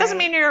 Right. Doesn't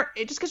mean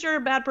just because you're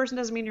a bad person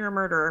doesn't mean you're a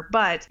murderer,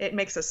 but it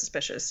makes us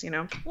suspicious.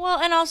 Well,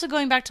 and also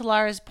going back to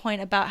Lara's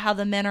point about how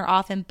the men are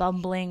often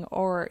bumbling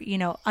or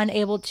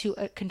unable to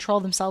control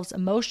themselves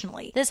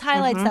emotionally, this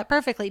highlights that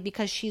perfectly,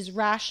 because she's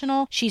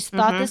rational, she's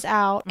thought this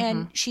out,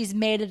 and she's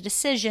made a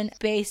decision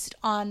based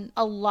on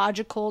a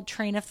logical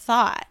train of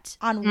thought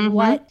on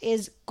what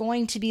is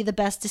going to be the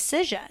best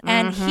decision.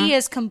 And he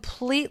is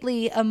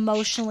completely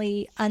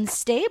emotionally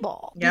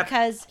unstable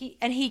because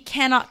he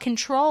cannot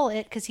control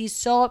it, because he's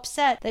so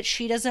upset that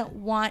she doesn't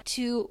want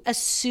to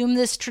assume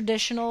this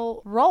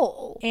traditional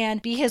role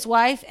and be his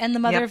wife and the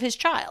mother of his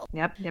child.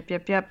 Yep.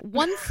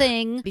 One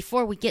thing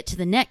before we get to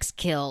the next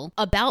kill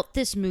about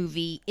this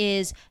movie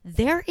is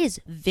there is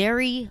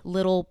very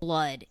little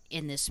blood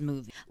in this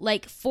movie.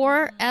 Like,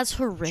 for as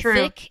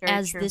horrific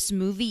as this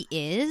movie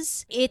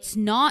is, it's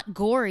not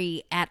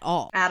gory at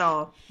all. At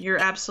all. You're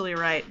absolutely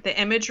right. The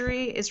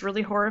imagery is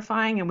really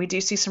horrifying, and we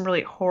do see some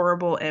really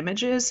horrible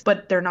images,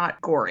 but they're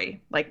not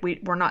gory. Like,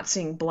 we're not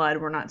seeing blood.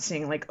 We're not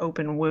seeing, like,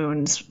 open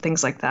wounds,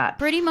 things like that.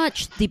 Pretty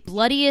much the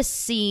bloodiest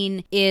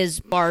scene is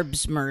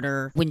Barb's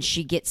murder when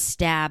she gets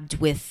stabbed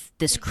with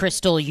this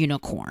crystal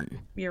unicorn.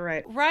 You're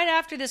right. Right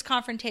after this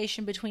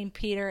confrontation between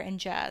Peter and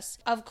Jess,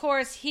 of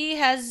course, he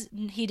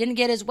didn't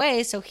get his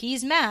way, so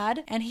he's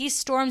mad, and he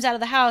storms out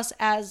of the house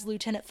as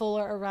Lieutenant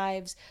Fuller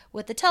arrives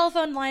with the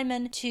telephone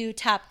lineman to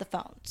tap the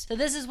phones. So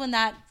this is when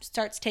that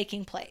starts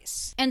taking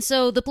place. And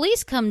so the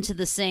police come to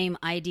the same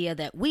idea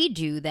that we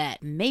do,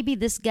 that maybe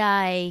this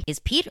guy is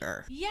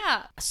Peter.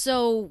 Yeah.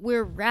 So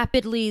we're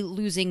rapidly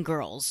losing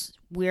girls.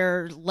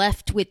 We're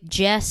left with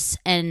Jess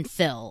and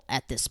Phil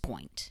at this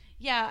point.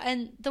 Yeah,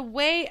 and the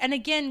way, and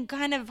again,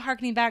 kind of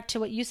harkening back to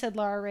what you said,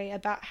 Laura Ray,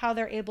 about how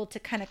they're able to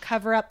kind of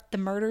cover up the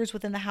murders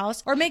within the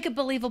house, or make it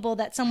believable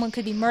that someone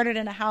could be murdered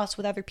in a house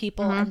with other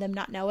people and them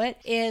not know it,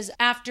 is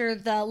after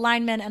the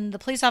lineman and the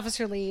police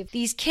officer leave,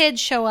 these kids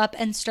show up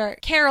and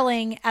start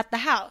caroling at the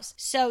house.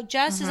 So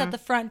Jess is at the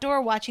front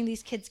door watching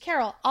these kids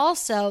carol.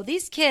 Also,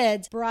 these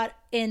kids brought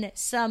in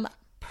some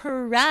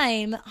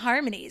prime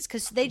harmonies,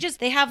 because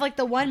they have like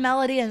the one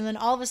melody, and then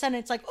all of a sudden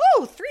it's like,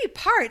 ooh, 3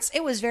 parts.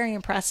 It was very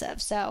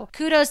impressive. So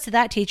kudos to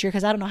that teacher,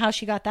 because I don't know how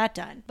she got that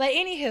done. But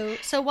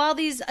anywho, so while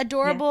these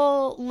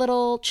adorable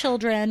little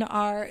children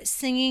are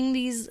singing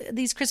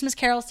these Christmas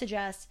carols to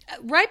Jess,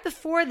 right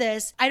before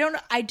this, I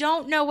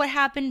don't know what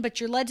happened, but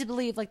you're led to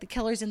believe like the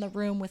killer's in the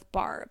room with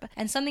Barb,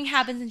 and something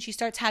happens and she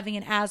starts having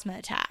an asthma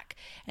attack,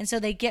 and so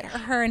they get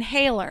her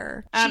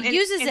inhaler. She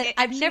uses it.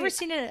 I've never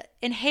seen an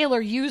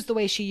inhaler used the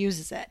way she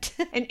uses it.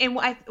 and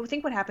I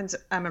think what happens,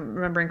 I'm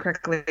remembering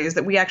correctly, is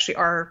that we actually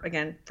are,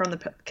 again, from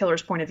the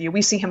killer's point of view,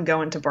 we see him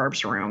go into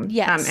Barb's room.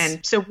 Yes.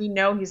 And so we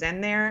know he's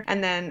in there,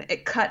 and then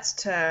it cuts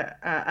to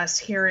us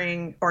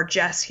hearing, or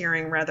Jess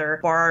hearing rather,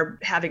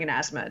 Barb having an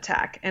asthma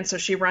attack. And so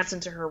she runs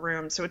into her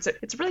room. So it's a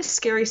really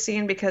scary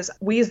scene, because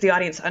we as the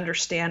audience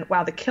understand,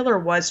 wow, the killer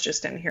was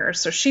just in here.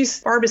 So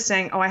Barb is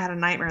saying, oh, I had a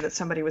nightmare that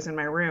somebody was in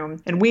my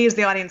room. And we as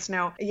the audience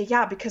know,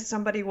 yeah, because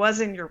somebody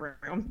was in your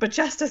room. But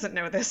Jess doesn't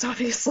know this,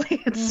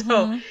 obviously. And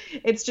so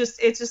it's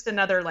just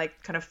another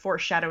like kind of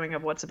foreshadowing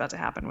of what's about to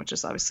happen, which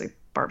is obviously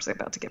Barb's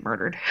about to get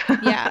murdered.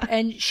 Yeah,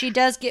 and she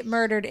does get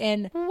murdered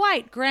in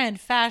quite grand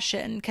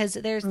fashion, because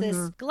there's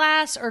this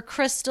glass or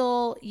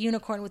crystal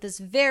unicorn with this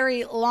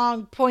very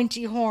long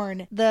pointy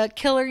horn. The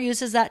killer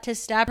uses that to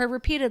stab her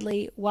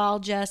repeatedly while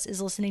Jess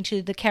is listening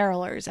to the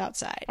carolers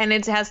outside. And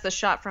it has the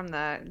shot from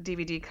the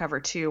DVD cover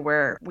too,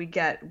 where we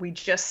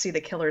just see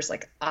the killer's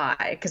like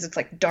eye, because it's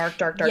like dark,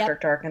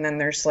 and then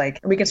there's like,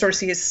 we can sort of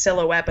see his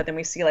silhouette, but then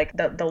we see like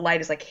the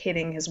light is like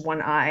hitting his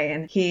one eye,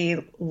 and he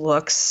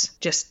looks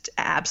just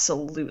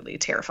absolutely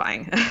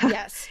terrifying.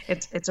 Yes.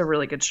 It's a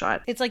really good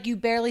shot. It's like you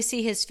barely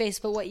see his face,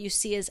 but what you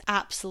see is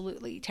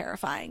absolutely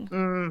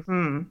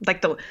terrifying.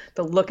 Like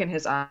the look in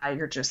his eye,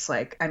 you're just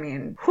like, I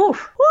mean, whew.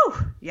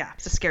 Yeah,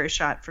 it's a scary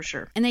shot for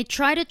sure. And they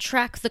try to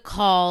track the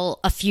call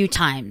a few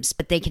times,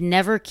 but they can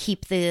never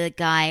keep the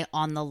guy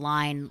on the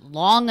line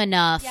long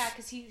enough. Yeah,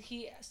 because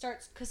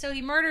so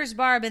he murders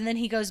Barb, and then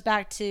he goes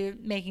back to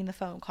making the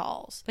phone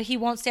calls. But he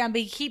won't stay on,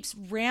 but he keeps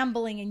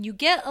rambling, and you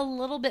get a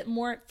little bit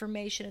more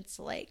information. It's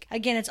like,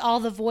 again, it's all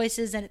the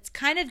voices, and it's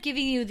kind of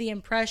giving you the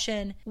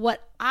impression,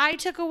 what I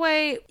took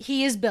away,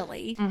 he is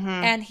Billy,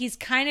 and he's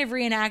kind of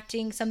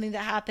reenacting something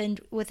that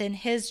happened within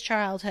his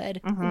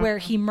childhood where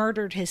he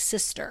murdered his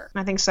sister.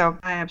 I think so.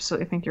 I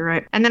absolutely think you're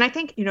right. And then I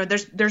think,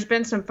 there's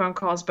been some phone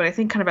calls, but I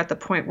think kind of at the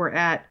point we're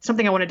at,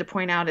 something I wanted to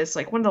point out is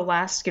like one of the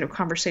last,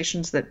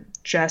 conversations that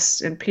Jess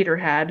and Peter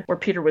had, where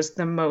Peter was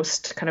the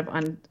most kind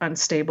of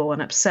unstable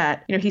and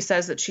upset. He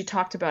says that she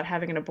talked about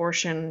having an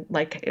abortion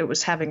like it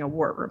was having a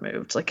wart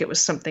removed, like it was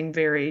something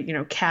very,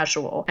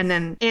 casual. And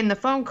then in the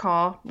phone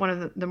call, one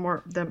of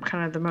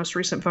the most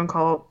recent phone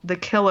call, the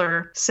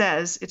killer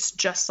says it's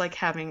just like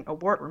having a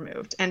wart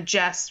removed. And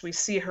Jess, we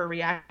see her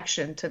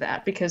reaction to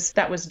that, because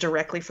that was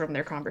directly from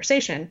their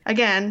conversation.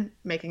 Again,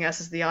 making us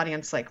as the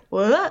audience like,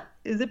 what?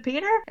 Is it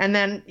Peter? And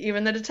then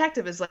even the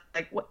detective is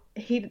like what?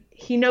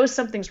 He knows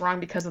something's wrong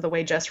because of the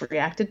way Jess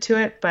reacted to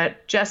it,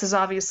 but Jess is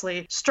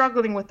obviously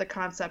struggling with the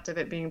concept of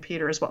it being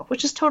Peter as well,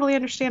 which is totally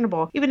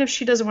understandable. Even if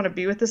she doesn't want to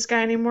be with this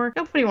guy anymore,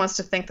 nobody wants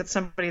to think that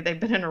somebody they've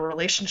been in a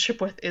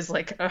relationship with is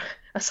like a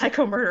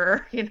psycho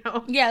murderer,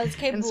 Yeah, it's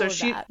capable of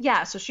that.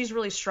 Yeah, so she's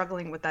really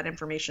struggling with that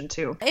information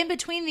too. In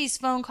between these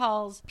phone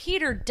calls,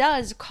 Peter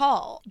does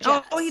call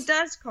Jess. Oh, he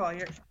does call.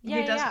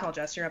 He does call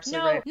Jess. You're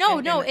absolutely right.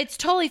 No, it's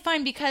totally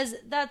fine, because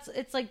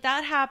it's like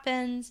that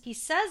happens. He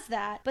says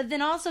that, but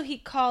then also he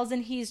calls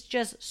and he's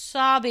just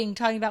sobbing,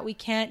 talking about we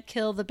can't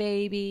kill the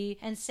baby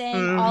and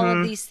saying all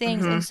of these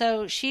things. And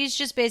so she's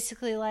just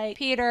basically like,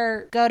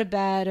 Peter, go to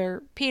bed,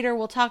 or Peter,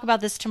 we'll talk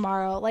about this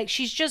tomorrow. Like,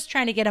 she's just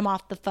trying to get him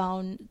off the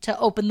phone to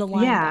open the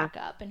line back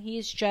up. And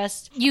he's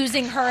just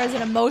using her as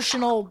an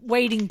emotional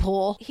waiting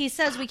pool. He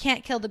says we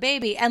can't kill the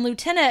baby. And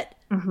Lieutenant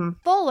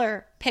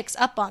Fuller picks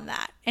up on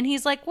that. And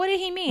he's like, what did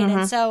he mean?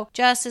 And so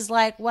Jess is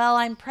like, well,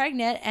 I'm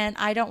pregnant and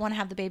I don't want to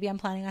have the baby. I'm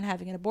planning on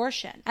having an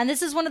abortion. And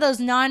this is one of those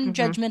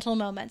non-judgmental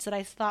moments that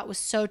I thought was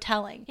so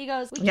telling. He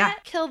goes, we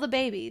can't kill the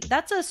baby.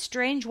 That's a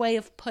strange way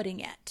of putting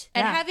it.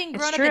 And having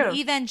grown up in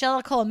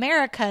evangelical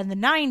America in the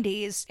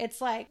 90s,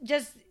 it's like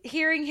just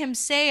hearing him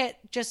say it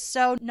just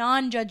so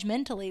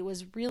non-judgmentally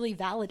was really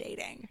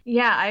validating.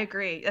 Yeah, I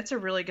agree. That's a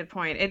really good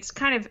point. It's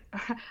kind of,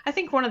 I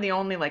think one of the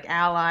only like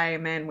ally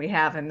men we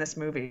have in this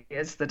movie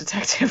is the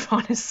detective,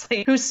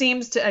 honestly, who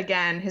seems to,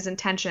 again, his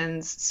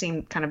intentions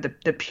seem kind of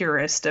the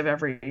purest of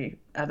every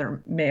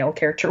other male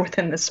character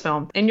within this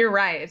film. And you're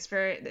right. It's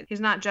very, he's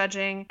not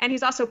judging. And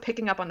he's also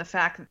picking up on the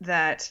fact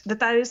that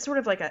is sort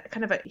of like a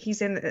kind of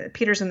a,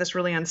 Peter's in this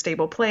really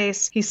unstable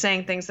place. He's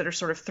saying things that are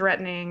sort of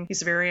threatening.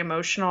 He's very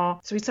emotional.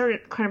 So he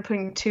started kind of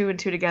putting two and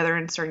two together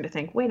and starting to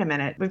think, wait a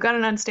minute, we've got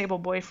an unstable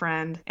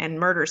boyfriend and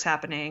murders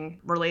happening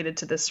related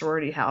to this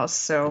sorority house.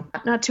 So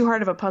not too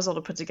hard of a puzzle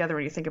to put together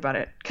when you think about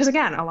it. Because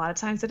again, a lot of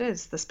times it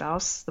is the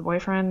spouse, the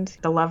boyfriend,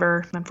 the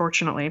lover,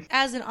 unfortunately.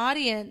 As an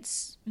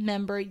audience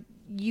member,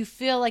 you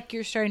feel like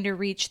you're starting to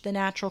reach the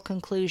natural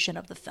conclusion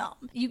of the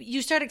film.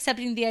 You start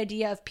accepting the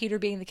idea of Peter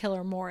being the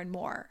killer more and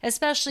more,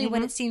 especially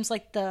when it seems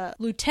like the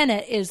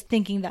lieutenant is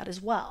thinking that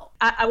as well.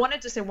 I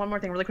wanted to say one more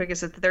thing really quick,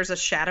 is that there's a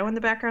shadow in the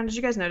background. Did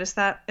you guys notice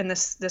that in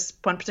this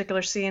one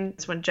particular scene?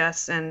 It's when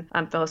Jess and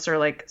Phyllis are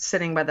like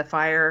sitting by the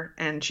fire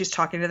and she's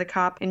talking to the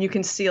cop, and you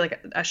can see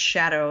like a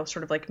shadow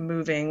sort of like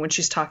moving when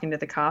she's talking to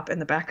the cop in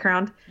the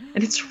background.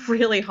 And it's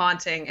really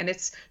haunting, and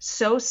it's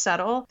so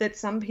subtle that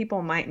some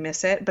people might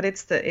miss it, but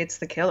it's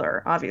the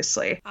killer,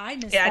 obviously. I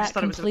missed that, I just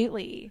thought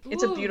completely.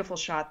 It's a beautiful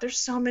shot. There's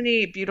so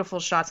many beautiful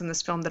shots in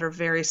this film that are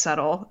very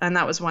subtle, and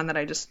that was one that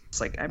I just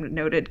I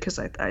noted because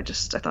I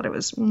thought it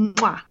was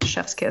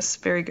chef's kiss.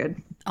 Very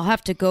good. I'll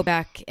have to go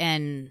back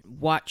and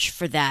watch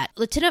for that.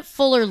 Lieutenant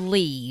Fuller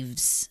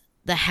leaves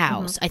the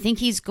house. I think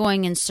he's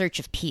going in search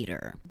of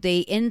Peter.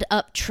 They end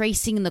up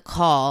tracing the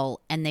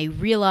call and they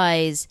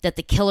realize that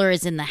the killer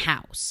is in the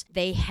house.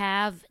 They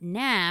have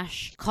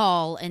Nash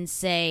call and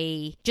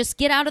say, just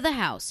get out of the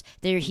house.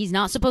 He's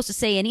not supposed to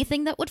say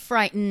anything that would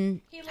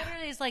frighten. He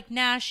literally is like,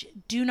 Nash,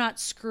 do not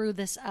screw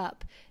this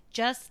up.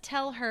 Just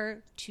tell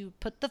her to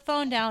put the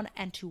phone down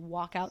and to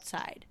walk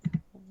outside.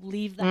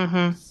 Leave the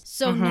house.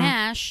 So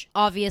Nash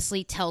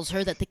obviously tells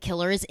her that the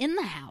killer is in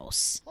the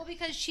house. Well,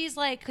 because he's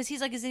like,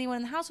 is anyone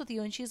in the house with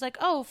you? And she's like,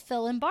 oh,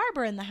 Phil and Barb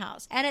are in the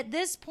house. And at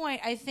this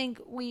point, I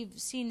think we've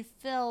seen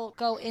Phil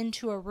go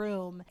into a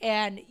room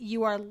and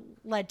you are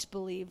led to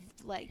believe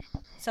like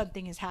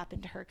something has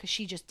happened to her because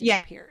she just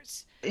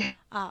disappears.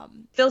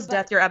 Phil's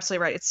death, you're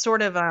absolutely right. It's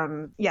sort of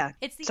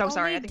it's the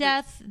only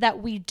death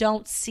that we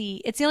don't see.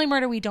 It's the only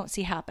murder we don't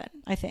see happen,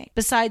 I think,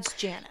 besides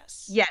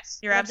Janice. Yes,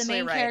 you're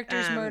absolutely right. The main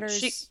character's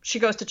murders. She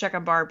goes to check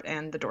on Barb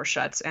and the door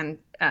shuts, and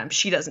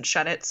she doesn't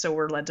shut it, so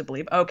we're led to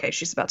believe, okay,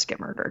 she's about to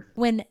get murdered.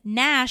 When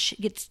Nash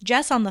gets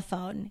Jess on the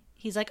phone,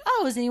 he's like,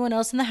 oh, is anyone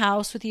else in the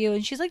house with you?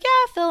 And she's like,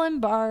 yeah, Phil and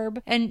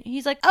Barb. And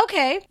he's like,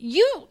 okay,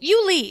 you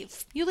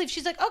leave. You leave.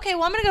 She's like, okay,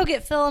 well, I'm going to go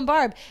get Phil and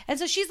Barb. And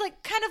so she's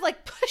like kind of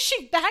like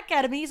pushing back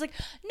at him. And he's like,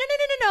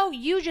 no,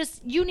 you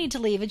need to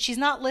leave. And she's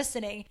not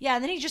listening. Yeah,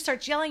 and then he just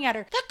starts yelling at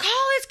her, the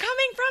call is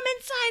coming from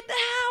inside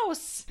the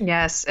house.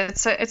 Yes,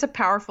 it's a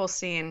powerful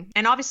scene.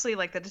 And obviously,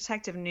 like, the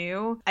detective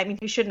knew. I mean,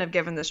 he shouldn't have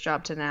given this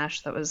job to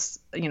Nash. That was,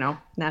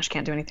 Nash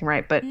can't do anything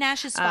right. But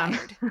Nash is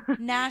fired.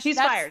 Nash, he's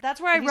fired. That's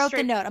where I wrote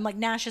the note. I'm like,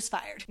 Nash is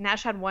fired.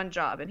 Nash had one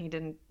job and he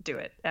didn't do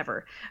it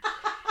ever.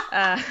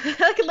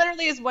 Like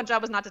literally his one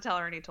job was not to tell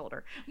her, and he told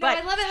her. But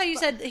I love it how you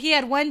said he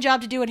had one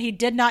job to do and he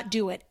did not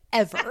do it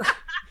ever.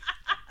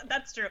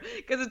 That's true,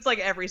 because it's like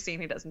every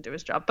scene he doesn't do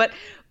his job. But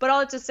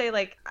all to say,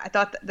 like, I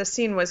thought the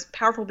scene was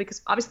powerful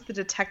because obviously the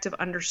detective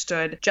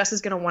understood Jess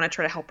is going to want to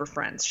try to help her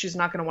friends. She's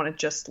not going to want to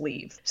just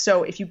leave.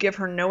 So if you give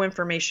her no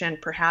information,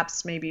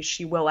 perhaps maybe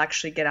she will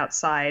actually get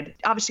outside.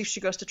 Obviously, if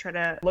she goes to try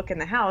to look in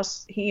the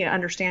house, he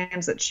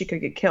understands that she could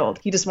get killed.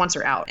 He just wants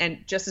her out. And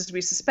just as we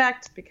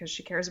suspect, because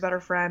she cares about her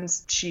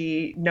friends,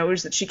 she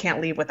knows that she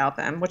can't leave without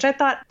them, which I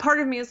thought,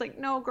 part of me is like,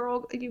 no,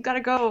 girl, you got to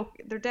go.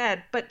 They're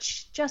dead. But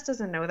she just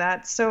doesn't know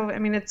that. So, I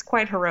mean, it's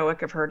quite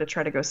heroic of her to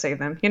try to go save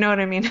them. You know what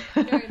I mean?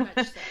 Very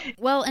much so.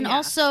 Well, and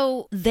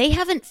also, they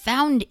haven't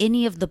found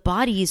any of the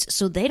bodies,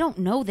 so they don't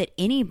know that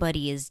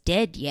anybody is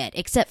dead yet,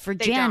 except for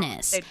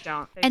Janice. They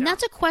don't.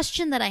 That's a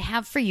question that I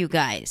have for you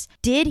guys.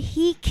 Did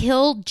he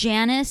kill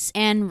Janice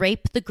and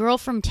rape the girl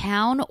from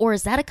town, or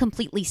is that a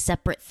completely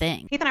separate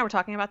thing? Keith and I were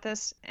talking about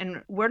this,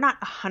 and we're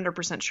not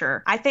 100%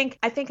 sure. I think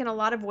in a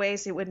lot of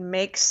ways it would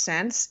make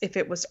sense if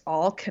it was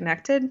all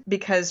connected,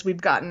 because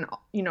we've gotten,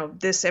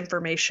 this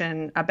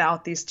information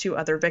about these two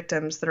other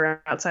victims that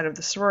are outside of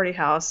the sorority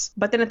house.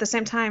 But then at the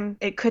same time,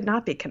 it could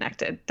not be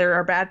connected. There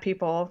are bad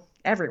people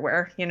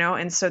everywhere,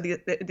 and so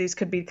these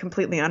could be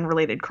completely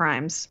unrelated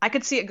crimes. I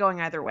could see it going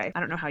either way. I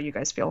don't know how you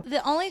guys feel.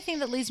 The only thing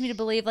that leads me to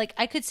believe, like,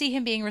 I could see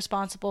him being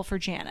responsible for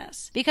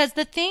Janice, because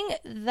the thing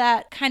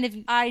that kind of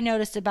I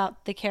noticed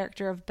about the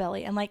character of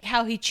Billy and like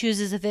how he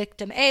chooses a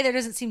victim, there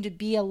doesn't seem to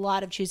be a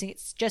lot of choosing.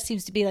 It just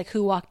seems to be like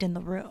who walked in the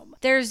room.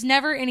 There's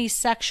never any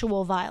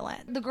sexual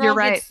violence. The girl You're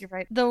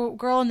right. The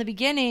girl in the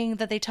beginning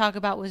that they talk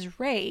about was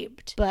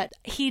raped, but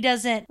he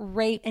doesn't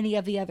rape any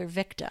of the other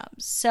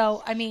victims.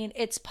 So, I mean,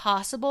 it's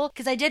possible,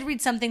 because I did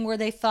read something where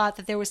they thought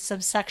that there was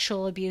some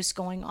sexual abuse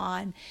going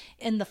on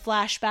in the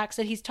flashbacks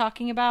that he's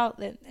talking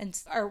about,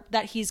 or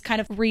that he's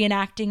kind of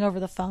reenacting over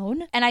the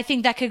phone. And I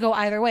think that could go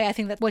either way. I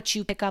think that's what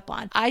you pick up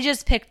on. I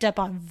just picked up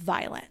on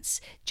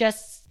violence,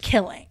 just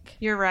killing.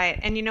 You're right.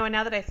 And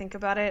now that I think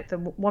about it, the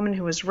woman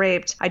who was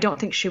raped, I don't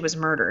think she was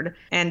murdered.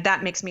 And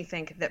that makes me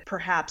think that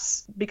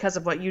perhaps because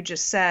of what you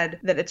just said,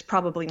 that it's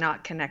probably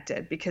not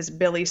connected, because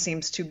Billy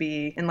seems to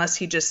be, unless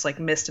he just like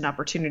missed an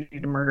opportunity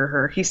to murder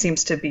her, he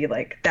seems to be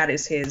like, that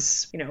is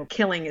his,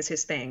 killing is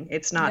his thing.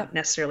 It's not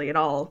necessarily at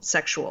all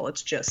sexual.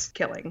 It's just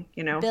killing,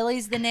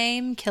 Billy's the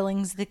name,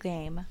 killing's the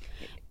game.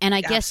 And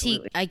I guess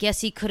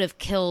he could have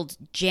killed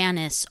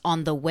Janice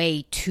on the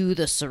way to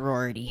the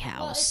sorority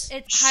house. Well,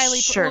 it's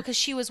highly probable because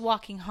she was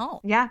walking home.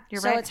 Yeah,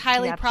 you're right. So it's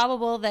highly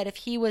probable that if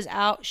he was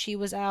out, she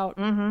was out,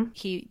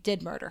 he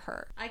did murder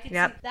her. I could see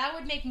that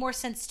would make more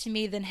sense to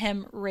me than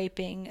him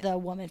raping the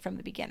woman from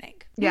the beginning.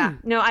 Yeah.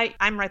 No,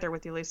 I'm right there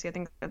with you, Lucy. I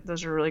think that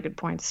those are really good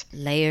points.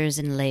 Layers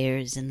and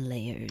layers and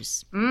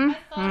layers. I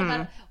thought about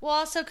it. Well,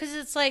 also because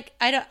it's like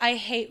I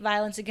hate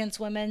violence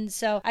against women,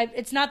 so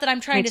it's not that I'm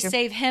trying to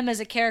save him as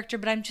a character,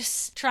 but I'm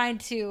just trying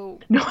to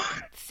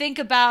think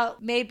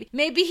about maybe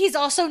he's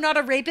also not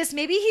a rapist.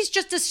 Maybe he's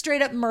just a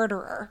straight up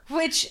murderer,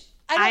 which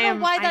I don't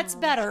know why that's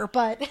better,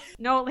 but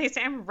no, Lacey,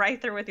 I'm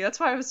right there with you. That's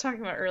why I was talking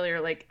about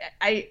earlier. Like,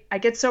 I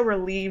get so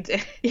relieved,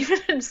 even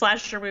in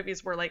slasher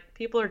movies where like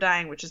people are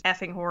dying, which is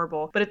effing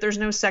horrible. But if there's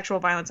no sexual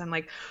violence, I'm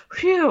like,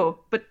 phew.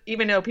 But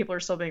even though people are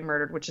still being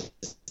murdered, which is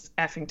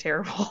effing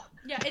terrible.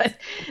 Yeah, but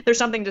there's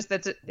something just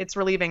it's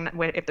relieving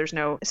if there's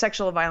no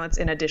sexual violence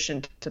in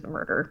addition to the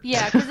murder.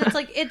 Yeah, because it's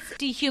like it's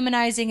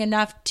dehumanizing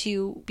enough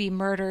to be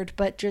murdered,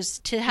 but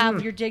just to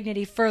have your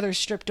dignity further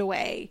stripped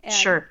away. And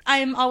sure.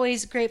 I'm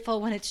always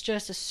grateful when it's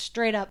just a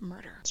straight up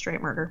murder.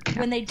 Straight murder. Yeah.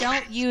 When they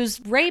don't use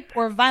rape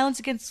or violence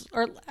against,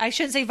 or I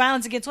shouldn't say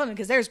violence against women,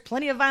 because there's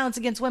plenty of violence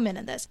against women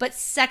in this, but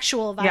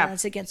sexual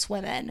violence against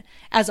women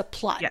as a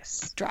plot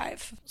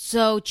drive.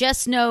 So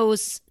Jess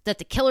knows that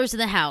the killer's in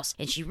the house,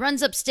 and she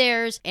runs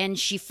upstairs and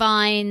she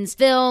finds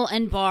Phil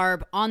and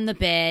Barb on the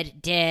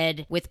bed,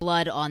 dead, with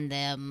blood on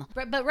them.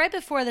 But right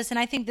before this, and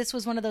I think this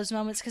was one of those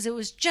moments, because it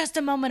was just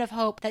a moment of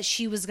hope that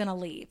she was gonna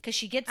leave, because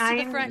she gets to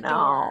the front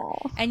door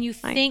and you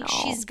think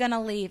she's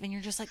gonna leave, and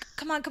you're just like,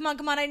 come on,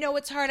 I know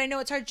it's hard,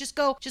 just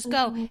go.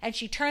 And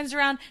she turns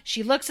around,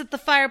 she looks at the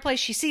fireplace,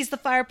 she sees the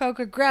fire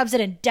poker, grabs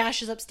it and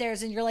dashes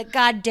upstairs, and you're like,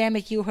 God damn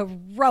it, you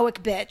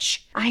heroic bitch.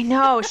 I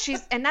know.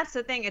 And that's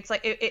the thing, it's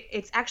like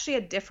it's actually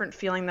a different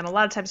feeling than a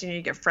lot of times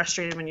you get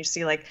frustrated when you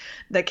see like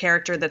the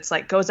character that's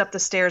like goes up the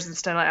stairs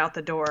instead of out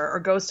the door, or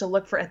goes to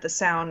look at the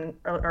sound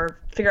or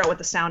figure out what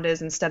the sound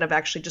is instead of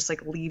actually just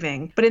like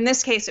leaving. But in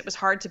this case, it was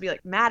hard to be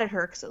like mad at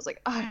her, because I was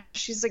like, oh,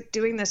 she's like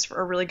doing this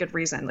for a really good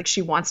reason. Like,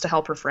 she wants to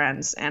help her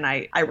friends, and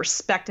I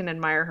respect and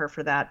admire her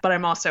for that. But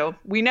I'm also,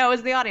 we know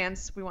as the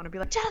audience, we want to be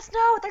like, just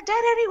no, they're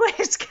dead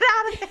anyways, get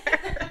out of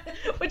there.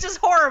 Which is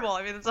horrible.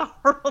 I mean, it's a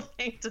horrible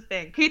thing to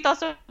think. Heath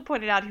also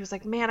pointed out, he was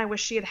like, man, I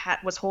wish she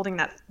was holding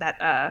that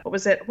what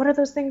was it? What are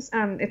those things?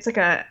 It's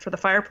like for the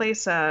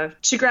fireplace.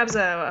 She grabs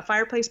a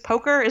fireplace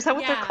poker. Is that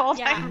what they're called?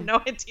 Yeah. I have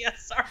no idea.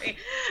 Sorry.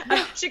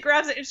 She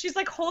grabs it and she's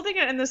like holding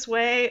it in this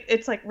way.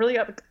 It's like really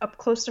up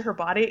close to her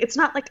body. It's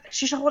not like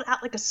she should hold it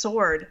out like a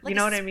sword. Like you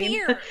know what I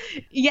mean?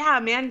 Yeah,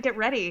 man, get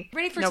ready.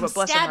 Ready for some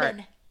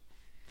stabbing.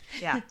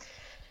 Yeah.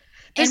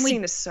 This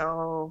scene is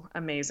so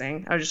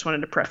amazing. I just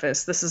wanted to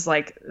preface, this is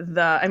like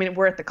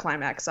we're at the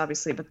climax,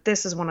 obviously, but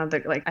this is one of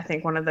the, like, I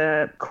think one of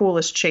the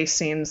coolest chase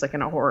scenes, like,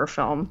 in a horror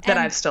film that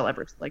I've still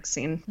ever, like,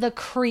 seen. The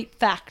creep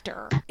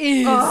factor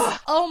is,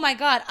 oh my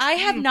God, I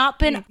have not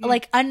been,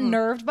 like,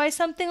 unnerved by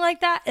something like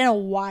that in a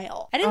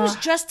while. And it was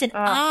just an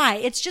eye.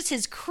 It's just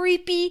his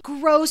creepy,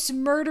 gross,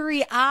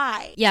 murdery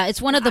eye. Yeah,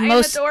 it's one of the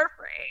most...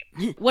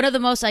 One of the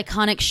most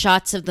iconic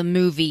shots of the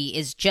movie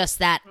is just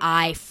that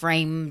eye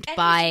framed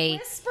by...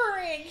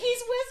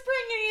 He's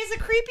whispering and he has a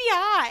creepy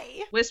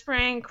eye.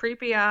 Whispering,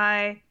 creepy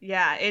eye.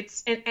 Yeah,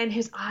 it's... And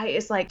his eye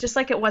is like, just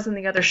like it was in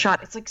the other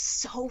shot, it's like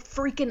so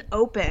freaking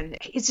open.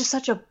 It's just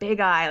such a big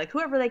eye. Like,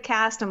 whoever they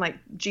cast, I'm like,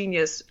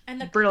 genius. And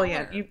the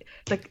brilliant.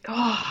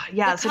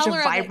 Color. Such a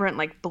vibrant,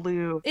 like,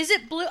 blue. Is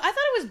it blue? I thought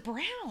it was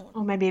brown.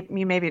 Oh, maybe,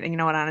 you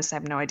know what, honestly, I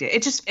have no idea.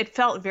 It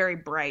felt very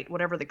bright.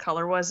 Whatever the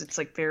color was, it's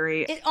like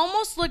very... It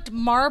almost looked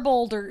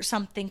marbled or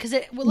something, because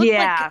it looked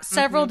like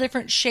several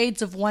different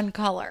shades of one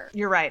color.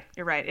 You're right.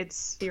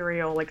 It's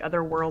ethereal, like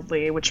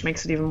otherworldly, which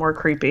makes it even more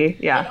creepy.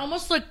 Yeah. It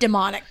almost looked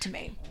demonic to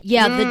me.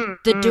 Yeah,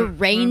 the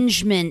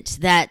derangement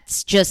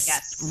that's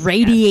just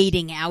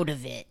radiating out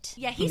of it.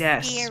 Yeah, he's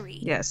scary.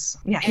 Yes.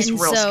 Yeah, he's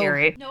real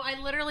scary. No, I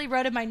literally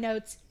wrote in my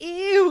notes,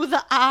 ew,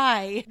 the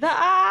eye. The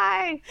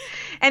eye.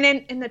 And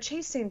in the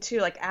chase scene too,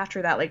 like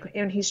after that, like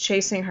when he's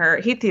chasing her,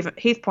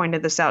 Heath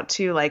pointed this out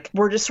too, like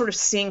we're just sort of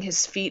seeing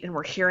his feet and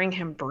we're hearing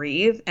him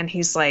breathe. And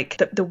he's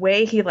like, the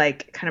way he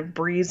like kind of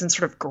breathes and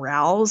sort of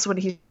growls when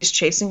he's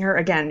chasing her,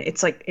 again,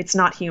 it's like, it's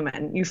not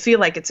human. You feel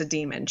like it's a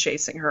demon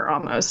chasing her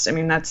almost. I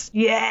mean, that's,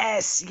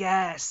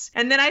 yes.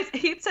 And then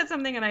Heath said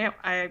something, and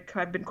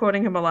I've been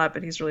quoting him a lot,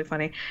 but he's really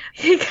funny.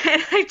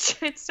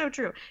 It's so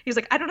true. He's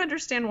like, I don't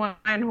understand why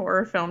in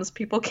horror films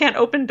people can't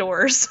open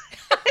doors.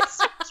 It's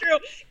so true.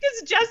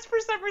 Because Jess, for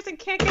some reason,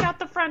 can't get out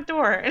the front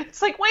door. And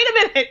it's like, wait a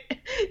minute.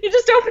 You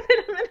just opened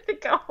it a minute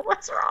ago.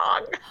 What's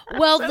wrong?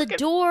 Well, the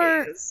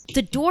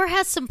door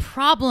has some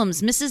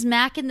problems. Mrs.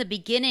 Mack in the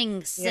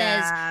beginning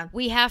says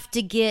we have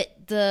to get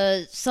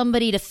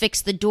somebody to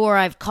fix the door.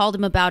 I've called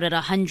him about it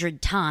 100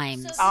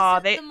 times. So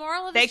the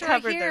moral of the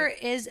story here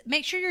is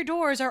make sure your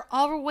doors are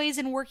always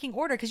in working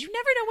order, because you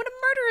never know when a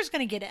murderer is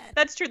going to get in.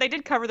 That's true. They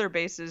did cover their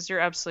bases.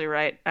 You're absolutely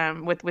right.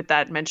 With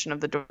that mention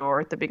of the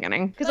door at the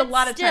beginning, because a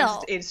lot of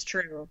times it's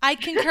true. I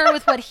concur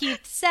with what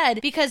Heath said,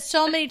 because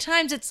so many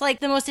times it's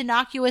like the most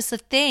innocuous of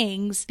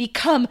things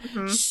become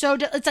it's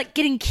like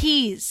getting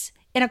keys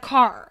in a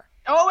car.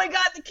 Oh my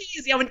God, the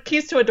keys! Yeah, when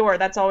keys to a door,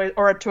 that's always,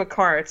 or to a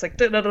car, it's like,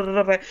 yes.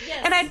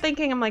 And I'm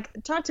thinking, I'm like,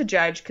 not to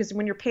judge, because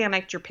when you're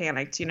panicked,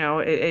 you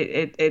know,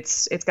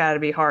 it's got to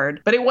be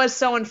hard. But it was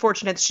so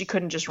unfortunate that she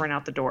couldn't just run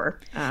out the door,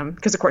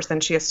 because of course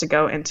then she has to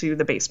go into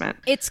the basement.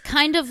 It's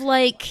kind of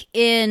like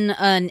in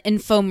an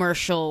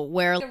infomercial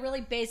where a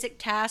really basic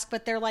task,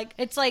 but they're like,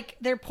 it's like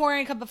they're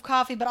pouring a cup of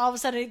coffee, but all of a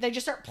ssudden they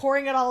just start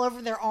pouring it all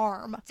over their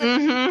arm. It's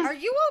like, are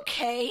you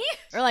okay?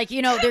 Or like,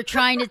 you know, they're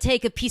trying to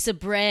take a piece of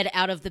bread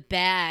out of the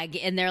bag.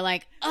 And they're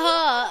like,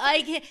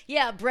 I can't.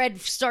 Yeah, bread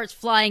starts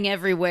flying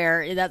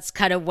everywhere. That's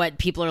kind of what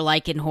people are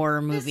like in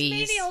horror movies.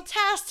 This menial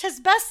task has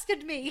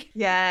bested me.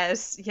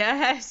 Yes,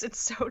 it's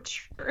so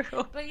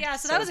true. But yeah,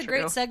 so that was a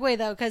great segue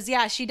though, because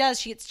she does.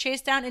 She gets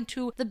chased down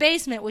into the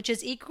basement, which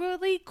is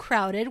equally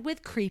crowded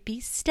with creepy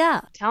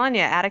stuff. I'm telling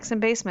you, attics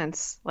and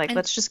basements.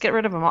 Let's just get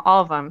rid of them,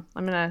 all of them.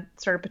 I'm gonna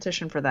start a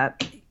petition for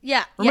that.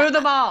 Yeah. Remove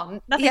them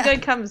all. Nothing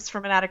good comes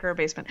from an attic or a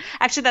basement.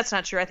 Actually, that's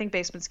not true. I think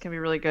basements can be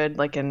really good,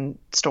 like in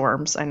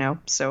storms, I know.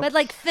 So, but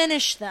like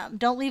finish them.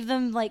 Don't leave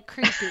them like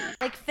creepy.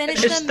 Like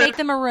finish them, make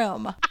them a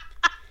room.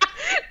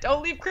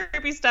 Don't leave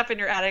creepy stuff in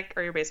your attic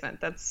or your basement.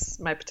 That's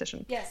my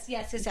petition. Yes.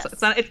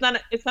 It's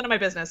none of my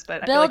business,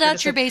 but build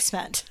out your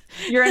basement.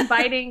 You're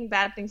inviting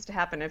bad things to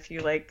happen if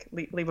you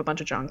leave a bunch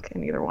of junk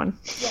in either one.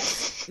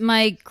 Yes.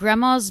 My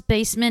grandma's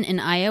basement in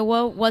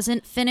Iowa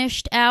wasn't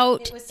finished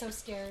out. It was so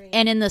scary.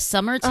 And in the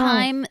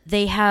summertime,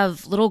 they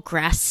have little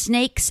grass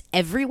snakes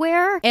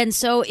everywhere. And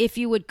so if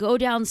you would go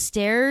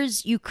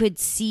downstairs, you could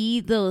see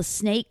the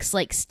snakes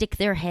like stick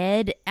their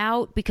head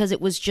out because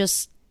it was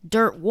just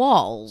dirt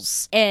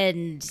walls,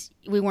 and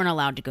we weren't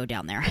allowed to go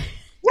down there.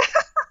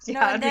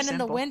 And then in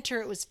the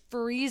winter it was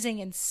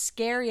freezing and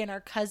scary, and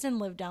our cousin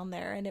lived down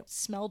there and it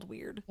smelled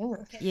weird.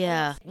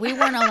 Yeah, we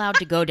weren't allowed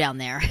to go down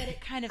there. But it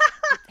kind of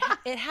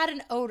it had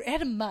an odor, it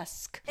had a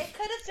musk. It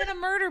could have been a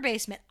murder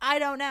basement, I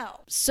don't know.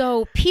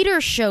 So Peter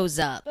shows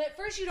up, but at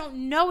first you don't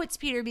know it's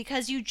Peter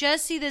because you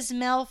just see this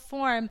male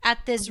form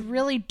at this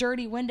really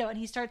dirty window, and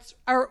he starts,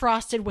 or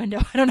frosted window,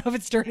 I don't know if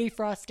it's dirty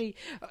frosty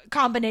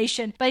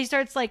combination, but he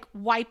starts like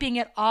wiping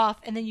it off,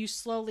 and then you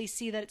slowly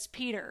see that it's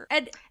Peter,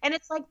 and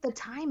it's like the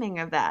timing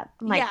of that.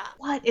 I'm like,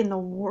 what in the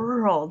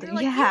world? You're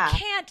like, you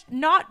can't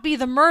not be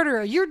the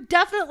murderer. You're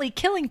definitely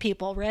killing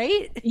people,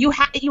 right? You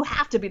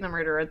have to be the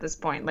murderer at this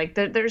point. Like,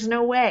 there's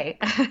no way.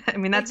 I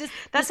mean, that's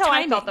how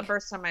I felt the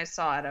first time I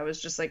saw it. I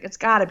was just like, it's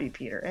got to be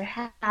Peter.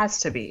 It has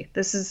to be.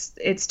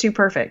 It's too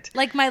perfect.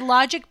 Like, my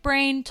logic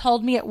brain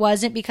told me it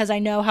wasn't because I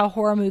know how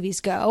horror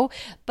movies go.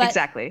 But,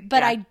 exactly.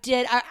 But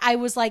I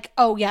was like,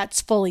 oh yeah,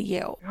 it's fully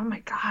you. Oh my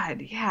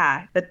God,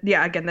 yeah.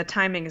 Again, the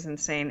timing is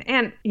insane.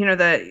 And, you know,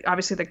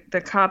 obviously the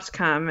cops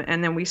come,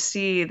 and then we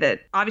see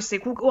that obviously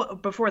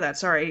before that,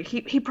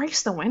 he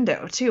breaks the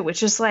window too,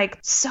 which is like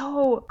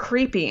so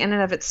creepy in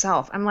and of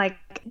itself. I'm like,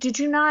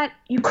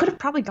 you could have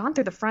probably gone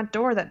through the front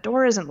door. That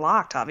door isn't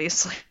locked,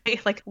 obviously.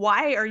 Like,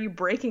 why are you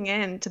breaking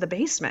into the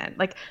basement?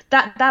 Like,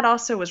 that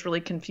also was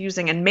really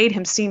confusing and made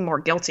him seem more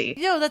guilty.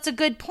 That's a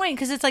good point,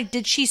 because it's like,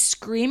 did she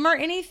scream or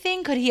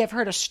anything? Could he have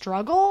heard a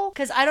struggle?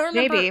 Because I don't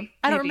remember. Maybe.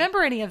 I don't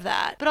remember any of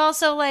that. But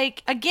also,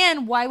 like,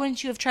 again, why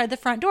wouldn't you have tried the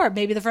front door?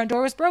 Maybe the front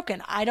door was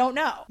broken. I don't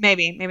know.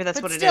 Maybe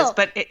that's what still, it is.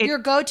 But your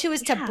go-to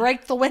is to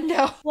break the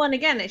window. Well, and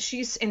again,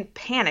 she's in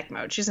panic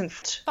mode. She's in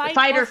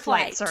fight or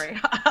flight. Sorry,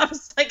 I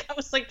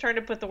was like trying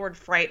to put the word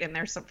fright in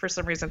there for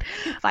some reason.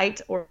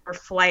 Fight or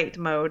flight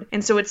mode.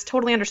 And so it's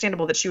totally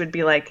understandable that she would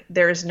be like,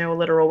 there is no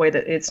literal way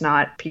that it's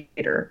not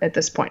Peter at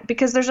this point,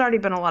 because there's already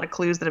been a lot of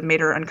clues that have made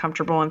her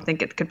uncomfortable and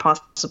think it could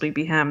possibly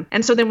be him.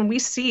 And so then when we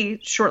see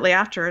shortly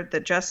after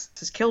that Jess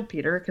has killed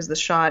Peter, because the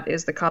shot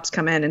is the cops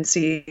come in and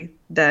see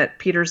that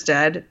Peter's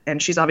dead,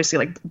 and she's obviously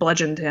like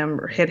bludgeoned him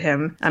or hit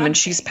him, and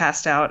she's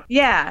passed out.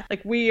 Yeah,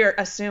 like we're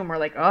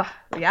like, oh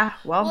yeah,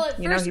 well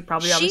you know, he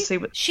probably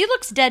she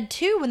looks dead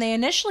too when they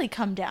initially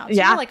come down. So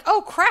yeah, you're like,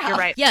 oh crap. You're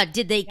right. Yeah,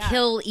 did they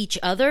kill each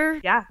other?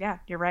 Yeah,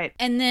 you're right.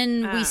 And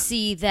then we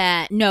see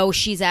that no,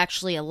 she's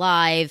actually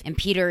alive and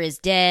Peter is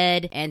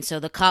dead, and so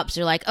the cops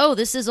are like, oh,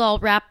 this is all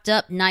wrapped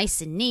up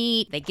nice and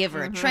neat. They give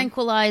her a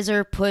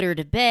tranquilizer, put her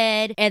to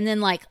bed, and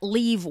then like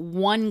leave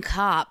one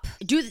cop.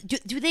 Do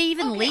they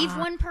even leave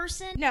one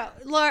person? No,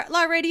 Laura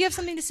Ray, do you have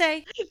something to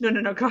say?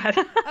 No, go ahead.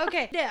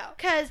 Okay, no,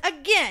 because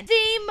again,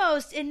 the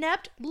most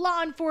inept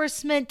law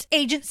enforcement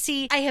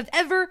agency I have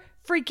ever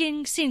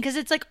freaking seen, because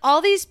it's like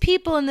all these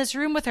people in this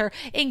room with her,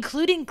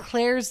 including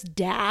Claire's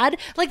dad,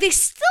 like they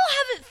still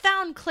haven't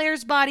found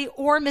Claire's body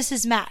or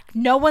Mrs. Mack.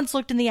 No one's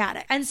looked in the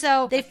attic. And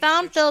so they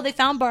found Phil, they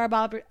found Barb,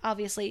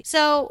 obviously.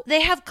 So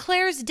they have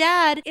Claire's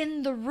dad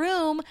in the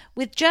room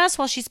with Jess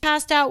while she's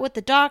passed out with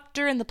the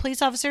doctor and the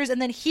police officers,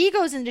 and then he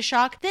goes into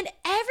shock. Then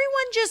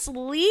everyone just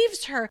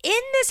leaves her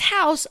in this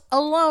house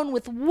alone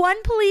with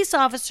one police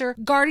officer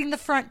guarding the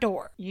front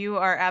door. You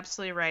are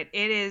absolutely right.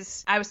 It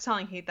is, I was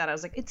telling Heath that, I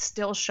was like, it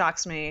still shocks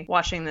me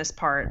watching this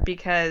part,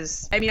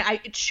 because I mean,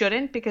 it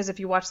shouldn't, because if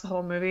you watch the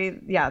whole movie,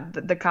 yeah,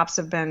 the cops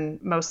have been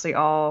mostly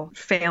all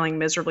failing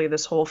miserably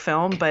this whole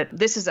film, but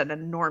this is an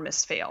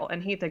enormous fail,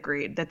 and Heath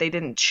agreed that they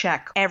didn't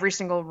check every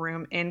single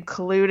room,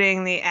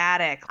 including the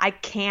attic. I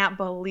can't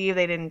believe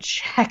they didn't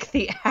check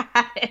the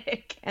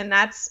attic. And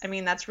that's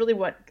really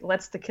what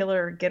lets the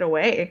killer get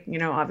away, you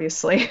know,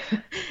 obviously. Yeah.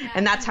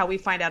 And that's how we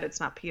find out it's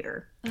not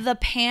Peter. The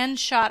pan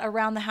shot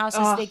around the house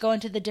as they go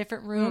into the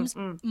different rooms,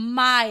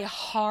 my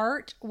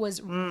heart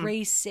was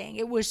racing.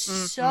 It was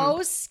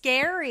so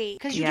scary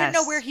because you didn't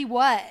know where he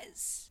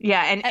was.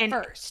 Yeah, at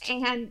first.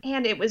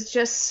 And it was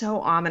just so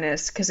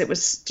ominous, because it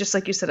was just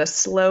like you said, a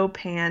slow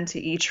pan to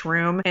each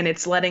room, and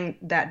it's letting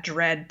that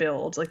dread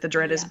build. Like the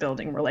dread is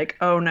building. We're like,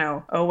 oh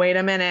no, oh wait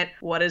a minute,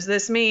 what does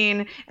this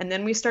mean? And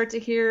then we start to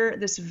hear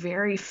this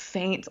very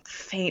faint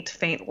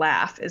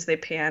laugh as they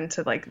pan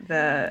to like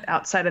the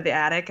outside of the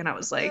attic, and I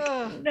was like,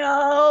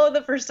 no.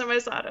 The first time I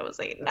saw it, I was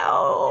like,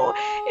 no,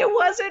 it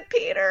wasn't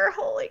Peter.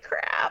 Holy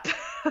crap.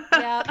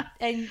 Yeah,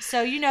 and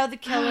so you know the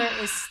killer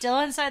is still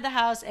inside the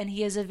house, and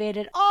he has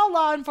evaded all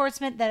law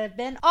enforcement that have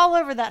been all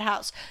over that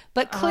house,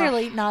 but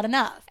clearly not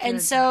enough.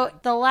 And so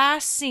the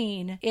last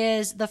scene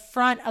is the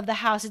front of the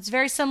house. It's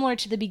very similar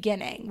to the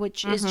beginning,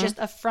 which is just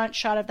a front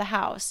shot of the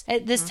house.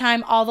 At this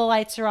time, all the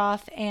lights are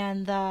off,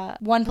 and the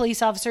one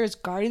police officer is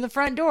guarding the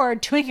front door,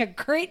 doing a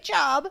great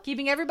job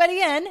keeping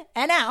everybody in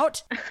and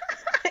out.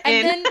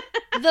 And then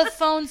the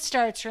phone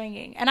starts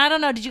ringing. And I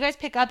don't know, did you guys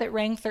pick up it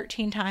rang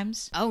 13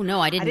 times? Oh, no,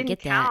 I didn't get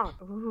count.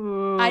 that.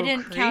 Ooh, I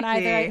didn't creepy. count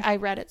either. I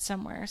read it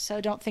somewhere,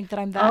 so don't think that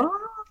I'm that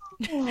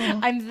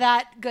I'm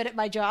that good at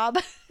my job.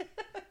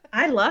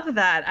 I love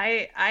that.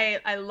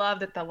 I love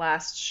that the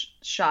last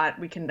shot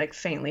we can like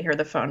faintly hear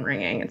the phone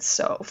ringing. It's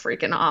so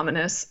freaking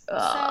ominous.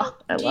 Ugh,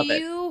 I love it.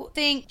 Do you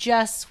think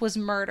Jess was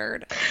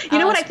murdered? You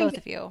know what I think? Both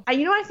of you.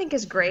 You know what I think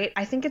is great?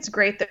 I think it's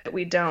great that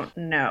we don't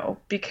know,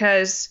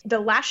 because the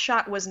last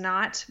shot was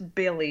not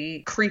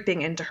Billy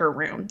creeping into her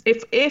room.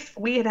 If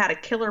we had a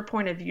killer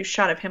point of view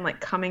shot of him like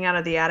coming out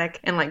of the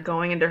attic and like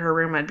going into her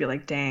room, I'd be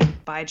like, dang,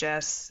 bye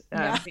Jess.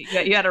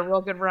 You had a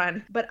real good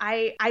run. But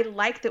I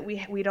like that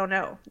we don't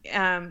know,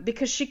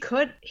 because he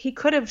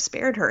could have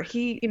spared her.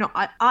 He, you know,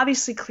 obviously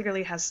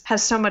clearly has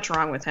so much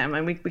wrong with him,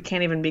 and we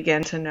can't even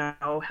begin to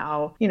know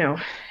how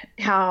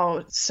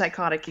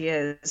psychotic he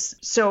is.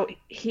 So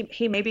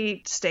he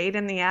maybe stayed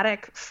in the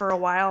attic for a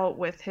while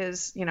with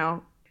his, you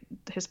know,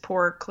 his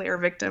poor Claire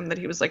victim that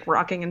he was like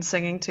rocking and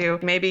singing to.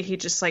 Maybe he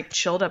just like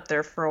chilled up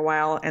there for a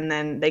while, and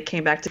then they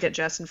came back to get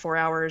Jess in 4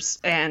 hours,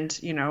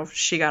 and you know,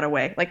 she got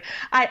away. Like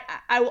I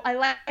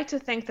like to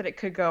think that it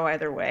could go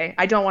either way.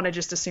 I don't want to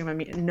just assume,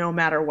 no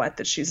matter what,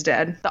 that she's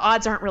dead. The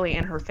odds aren't really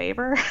in her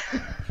favor.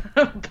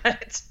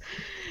 But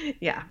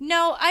yeah.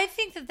 No, I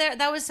think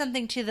that was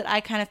something too that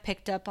I kind of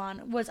picked up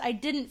on, was I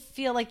didn't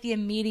feel like the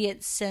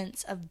immediate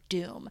sense of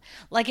doom.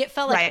 Like it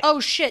felt like, oh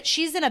shit,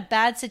 she's in a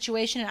bad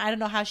situation and I don't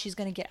know how she's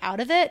going to get out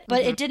of it.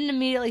 But it didn't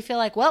immediately feel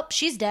like, well,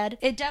 she's dead.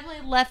 It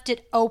definitely left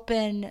it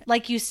open,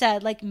 like you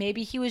said, like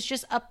maybe he was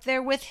just up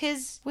there with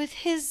his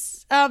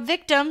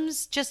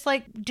victims, just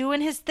like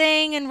doing his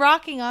thing and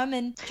rocking them,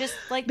 and just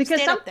like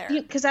stayed up there.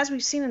 Because as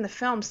we've seen in the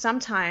film,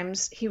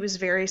 sometimes he was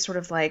very sort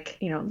of like,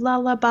 you know,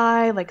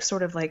 lullaby, like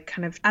sort of like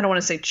kind of, I don't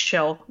want to say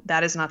chill.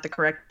 That is not the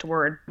correct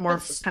word.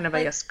 More kind of,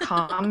 I guess,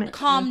 calm.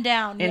 Calm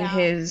down in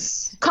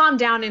his,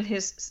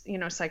 you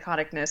know,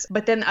 psychoticness.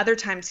 But then other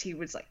times he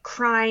was like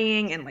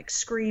crying and like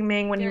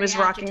screaming when he was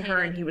rocking her,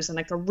 and he was in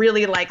like a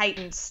really like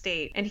heightened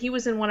state. And he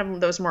was in one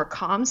of those more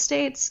calm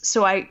states.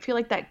 So I feel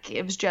like that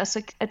gives Jess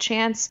a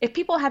chance. If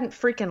people hadn't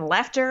freaking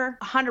left her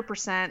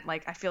 100%,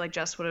 like I feel like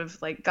Jess would have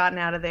like gotten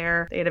out of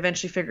there. They had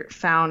eventually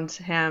found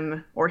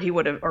him, or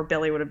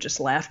Billy would have just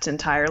left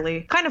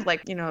entirely. Kind of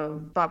like, you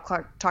know, Bob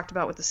Clark talked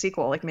about with the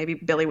sequel. Like maybe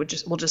Billy will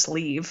just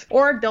leave,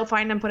 or they'll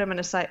find him, put him in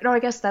a no, I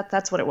guess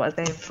that's what it was.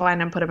 They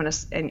find him, put him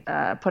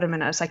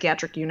in a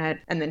psychiatric unit,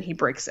 and then he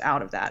breaks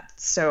out of that.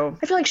 So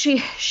I feel like she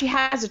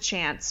has a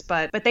chance,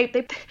 but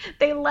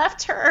they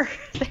left her.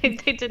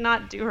 They did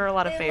not do her a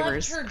lot of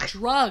favors. Left her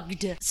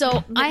drugged.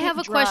 So I have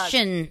a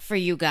question for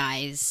you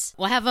guys.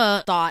 Well, I have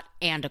a thought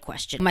and a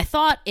question. My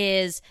thought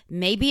is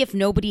maybe if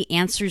nobody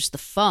answers the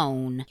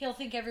phone, He'll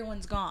think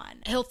everyone's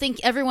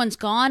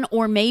gone,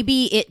 or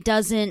maybe it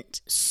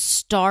doesn't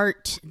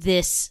start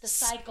the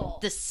cycle,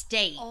 the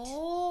state.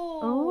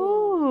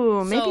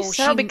 Oh, maybe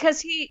so because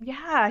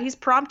he's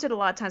prompted a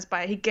lot of times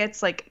he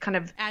gets like kind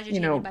of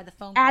agitated by the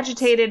phone calls.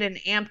 Agitated and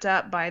amped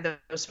up by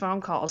those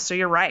phone calls. So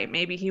you're right.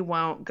 Maybe he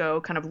won't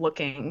go kind of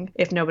looking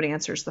if nobody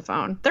answers the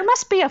phone. There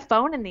must be a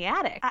phone in the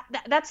attic.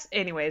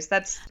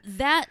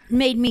 That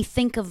made me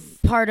think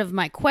of part of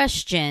my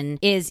question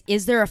is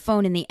there a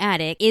phone in the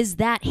attic? Is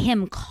that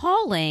him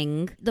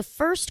calling? The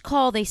first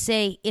call, they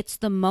say it's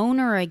the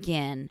moaner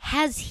again.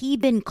 Has he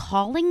been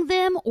calling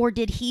them, or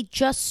did he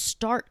just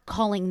start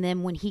calling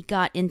them when he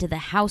got into the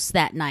house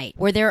that night?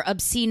 Were there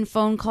obscene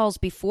phone calls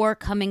before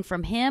coming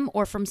from him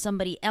or from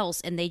somebody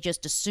else, and they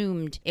just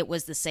assumed it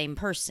was the same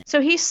person?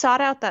 So he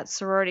sought out that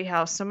sorority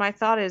house. So my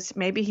thought is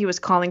maybe he was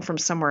calling from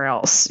somewhere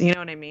else. You know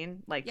what I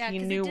mean? Like he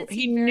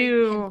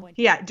knew.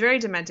 Yeah, very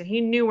demented.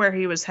 He knew where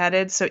he was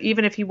headed. So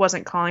even if he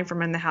wasn't calling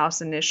from in the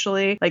house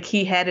initially, like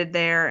he headed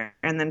there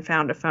and then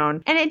found a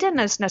phone. And it didn't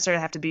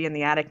necessarily have to be in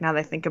the attic. Now that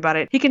I think about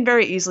it, he can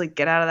very easily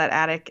get out of that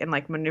attic and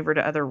like maneuver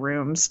to other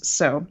rooms.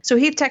 So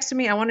he texted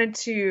me. I wanted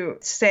to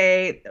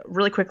say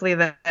really quickly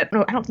that,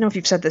 no, I don't know if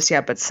you've said this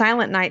yet, but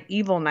Silent Night,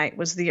 Evil Night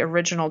was the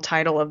original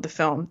title of the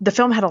film. The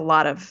film had a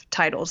lot of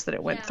titles that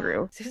it went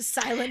through.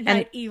 Silent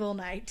Night, Evil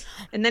Night.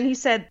 And then he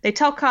said, they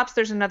tell cops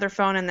there's another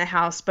phone in the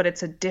house, but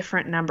it's a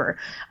different number.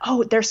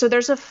 Oh,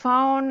 there's a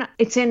phone.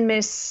 It's in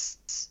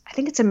I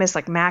think it's in Miss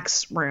like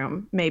Mac's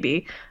room,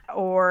 maybe,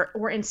 or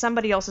in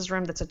somebody else's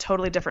room that's a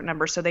totally different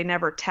number. So they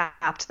never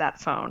tapped that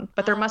phone.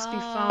 But there must be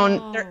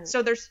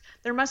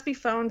there must be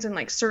phones in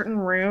like certain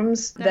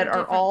rooms that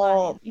are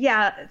all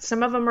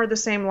some of them are the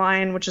same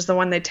line, which is the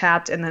one they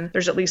tapped, and then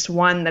there's at least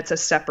one that's a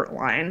separate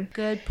line.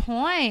 Good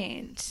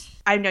point.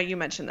 I know you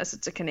mentioned this.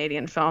 It's a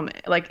Canadian film.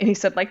 And he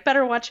said,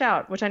 better watch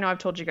out, which I know I've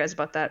told you guys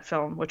about that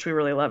film, which we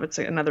really love. It's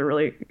another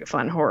really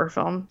fun horror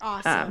film.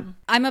 Awesome.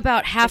 I'm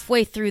about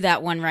halfway through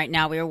that one right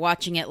now. We were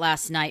watching it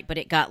last night, but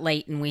it got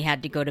late and we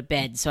had to go to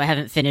bed, so I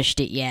haven't finished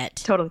it yet.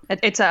 Totally.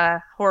 It's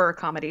a horror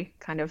comedy,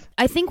 kind of.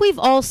 I think we've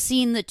all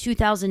seen the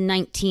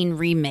 2019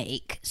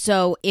 remake.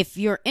 So if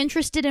you're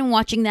interested in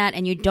watching that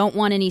and you don't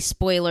want any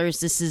spoilers,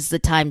 this is the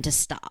time to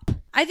stop.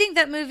 I think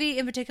that movie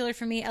in particular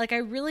for me, I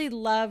really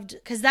loved,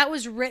 because that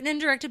was written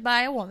and directed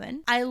by a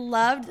woman. I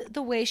loved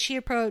the way she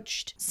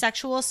approached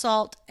sexual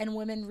assault and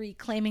women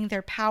reclaiming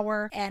their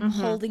power and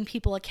holding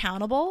people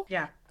accountable.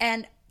 Yeah.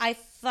 And I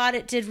thought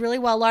it did really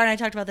well. Laura and I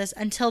talked about this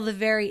until the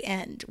very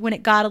end when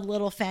it got a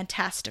little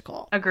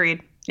fantastical.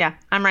 Agreed. Yeah,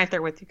 I'm right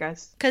there with you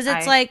guys. Because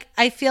it's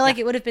I feel like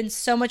it would have been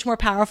so much more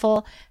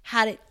powerful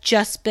had it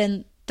just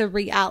been the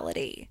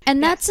reality.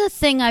 And that's a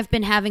thing I've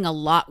been having a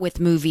lot with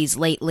movies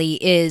lately,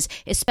 is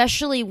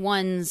especially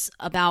ones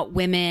about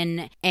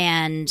women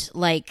and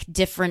like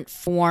different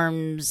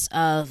forms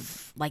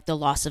of like the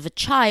loss of a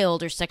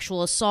child or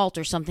sexual assault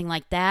or something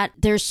like that.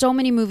 There's so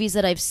many movies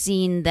that I've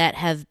seen that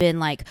have been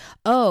like,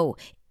 oh,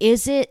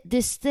 is it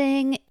this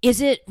thing? Is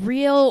it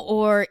real,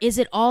 or is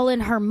it all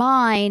in her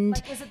mind?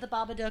 Like, is it the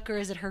Babadook or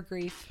is it her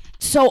grief?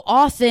 So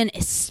often,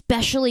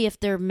 especially if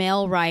they're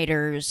male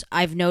writers,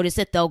 I've noticed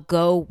that they'll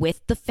go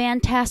with the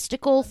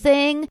fantastical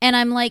thing. And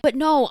I'm like, but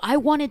no, I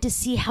wanted to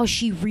see how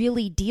she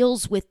really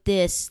deals with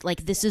this.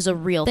 Like, this is a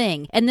real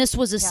thing. And this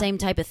was the same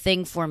type of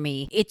thing for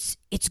me. It's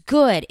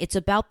good. It's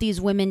about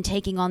these women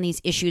taking on these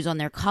issues on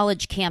their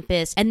college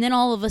campus. And then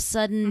all of a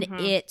sudden,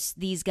 it's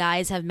these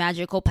guys have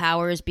magical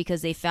powers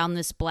because they found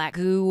this black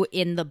goo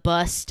in the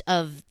bust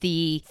of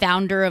the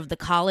founder of the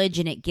college,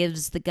 and it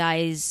gives the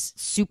guys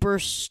super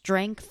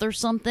strength or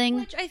something.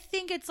 Which I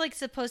think it's like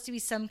supposed to be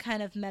some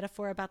kind of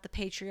metaphor about the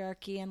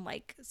patriarchy and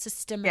like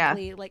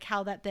systemically like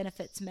how that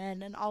benefits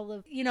men and all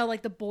of, you know,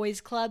 like the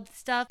boys club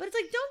stuff. But it's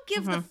like, don't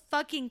give the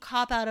fucking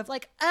cop out of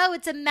like, oh,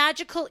 it's a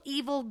magical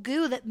evil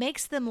goo that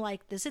makes them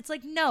like this. It's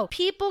like, no,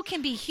 people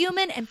can be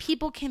human and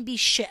people can be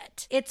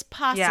shit. It's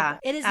possible. Yeah,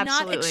 it is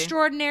not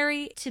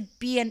extraordinary to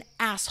be an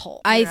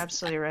asshole. You're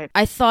absolutely right.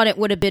 I thought it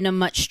would have been a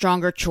much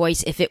stronger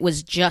choice if it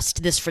was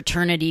just this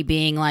fraternity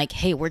being like,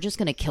 hey, we're just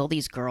going to kill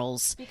these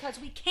girls.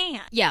 Because we can't.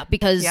 Yeah,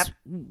 because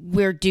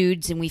we're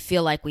dudes and we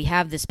feel like we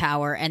have this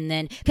power. And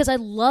then, because I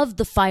love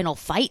the final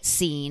fight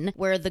scene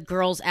where the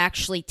girls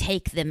actually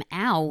take them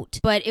out.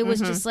 But it was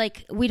just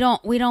like, we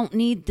don't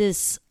need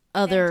this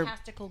other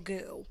fantastical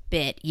goo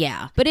bit.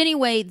 Yeah. But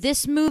anyway,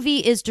 this movie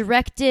is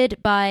directed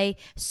by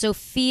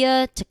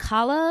Sofia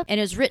Takala and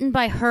is written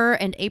by her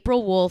and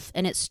April Wolf,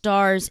 and it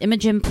stars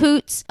Imogen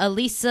Poots,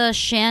 Elisa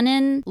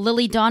Shannon,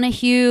 Lily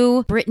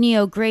Donahue, Brittany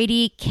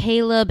O'Grady,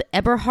 Caleb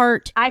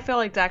Eberhardt. I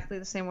feel exactly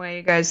the same way,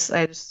 you guys.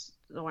 I just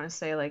want to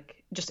say,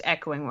 like, just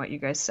echoing what you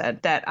guys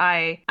said, that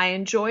I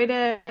enjoyed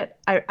it.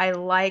 I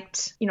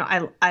liked,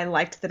 I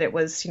liked that it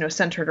was,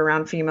 centered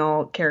around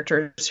female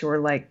characters who were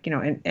like,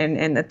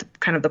 and that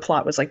kind of the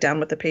plot was like down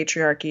with the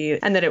patriarchy,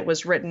 and that it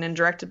was written and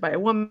directed by a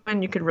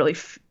woman. You could really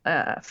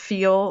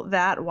feel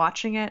that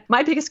watching it.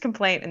 My biggest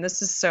complaint, and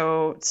this is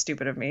so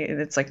stupid of me, and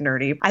it's like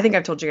nerdy, I think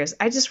I've told you guys,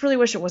 I just really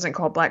wish it wasn't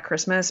called Black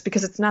Christmas,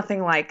 because it's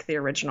nothing like the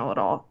original at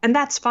all. And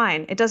that's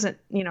fine. It doesn't,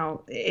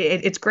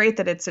 it's great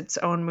that it's its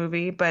own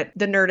movie, but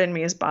the nerd in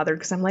me is bothered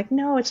because I'm like,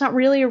 no, it's not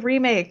really a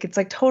remake. It's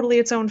like totally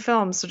its own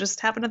film. So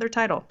just have another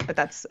title. But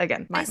that's,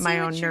 again, my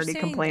own nerdy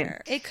complaint.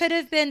 There. It could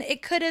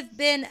have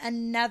been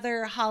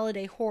another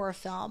holiday horror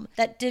film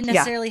that didn't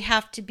necessarily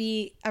have to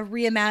be a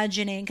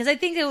reimagining, because I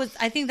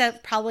think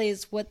that probably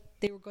is what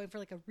they were going for,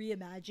 like a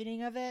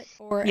reimagining of it,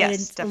 or a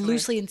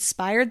loosely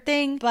inspired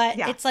thing. But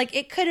it's like,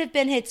 it could have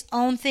been its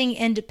own thing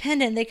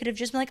independent. They could have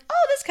just been like,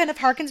 oh, this kind of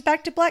harkens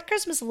back to Black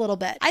Christmas a little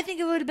bit. I think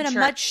it would have been a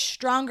much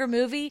stronger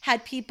movie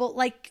had people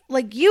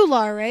like you,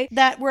 Laura,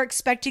 that were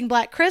expecting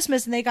Black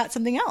Christmas and they got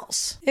something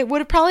else. It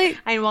would have probably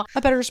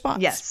a better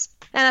response. Yes.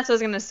 And that's what I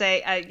was going to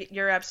say.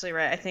 You're absolutely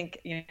right. I think,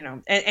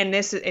 and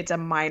it's a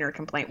minor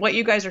complaint. What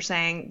you guys are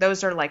saying,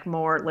 those are like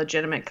more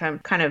legitimate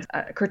kind of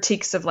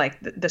critiques of like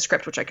the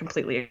script, which I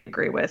completely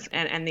agree with.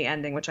 And the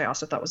ending, which I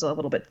also thought was a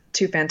little bit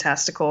too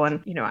fantastical.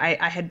 And,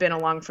 I had been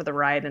along for the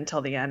ride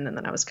until the end. And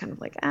then I was kind of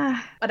like,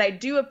 But I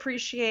do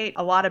appreciate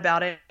a lot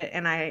about it.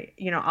 And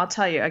I'll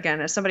tell you,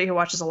 again, as somebody who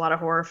watches a lot of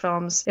horror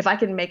films, if I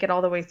can make it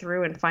all the way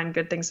through and find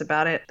good things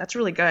about it, that's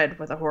really good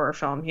with a horror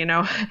film.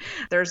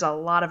 There's a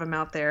lot of them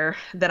out there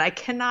that I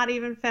cannot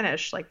even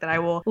finish, like that I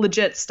will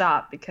legit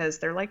stop because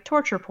they're like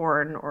torture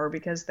porn, or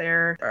because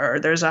there's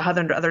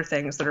 100 other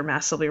things that are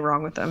massively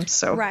wrong with them.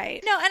 So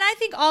right. No, and I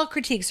think all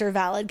critiques are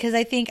valid, because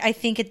I think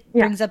it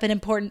brings up an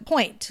important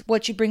point,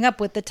 what you bring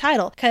up with the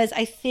title, because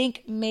I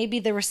think maybe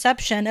the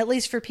reception, at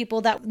least for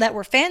people that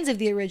were fans of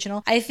the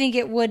original, I think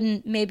it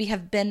wouldn't maybe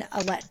have been a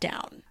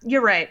letdown.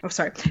 You're right. Oh,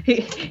 sorry.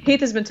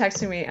 Heath has been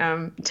texting me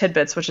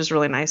tidbits, which is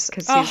really nice,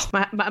 because he's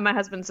my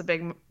husband's a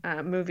big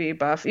movie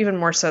buff, even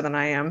more so than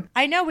I am.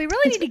 I know. We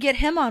really need to get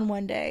him on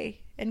one day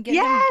and get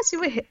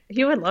him.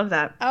 He would love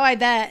that. Oh, I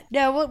bet.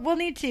 No, we'll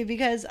need to,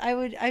 because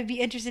I'd be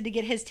interested to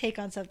get his take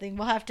on something.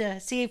 We'll have to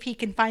see if he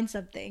can find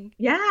something.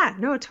 Yeah,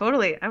 no,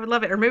 totally. I would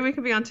love it. Or maybe we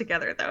could be on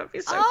together. That would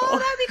be so cool. Oh,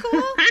 that'd be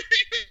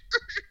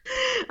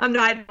cool. No,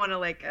 I don't want to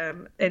like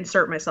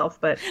insert myself,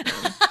 but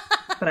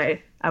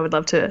I would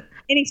love to.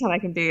 Anytime I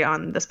can be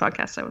on this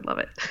podcast, I would love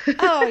it.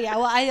 Oh yeah.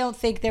 Well, I don't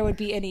think there would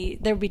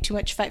be too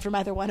much fight from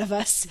either one of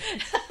us.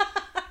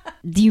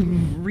 The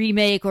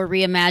remake or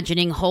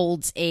reimagining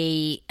holds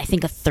I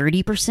think a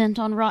 30%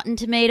 on Rotten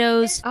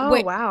Tomatoes.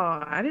 Oh,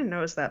 wow. I didn't know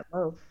it was that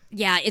low.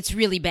 Yeah, it's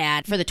really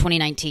bad for the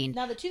 2019.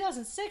 Now, the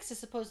 2006 is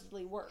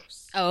supposedly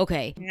worse. Oh,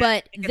 okay. Yeah,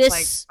 but I think this...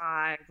 it's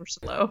like 5 or so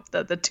low,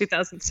 the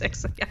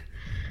 2006. Yeah.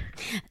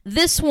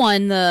 This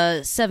one,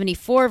 the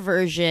 74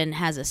 version,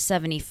 has a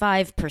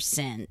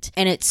 75%,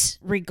 and it's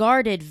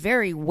regarded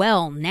very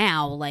well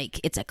now. Like,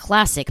 it's a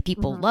classic.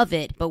 People love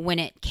it. But when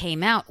it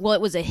came out, well,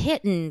 it was a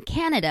hit in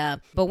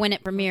Canada, but when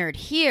it premiered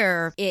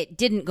here, it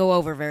didn't go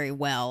over very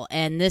well.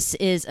 And this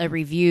is a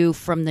review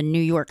from the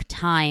New York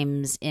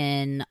Times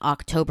in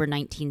October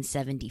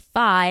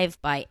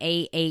 1975 by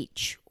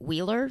A.H.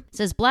 Wheeler. It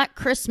says, Black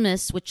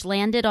Christmas, which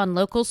landed on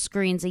local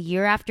screens a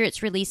year after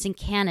its release in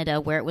Canada,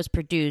 where it was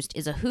produced,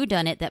 is a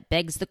whodunit that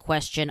begs the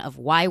question of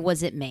why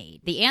was it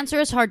made? The answer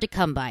is hard to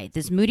come by.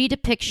 This moody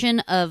depiction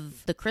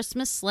of the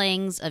Christmas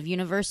slayings of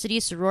university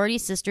sorority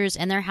sisters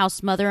and their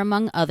house mother,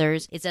 among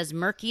others, is as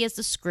murky as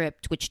the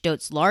script, which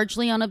dotes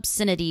largely on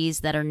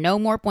obscenities that are no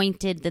more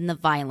pointed than the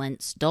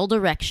violence, dull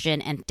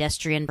direction, and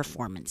pedestrian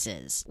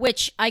performances.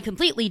 Which I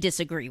completely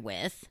disagree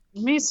with.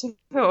 Me too.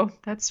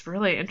 That's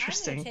really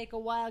interesting. I'm going to take a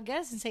wild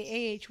guess and say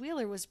A.H.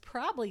 Wheeler was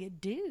probably a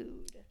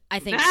dude. I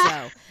think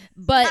so.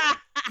 But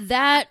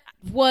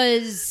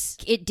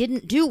it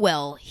didn't do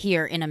well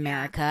here in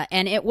America,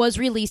 and it was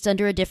released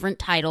under a different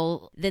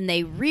title. Then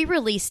they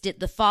re-released it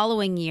the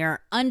following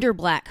year under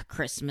Black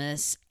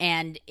Christmas,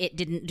 and it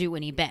didn't do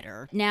any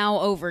better. Now,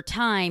 over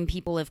time,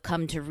 people have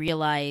come to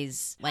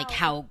realize,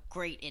 how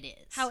great it is.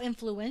 How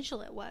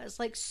influential it was.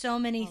 Like, so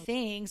many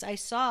things I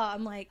saw,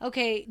 I'm like,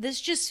 okay,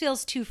 this just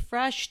feels too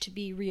fresh to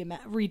be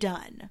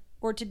redone.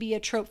 Or to be a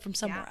trope from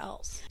somewhere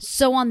else.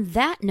 So on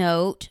that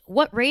note,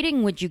 what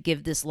rating would you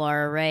give this,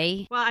 Laura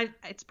Ray? Well,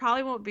 it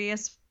probably won't be a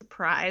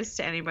surprise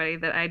to anybody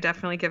that I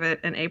definitely give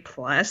it an A+.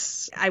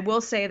 I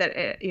will say that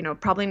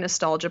it, probably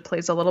nostalgia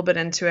plays a little bit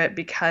into it,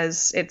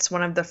 because it's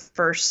one of the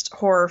first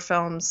horror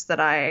films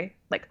that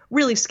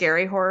really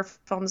scary horror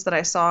films that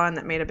I saw and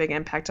that made a big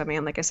impact on me.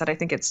 And like I said, I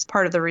think it's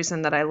part of the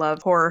reason that I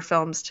love horror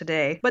films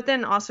today. But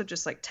then also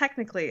just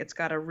technically, it's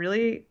got a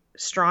really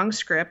strong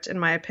script, in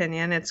my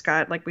opinion. It's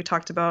got, like we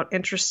talked about,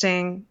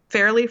 interesting,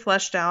 fairly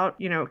fleshed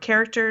out,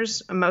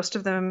 characters, most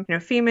of them,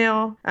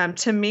 female.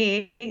 To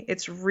me,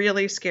 it's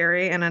really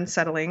scary and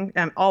unsettling.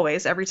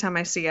 Always, every time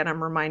I see it,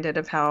 I'm reminded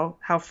of how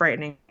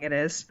frightening it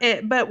is.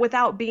 But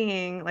without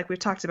being, like we've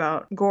talked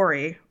about,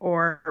 gory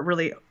or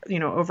really,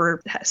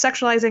 over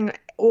sexualizing,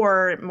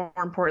 or more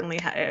importantly,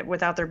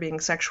 without there being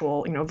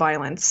sexual,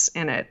 violence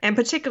in it. And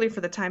particularly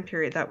for the time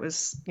period, that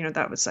was,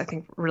 I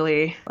think,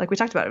 really, like we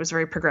talked about, it was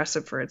very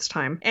progressive for its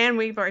time. And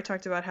we've already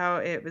talked about how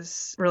it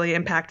was really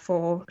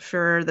impactful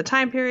for the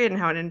time period and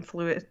how it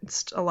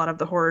influenced a lot of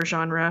the horror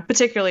genre,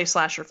 particularly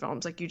slasher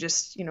films. Like you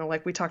just,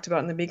 like we talked about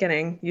in the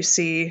beginning, you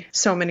see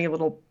so many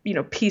little,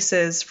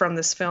 pieces from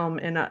this film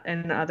in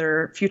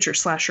other future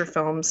slasher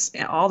films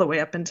all the way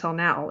up until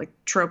now, like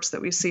tropes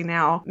that we see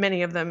now.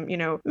 Many of them,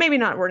 maybe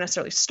not were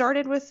necessarily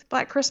started with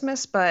Black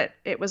Christmas, but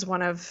it was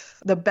one of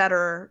the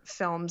better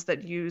films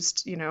that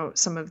used,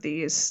 some of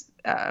these,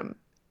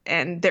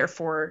 and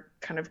therefore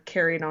kind of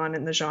carried on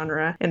in the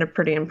genre in a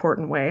pretty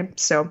important way.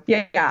 So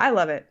yeah, I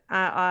love it.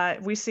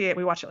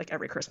 We watch it like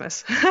every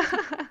Christmas.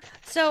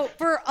 So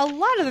for a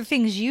lot of the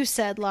things you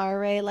said, Lara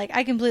Ray, like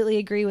I completely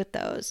agree with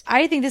those.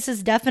 I think this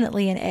is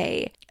definitely an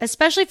A,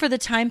 especially for the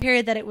time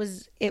period that it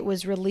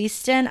was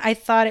released in. I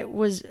thought it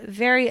was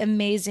very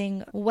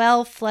amazing,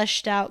 well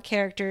fleshed out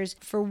characters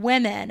for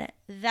women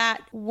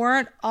that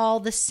weren't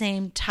all the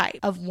same type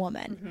of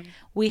woman. Mm-hmm.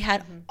 We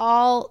had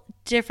all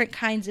different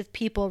kinds of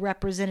people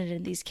represented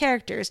in these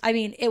characters. I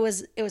mean, it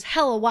was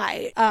hella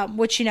white,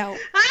 which,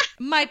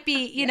 might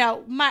be,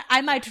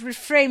 I might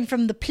refrain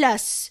from the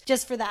plus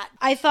just for that.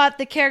 I thought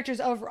the characters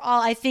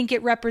overall, I think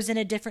it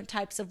represented different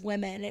types of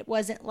women. It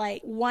wasn't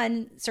like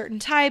one certain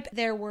type.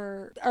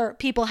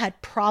 People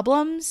had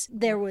problems.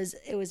 It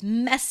was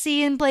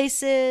messy in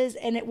places,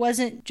 and it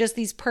wasn't just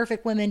these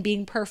perfect women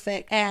being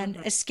perfect and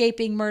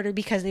escaping murder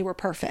because they were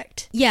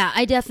perfect. Yeah,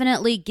 I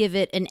definitely give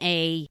it an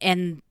A,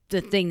 and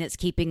the thing that's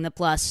keeping the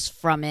plus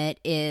from it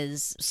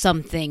is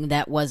something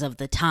that was of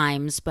the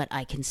times, but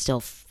I can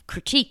still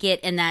critique it,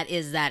 and that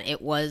is that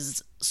it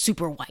was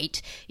super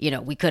white.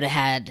 We could have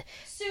had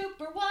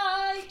super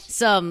white,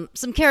 some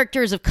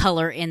characters of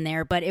color in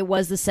there, but it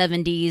was the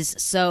 70s,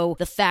 so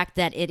the fact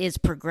that it is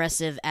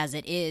progressive as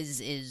it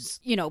is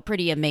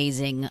pretty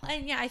amazing.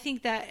 And yeah, I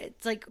think that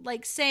it's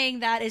like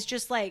saying that is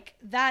just like,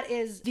 that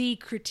is the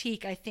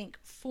critique, I think,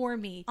 for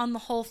me on the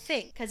whole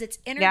thing, because it's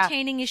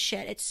entertaining as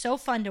shit. It's so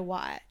fun to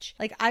watch.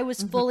 Like, I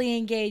was fully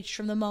engaged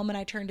from the moment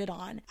I turned it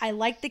on. I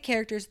liked the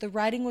characters. The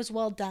writing was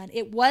well done.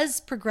 It was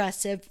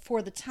progressive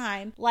for the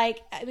time.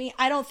 Like, I mean,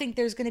 I don't think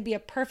there's going to be a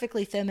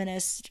perfectly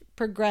feminist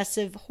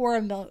progressive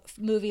horror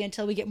movie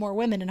until we get more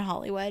women in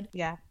Hollywood.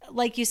 Yeah.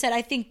 Like you said,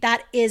 I think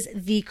that is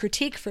the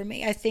critique for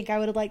me. I think I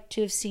would have liked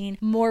to have seen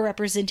more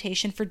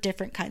representation for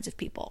different kinds of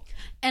people.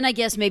 And I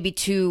guess maybe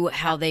too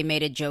how they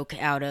made a joke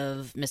out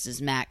of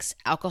Mrs. Mack's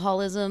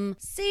alcoholism.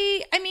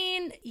 See, I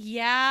mean,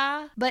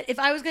 yeah, but if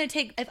I was going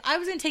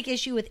to take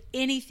issue with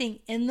anything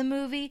in the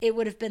movie, it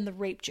would have been the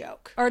rape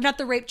joke. Or not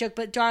the rape joke,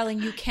 but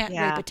darling, you can't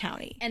rape a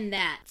townie. And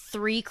that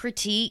 3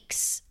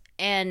 critiques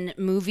and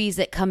movies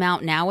that come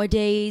out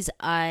nowadays,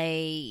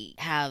 I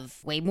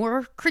have way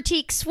more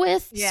critiques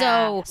with.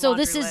 Yeah, so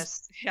this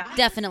is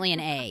definitely an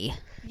A.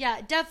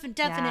 Yeah, definite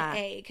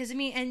A. Because I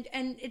mean,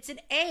 and it's an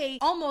A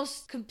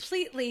almost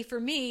completely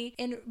for me.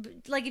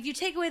 And like, if you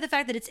take away the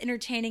fact that it's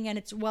entertaining and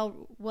it's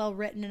well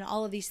written and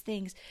all of these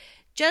things,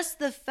 just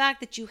the fact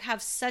that you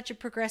have such a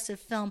progressive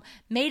film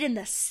made in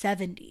the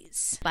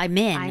 70s. By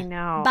men. I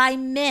know. By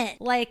men.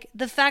 Like,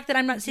 the fact that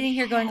I'm not sitting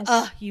here going,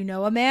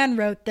 a man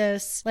wrote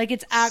this. Like,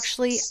 it's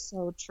actually...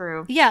 So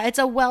true. Yeah, it's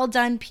a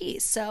well-done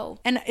piece.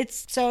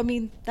 I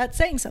mean, that's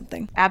saying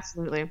something.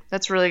 Absolutely.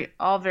 That's really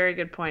all very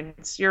good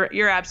points.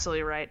 You're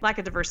absolutely right. Lack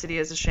of diversity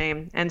is a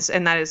shame, and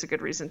that is a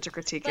good reason to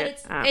critique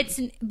it.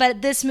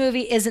 But this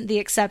movie isn't the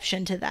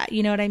exception to that.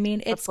 You know what I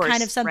mean? It's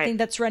kind of something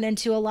that's run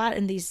into a lot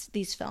in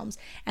these films.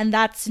 And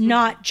that's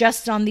not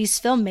just on these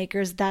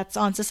filmmakers, that's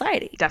on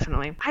society.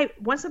 Definitely.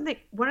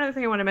 One other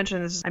thing I want to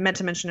mention is, I meant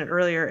to mention it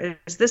earlier,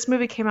 is this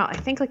movie came out, I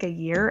think, like a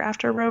year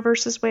after Roe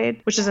versus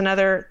Wade, which is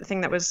another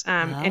thing that was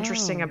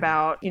interesting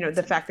about,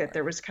 the fact that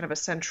there was kind of a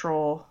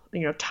central,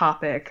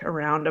 topic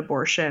around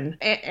abortion.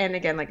 And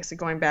again, like I said,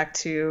 going back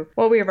to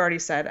what we have already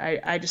said,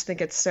 I just think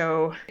it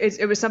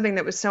was something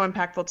that was so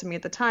impactful to me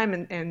at the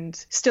time, and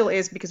still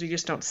is, because we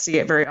just don't see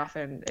it very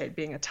often, it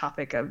being a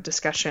topic of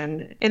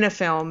discussion in a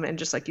film. And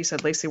just like you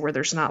said, Lacey, where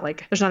there's not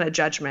a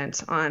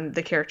judgment on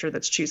the character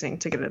that's choosing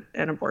to get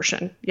an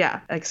abortion.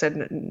 Yeah, like I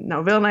said,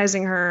 no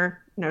villainizing her,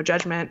 no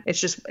judgment.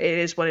 It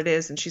is what it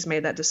is, and she's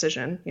made that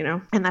decision,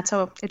 and that's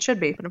how it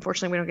should be. But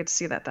unfortunately, we don't get to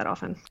see that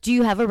often. Do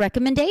you have a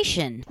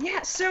recommendation?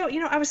 Yeah, so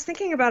I was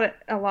thinking about it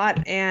a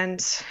lot,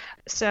 and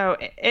so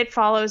It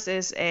Follows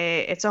it's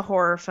a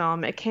horror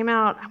film. It came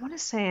out, I want to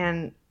say,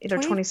 in either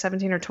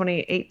 2017 or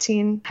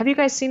 2018. Have you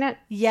guys seen it?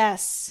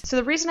 Yes. So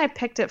the reason I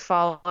picked It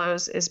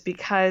Follows is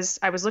because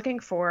I was like,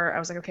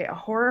 okay, a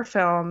horror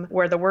film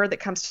where the word that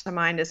comes to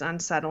mind is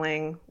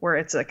unsettling, where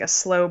it's like a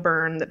slow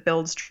burn that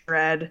builds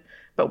dread,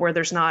 but where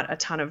there's not a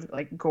ton of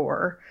like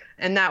gore.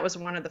 And that was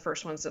one of the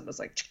first ones that was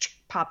like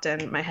popped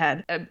in my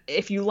head.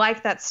 If you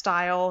like that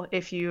style,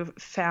 if you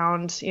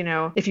found,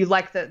 if you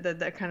like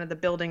the kind of the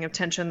building of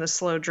tension, the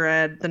slow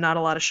dread, the not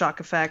a lot of shock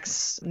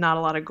effects, not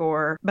a lot of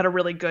gore, but a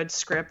really good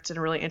script and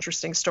a really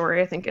interesting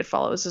story, I think It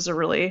Follows is a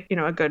really,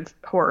 a good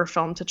horror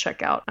film to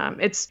check out.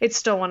 It's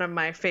still one of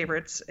my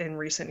favorites in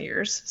recent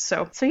years.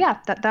 So yeah,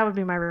 that would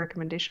be my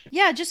recommendation.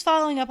 Yeah, just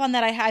following up on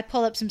that, I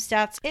pulled up some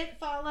stats. It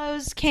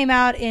Follows came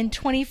out in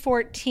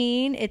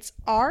 2014. It's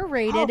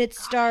R-rated. It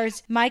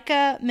stars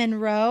Micah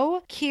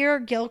Monroe, Keir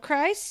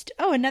Gilchrist.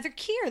 Oh, another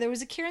Keir. There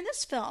was a Keir in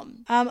this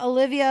film.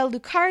 Olivia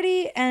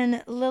Lucardi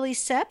and Lily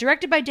Sepp.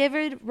 Directed by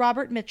David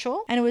Robert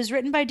Mitchell. And it was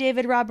written by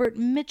David Robert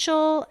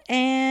Mitchell.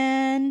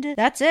 And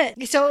that's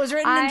it. So it was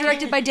written and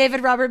directed by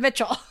David Robert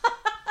Mitchell.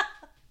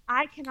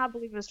 I cannot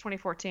believe it was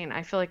 2014.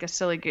 I feel like a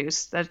silly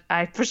goose. That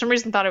I, for some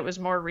reason, thought it was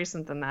more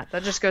recent than that.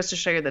 That just goes to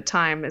show you the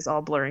time is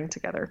all blurring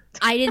together.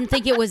 I didn't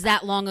think it was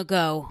that long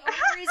ago. The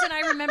only reason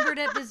I remembered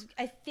it is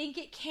I think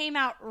it came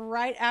out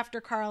right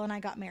after Carl and I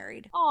got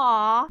married.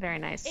 Aw, very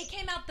nice. It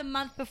came out the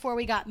month before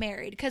we got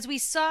married because we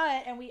saw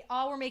it and we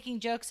all were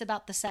making jokes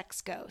about the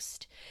sex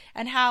ghost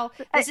and how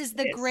this is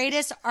the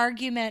greatest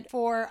argument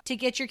to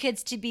get your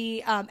kids to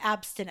be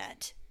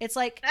abstinent. It's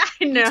like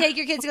you take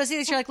your kids to go see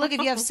this. You're like, look, if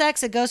you have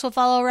sex, a ghost will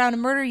follow around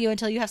and murder you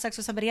until you have sex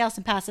with somebody else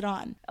and pass it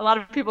on. A lot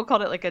of people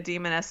called it like a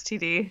demon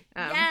STD,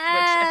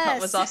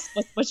 yes!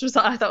 which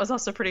I thought was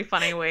also a pretty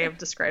funny way of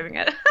describing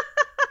it.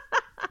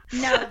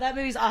 No, that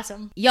movie's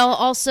awesome. Y'all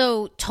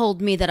also told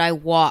me that I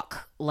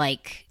walk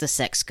like the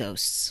sex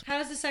ghosts. How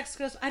does the sex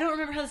ghost? I don't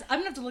remember how this. I'm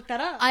gonna have to look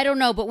that up. I don't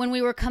know, but when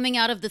we were coming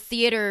out of the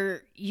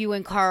theater, you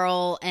and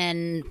Carl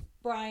and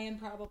Brian,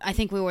 probably. I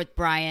think we were with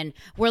Brian.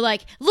 We're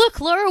like,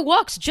 look, Laura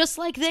walks just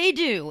like they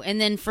do. And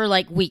then for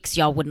like weeks,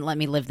 y'all wouldn't let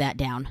me live that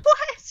down.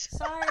 What?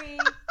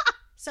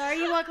 Sorry,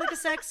 you walk like a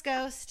sex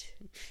ghost.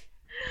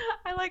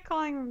 I like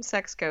calling them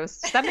sex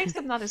ghosts. That makes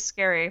them not as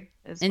scary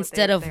as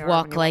instead of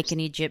walk like an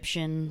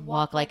Egyptian,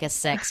 walk like a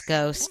sex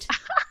ghost.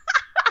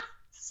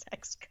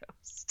 Sex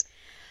ghost.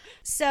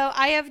 So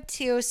I have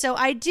two. So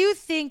I do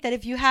think that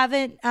if you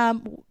haven't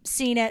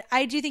seen it,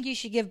 I do think you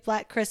should give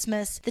Black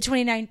Christmas, the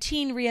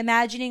 2019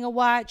 reimagining, a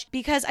watch,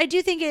 because I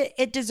do think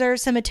it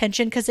deserves some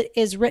attention because it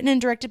is written and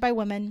directed by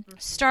women,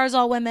 stars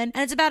all women,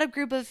 and it's about a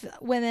group of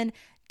women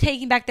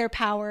taking back their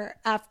power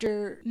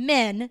after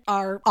men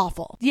are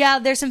awful. Yeah,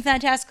 there's some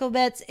fantastical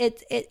bits.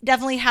 It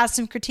definitely has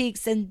some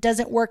critiques and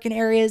doesn't work in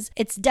areas.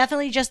 It's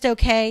definitely just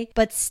okay,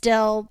 but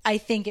still, I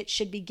think it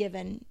should be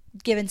given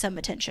some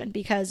attention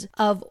because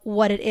of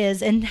what it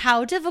is and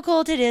how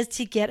difficult it is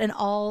to get an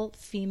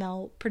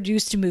all-female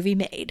produced movie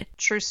made.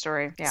 True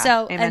story. Yeah.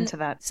 So, amen to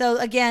that. So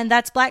again,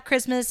 that's Black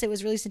Christmas. It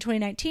was released in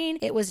 2019.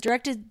 It was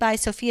directed by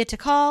Sophia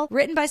Takal,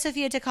 written by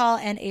Sophia Takal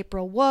and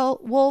April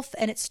Wolf,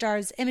 and it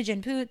stars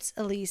Imogen Poots,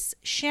 Elise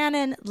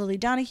Shannon, Lily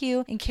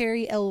Donahue, and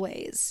Carrie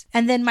Elways.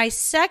 And then my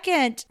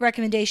second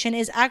recommendation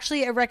is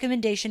actually a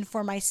recommendation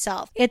for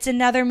myself. It's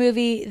another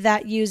movie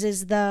that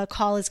uses the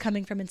call is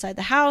coming from inside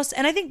the house,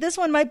 and I think this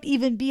one might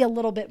even be a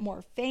little bit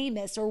more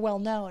famous or well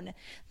known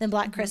than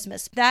Black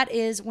Christmas. That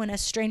is When a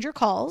Stranger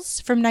Calls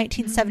from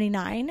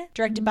 1979,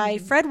 directed by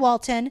Fred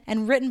Walton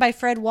and written by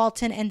Fred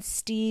Walton and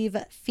Steve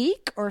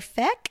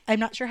Feck. I'm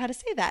not sure how to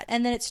say that.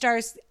 And then it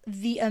stars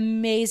the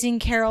amazing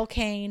Carol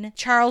Kane,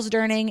 Charles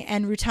Durning,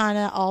 and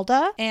Rutana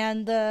Alda.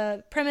 And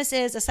the premise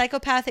is a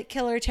psychopathic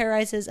killer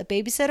terrorizes a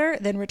babysitter,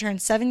 then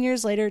returns 7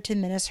 years later to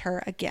menace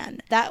her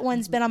again. That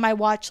one's been on my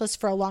watch list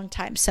for a long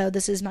time, so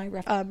this is my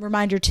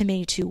reminder to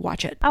me to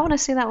watch it. I want to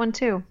see that one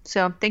too,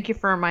 so thank you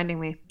for reminding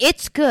me.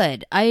 It's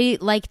good. I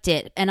liked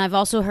it, and I've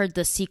also heard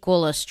the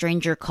sequel, A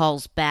Stranger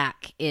Calls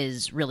Back,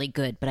 is really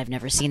good, but I've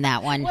never seen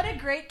that one. What a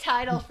great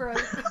title for a...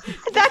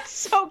 That's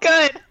so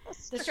good.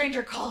 The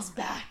Stranger Calls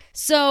Back.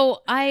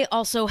 So I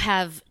also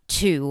have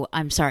two.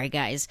 I'm sorry,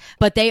 guys,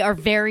 but they are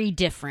very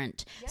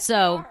different. Yes,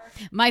 so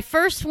my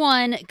first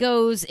one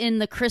goes in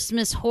the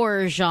Christmas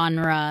horror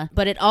genre,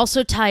 but it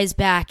also ties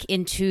back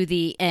into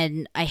the,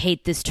 and I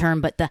hate this term,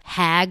 but the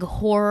hag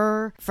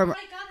horror from... Oh my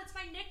God, that's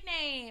my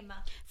nickname.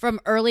 From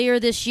earlier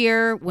this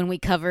year when we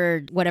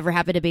covered Whatever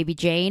Happened to Baby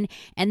Jane.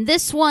 And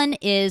this one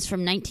is from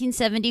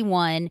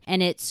 1971,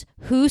 and it's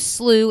Who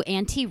Slew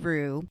Auntie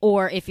Roo,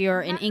 or if you're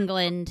in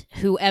England,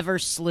 Whoever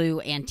Slew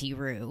Auntie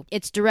Roo.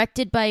 It's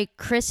directed by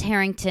Chris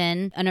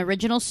Harrington, an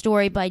original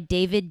story by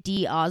David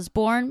D.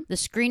 Osborne. The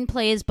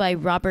screenplay is by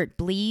Robert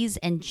Blees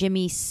and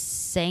Jimmy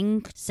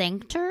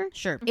Sanctor?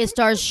 Sure. It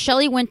stars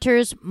Shelley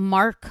Winters,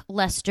 Mark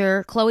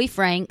Lester, Chloe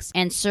Franks,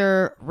 and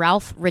Sir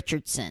Ralph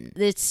Richardson.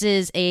 This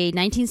is a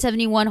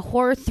 1971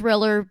 horror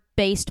thriller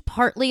based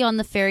partly on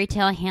the fairy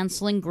tale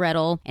Hansel and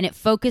Gretel, and it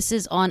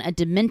focuses on a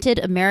demented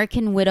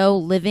American widow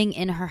living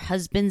in her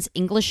husband's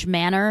English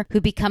manor who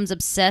becomes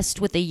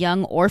obsessed with a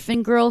young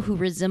orphan girl who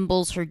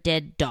resembles her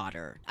dead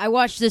daughter. I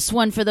watched this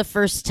one for the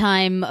first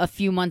time a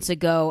few months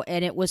ago,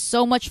 and it was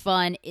so much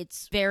fun.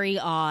 It's very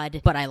odd,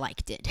 but I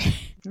liked it.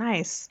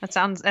 Nice.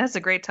 That's a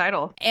great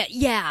title.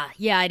 Yeah,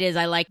 it is.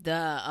 I like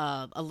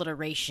the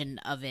alliteration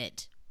of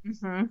it.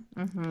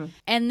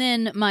 And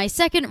then my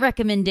second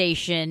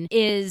recommendation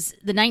is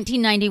the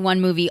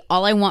 1991 movie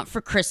All I Want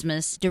for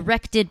Christmas,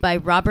 directed by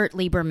Robert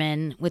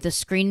Lieberman with a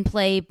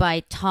screenplay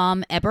by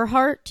Tom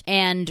Eberhardt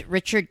and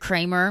Richard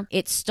Kramer.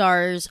 It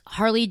stars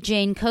Harley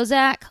Jane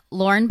Kozak,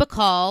 Lauren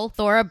Bacall,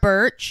 Thora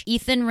Birch,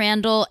 Ethan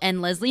Randall,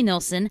 and Leslie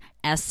Nielsen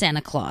as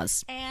Santa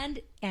Claus. And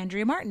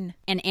Andrea Martin.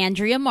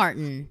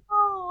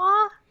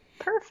 Aw,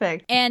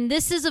 perfect. And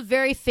this is a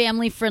very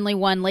family-friendly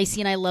one.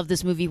 Lacey and I love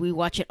this movie. We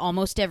watch it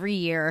almost every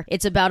year.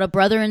 It's about a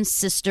brother and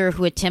sister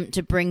who attempt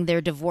to bring their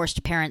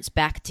divorced parents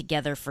back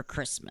together for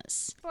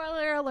Christmas.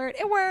 Spoiler alert,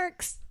 it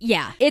works.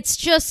 Yeah, it's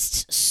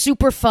just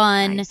super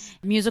fun. Nice.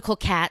 Musical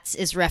Cats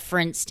is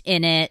referenced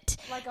in it.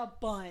 Like a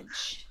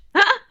bunch.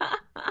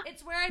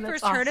 It's where I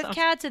That's first heard of awesome.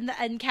 Cats,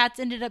 and Cats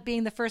ended up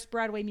being the first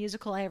Broadway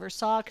musical I ever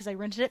saw because I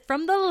rented it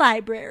from the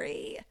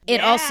library.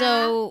 It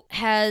also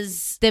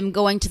has them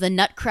going to the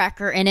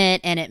Nutcracker in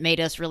it, and it made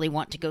us really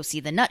want to go see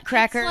the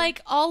Nutcracker. It's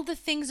like all the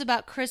things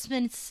about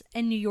Christmas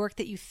in New York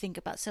that you think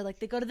about. So, like,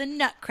 they go to the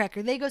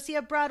Nutcracker, they go see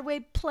a Broadway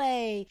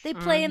play, they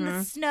play in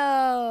the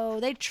snow,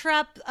 they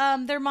trap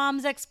their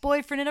mom's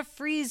ex-boyfriend in a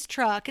freezer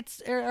truck.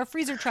 It's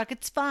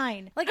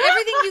fine. Like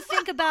everything you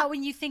think about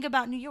when you think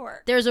about New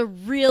York. There's a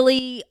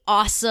really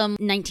awesome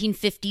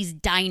 1950s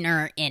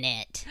diner in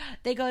it.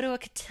 They go to a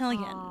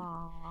cotillion.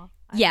 Aw,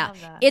 I Yeah,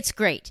 love that. it's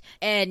great.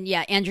 And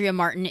yeah, Andrea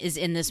Martin is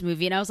in this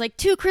movie. And I was like,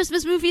 2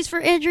 Christmas movies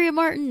for Andrea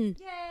Martin.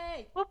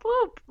 Yay! Whoop,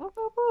 whoop, whoop,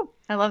 whoop, whoop.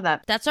 I love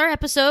that. That's our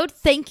episode.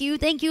 Thank you,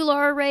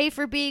 Laura Ray,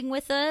 for being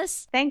with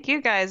us. Thank you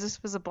guys.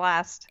 This was a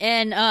blast.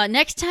 And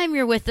next time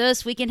you're with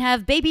us, we can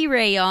have Baby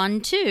Ray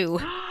on too.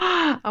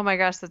 Oh my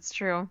gosh, that's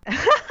true.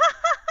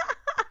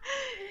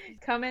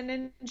 Coming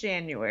in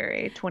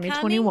January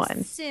 2021.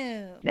 Coming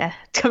soon. Yeah,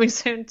 coming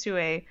soon to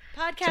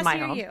Podcast my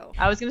near home. you.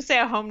 I was gonna say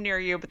a home near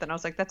you, but then I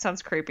was like, that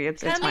sounds creepy.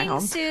 It's my Coming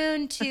home.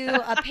 soon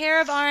to a pair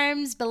of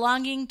arms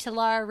belonging to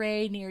Laura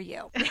Ray near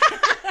you.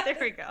 There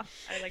we go.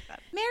 I like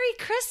that. Merry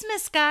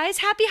Christmas, guys.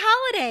 Happy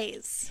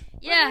holidays.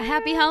 Yeah,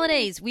 happy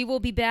holidays. We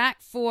will be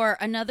back for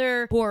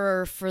another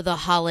Horror for the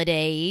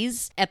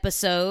Holidays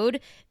episode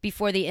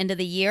before the end of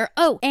the year.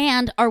 Oh,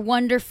 and our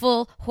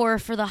wonderful Horror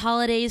for the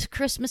Holidays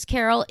Christmas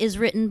Carol is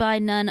written by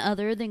none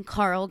other than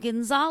Carl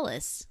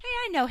Gonzalez. Hey,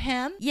 I know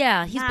him.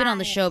 Yeah, he's been on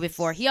the show Nice.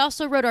 before. He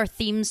also wrote our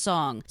theme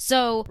song.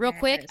 So, real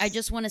quick, I Nice.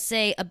 just want to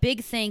say a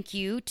big thank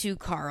you to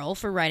Carl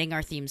for writing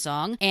our theme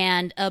song,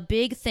 and a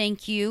big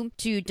thank you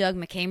to Doug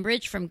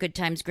McCambridge from Good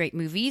Times Great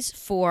Movies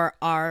for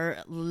our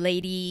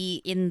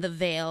Lady in the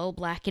Veil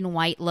black and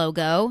white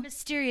logo.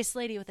 Mysterious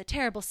lady with a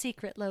terrible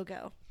secret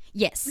logo.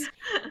 Yes.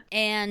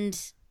 And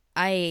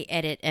I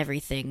edit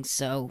everything,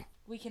 so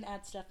We can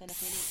add stuff in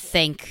if we need to.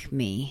 thank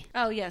me.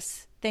 Oh,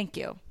 yes. Thank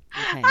you.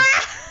 Okay.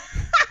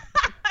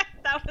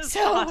 That was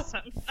So,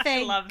 awesome. I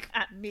thank love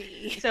that.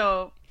 me.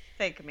 So,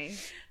 thank me.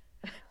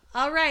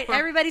 All right.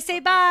 Everybody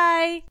say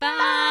bye.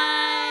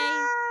 Bye.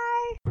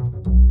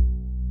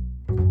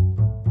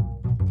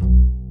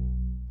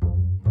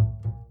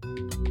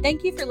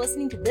 Thank you for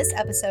listening to this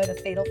episode of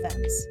Fatal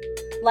Femmes.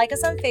 Like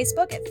us on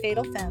Facebook at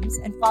Fatal Femmes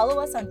and follow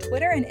us on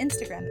Twitter and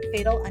Instagram at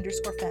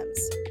Fatal_Femmes.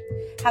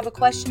 Have a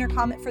question or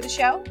comment for the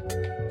show?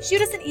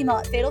 Shoot us an email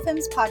at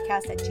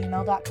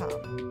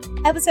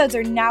fatalfemmespodcast@gmail.com. Episodes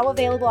are now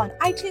available on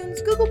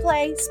iTunes, Google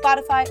Play,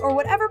 Spotify, or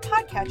whatever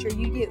podcatcher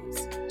you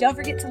use. Don't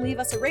forget to leave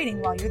us a rating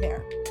while you're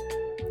there.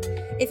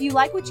 If you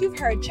like what you've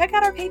heard, check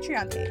out our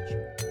Patreon page.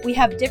 We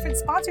have different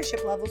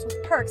sponsorship levels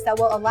with perks that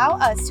will allow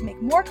us to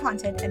make more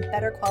content and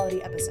better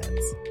quality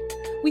episodes.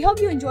 We hope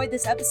you enjoyed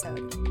this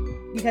episode,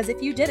 because if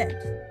you didn't,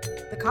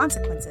 the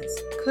consequences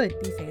could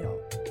be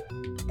fatal.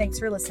 Thanks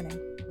for listening.